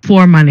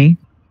for money.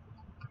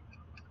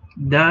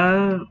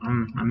 I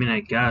mean, I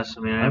guess.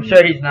 I mean, I'm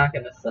sure he's not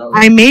gonna sell it.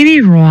 I may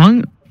be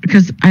wrong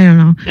because I don't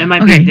know. It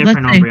might Okay, be a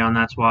different let's say- Umbreon,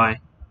 that's why.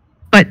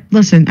 But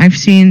listen, I've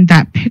seen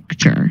that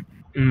picture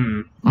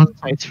Mm. on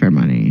sites for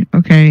money.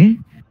 Okay,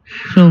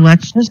 so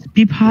let's just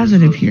be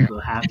positive This here. was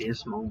the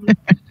happiest moment.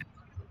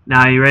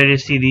 Now, you ready to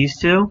see these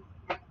two?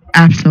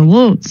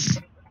 Absolutes.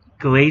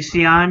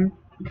 Glaceon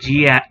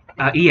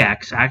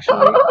EX,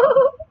 actually.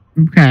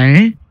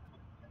 Okay.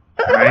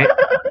 Right?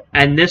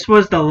 And this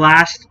was the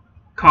last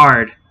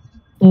card.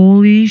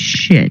 Holy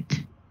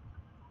shit.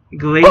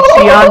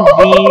 Glaceon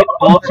V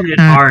alternate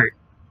art.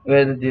 We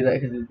had to do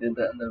that because we did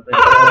that in the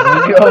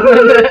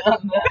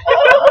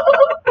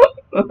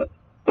video.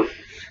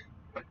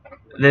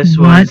 This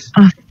What was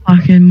a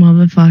fucking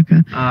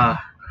motherfucker.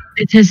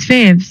 It's his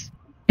faves.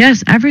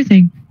 Yes,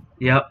 everything.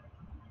 Yep.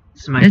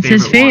 This is my It's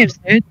his favorite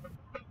faves, dude.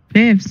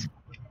 Faves.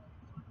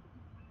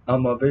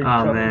 I'm a big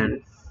Oh,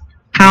 man.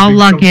 How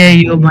lucky are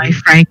you, my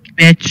Frank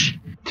bitch?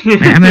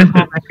 one. I'm gonna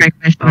call my Frank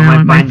bitch Oh, my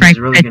now. My binder's Frank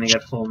really gonna bitch.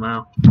 get full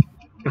now.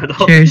 With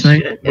all this Seriously.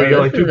 shit. Wait, Yeah,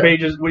 like this 2 is a-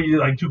 pages? What are you,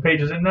 like 2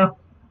 pages in now?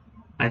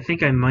 I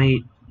think I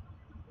might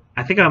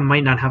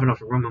not have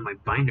enough room on my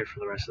binder for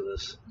the rest of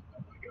this.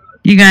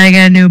 You gotta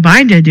get a new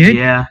binder, dude.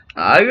 Yeah.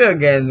 I gotta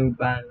get a new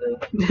binder.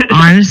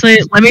 Honestly,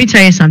 let me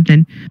tell you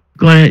something.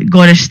 Go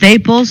to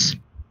Staples,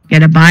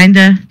 get a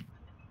binder,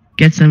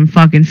 get some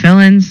fucking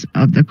fillings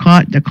of the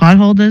card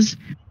holders,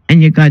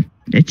 and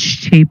it's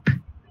cheap.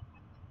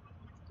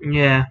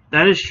 Yeah,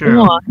 that is true.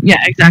 Or,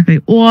 yeah, exactly.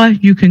 Or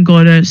you can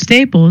go to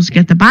Staples,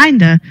 get the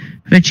binder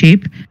for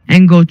cheap,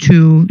 and go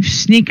to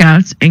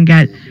Sneakouts and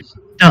get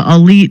the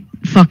elite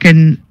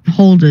fucking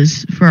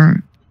holders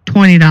for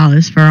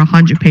 $20 for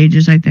 100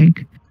 pages, I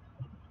think.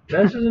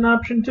 This is an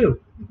option too.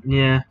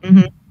 Yeah.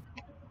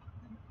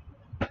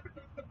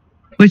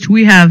 Which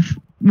we have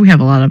a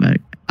lot of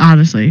it.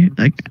 Honestly,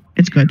 like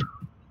it's good.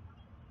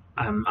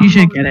 I'm You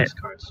should loving get this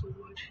card so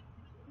much.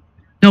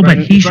 No, but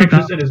Frank- he should Frank's go.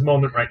 just in his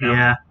moment right now.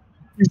 Yeah.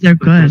 They're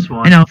good. this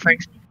one. I know,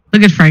 Frank.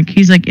 Look at Frank.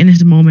 He's like in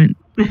his moment.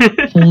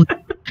 Holy,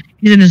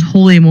 he's in his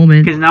holy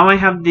moment. Because now I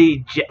have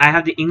the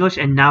English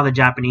and now the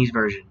Japanese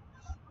version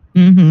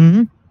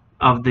Mm-hmm.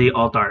 of the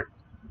alt art.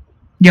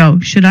 Yo,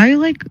 should I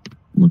like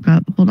look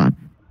up? Hold on.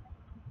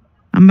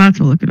 I'm about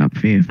to look it up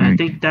for you, I Frank.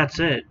 think that's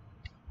it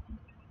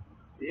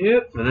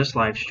Yep. for this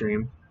live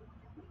stream.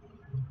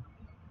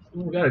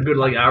 We got a good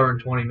like hour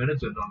and 20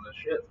 minutes in on this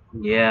shit.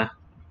 Yeah.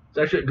 It's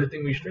actually a good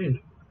thing we streamed.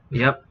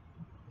 Yep.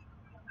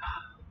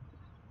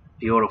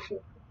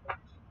 Beautiful.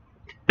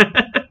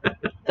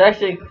 It's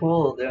actually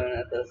cool doing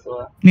it this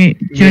way. Me,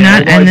 do Yeah, not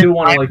Although I end this do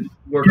want to live. like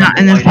work Not on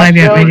in the this lighting. live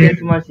yet, Show my dude.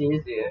 gets much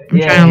easier. I'm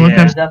Yeah, trying to look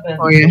up definitely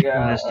for you. figure And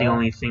out, that's the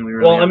only thing we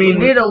really Well, I have to mean-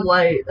 we need a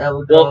light that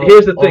would Well, go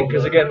here's the thing,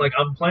 because over. again, like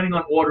I'm planning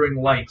on ordering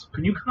lights.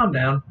 Can you calm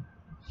down,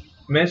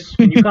 Miss?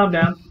 Can you calm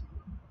down?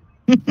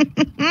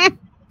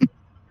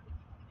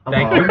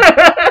 Thank you.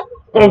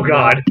 Oh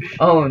God.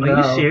 Oh Are no.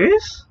 you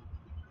serious?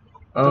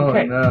 Oh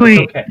okay. no.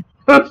 Wait. Okay.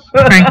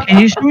 Frank, can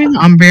you show me the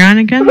Umbreon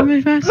again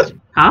really fast?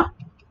 Huh?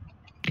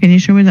 Can you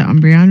show me the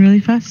Umbreon really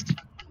fast?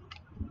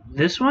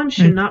 This one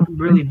should not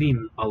really be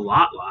a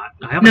lot.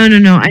 I have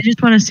No. I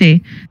just want to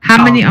see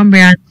how many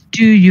Umbreons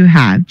do you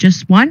have?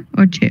 Just one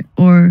or two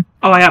or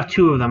Oh, I have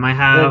two of them. I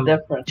They're have.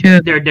 different.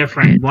 two? They're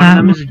different. Okay, One of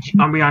them is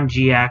Umbreon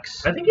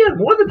GX, I think you had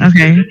more than this,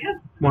 Okay. didn't you?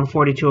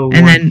 142 or And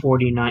then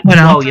 149. what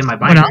Oh, else? yeah, my What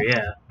binder. else?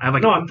 Yeah, I have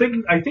like. No,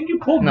 I think you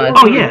pulled No, more.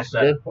 I Oh, think yeah. it's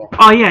different.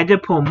 Oh yeah, I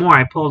did pull more.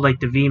 I pulled like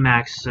the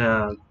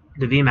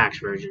VMAX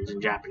versions in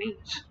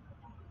Japanese.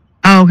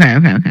 Oh, okay.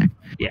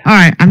 Yeah. All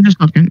right, I'm just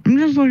looking.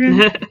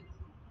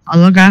 I'll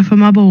look out for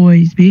my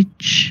boys,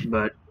 bitch.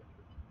 But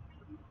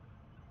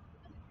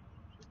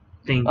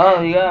think.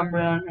 Oh, you got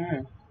Umbreon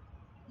here.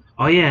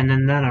 Oh yeah, and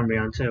then that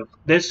Umbreon too.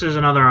 This is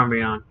another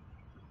Umbreon.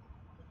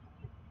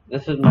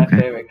 This is my Okay.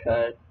 favorite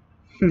card.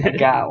 I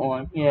got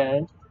one.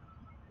 Yeah.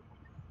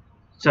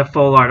 It's a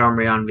full art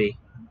Umbreon V.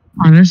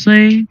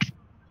 Honestly,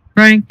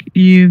 Frank,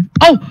 you.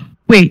 Oh,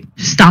 wait!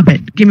 Stop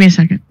it! Give me a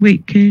second.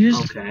 Wait, can you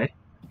just Okay.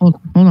 hold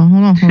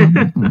on.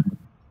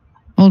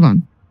 Hold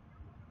on.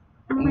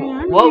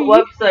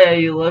 What website are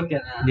you looking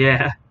at?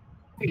 Yeah.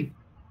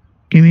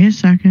 Give me a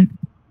second.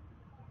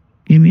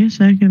 Give me a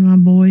second, my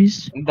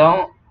boys.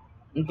 Don't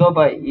go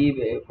by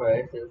eBay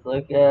prices.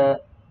 Look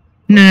at.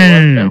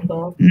 No. what's that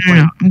called?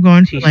 No. I'm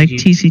going to like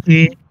TCG.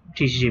 TCG.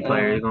 TCG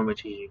player. You're going by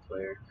TCG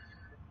player.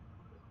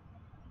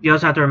 You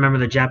also have to remember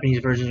the Japanese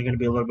versions are going to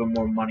be a little bit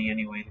more money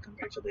anyway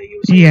compared to the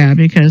US. Yeah,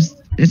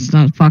 because it's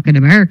not fucking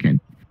American.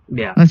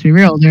 Yeah. Let's be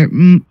real. They're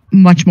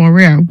much more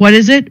rare. What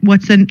is it?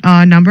 What's the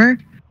number?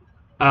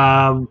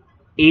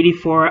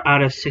 84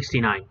 out of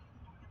 69.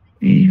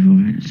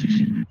 84,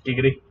 69.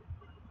 Giggity.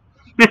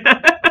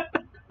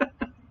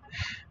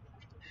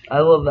 I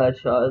love that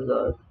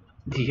Charizard.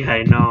 Yeah,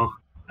 I know.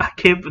 I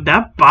can't.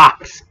 That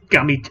box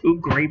got me 2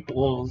 great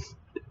pulls.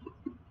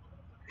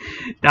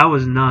 That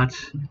was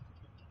nuts.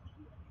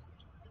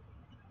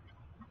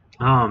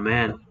 Oh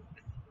man,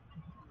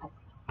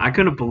 I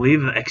couldn't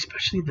believe it,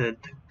 especially the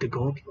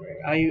gold rare.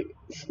 I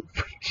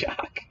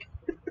shock.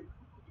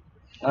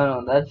 I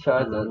don't know, that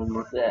One Charizard's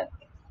more. sick.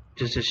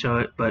 Just to show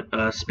it, but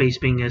Space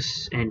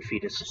Bingus and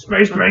Fetus.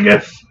 Space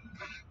Bingus.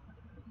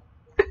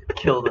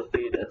 Kill the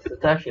fetus.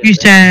 It's actually. You a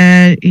thing.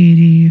 said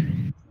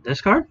 80.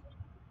 This card?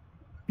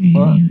 80.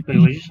 What? Wait, what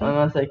did you say? I'm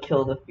gonna say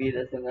kill the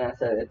fetus, and then I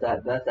said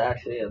that's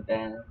actually a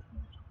band.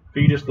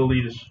 Fetus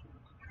deletus.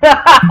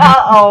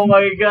 Oh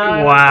my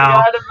god!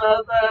 Wow. I forgot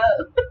about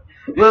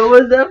that. What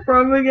was that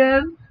from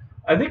again?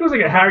 I think it was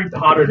like a Harry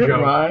Potter Is it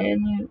joke.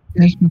 Ryan?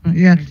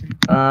 Yes.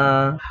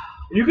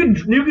 You can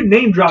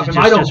name drop him.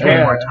 I don't Just one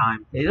care. more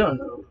time. You don't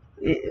know.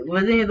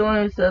 Wasn't he the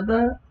one who said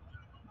that?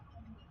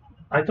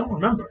 I don't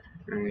remember.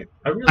 Alright.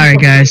 I really All right,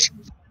 don't. guys.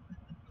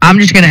 I'm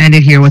just gonna end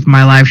it here with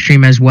my live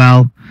stream as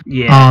well.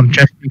 Yeah.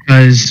 Just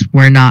because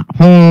we're not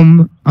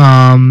home.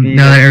 Now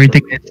that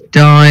everything is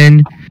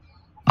done.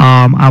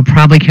 I'll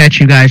probably catch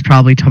you guys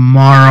probably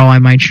tomorrow. I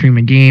might stream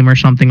a game or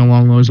something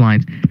along those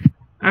lines.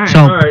 Alright. So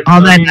All right.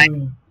 on I that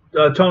mean,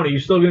 Tony, you're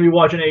still gonna be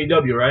watching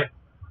AEW, right?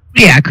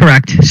 yeah,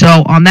 correct.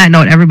 So on that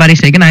note, everybody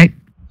say goodnight.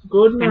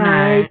 Good Good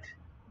night. night.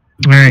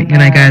 All right, good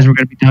night, guys. We're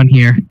gonna be done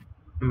here.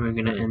 And we're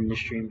gonna end the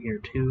stream here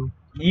too.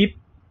 Yep.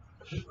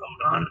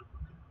 Hold on.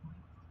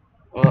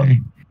 Well, Okay.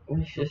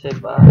 we should say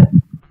bye.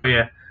 Oh,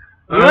 yeah.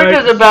 You were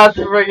just about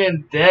to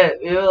friggin' dip.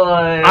 You were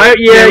like,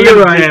 Yeah,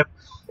 you're right.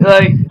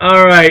 like,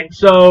 All right.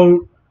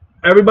 So,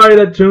 everybody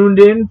that tuned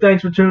in,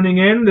 thanks for tuning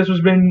in. This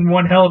has been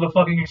one hell of a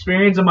fucking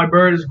experience, and my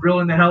bird is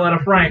grilling the hell out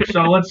of Frank.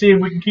 So let's see if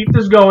we can keep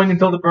this going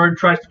until the bird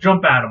tries to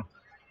jump at him.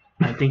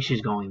 I think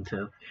she's going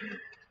to.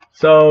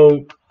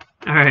 So,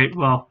 Alright,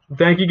 well.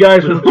 thank you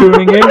guys for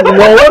tuning in.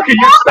 Lola, can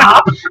you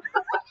stop?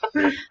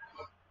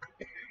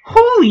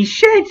 Holy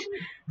shit!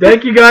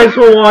 Thank you guys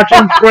for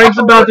watching. Frank's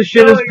about to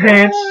shit his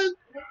pants.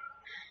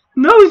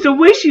 No, it's the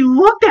way she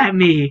looked at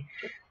me.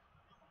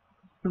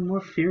 I'm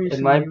more furious. it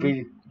than might ever.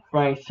 be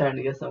Frank's trying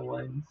to get some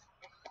wings.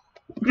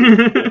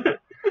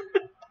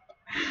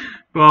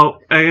 Well,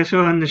 I guess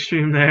we'll end the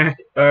stream there.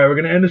 Alright, we're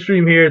going to end the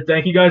stream here.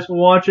 Thank you guys for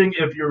watching.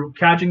 If you're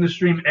catching the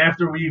stream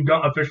after we've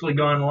officially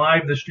gone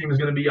live, the stream is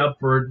going to be up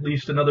for at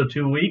least another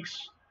 2 weeks.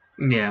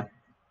 Yeah.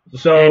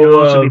 So, And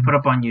it'll also be put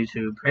up on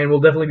YouTube. and will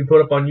definitely be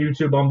put up on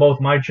YouTube on both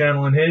my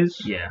channel and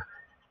his. Yeah.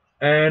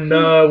 And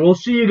we'll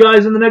see you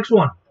guys in the next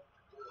one.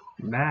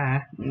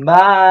 Bye.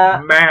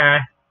 Bye. Bye.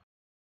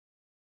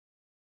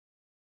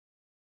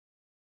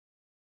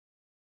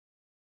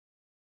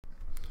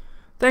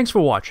 Thanks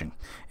for watching.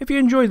 If you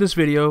enjoyed this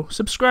video,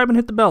 subscribe and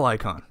hit the bell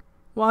icon.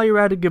 While you're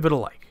at it, give it a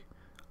like.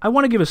 I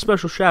want to give a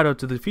special shout out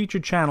to the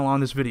featured channel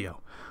on this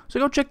video, so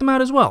go check them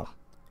out as well.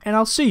 And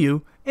I'll see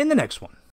you in the next one.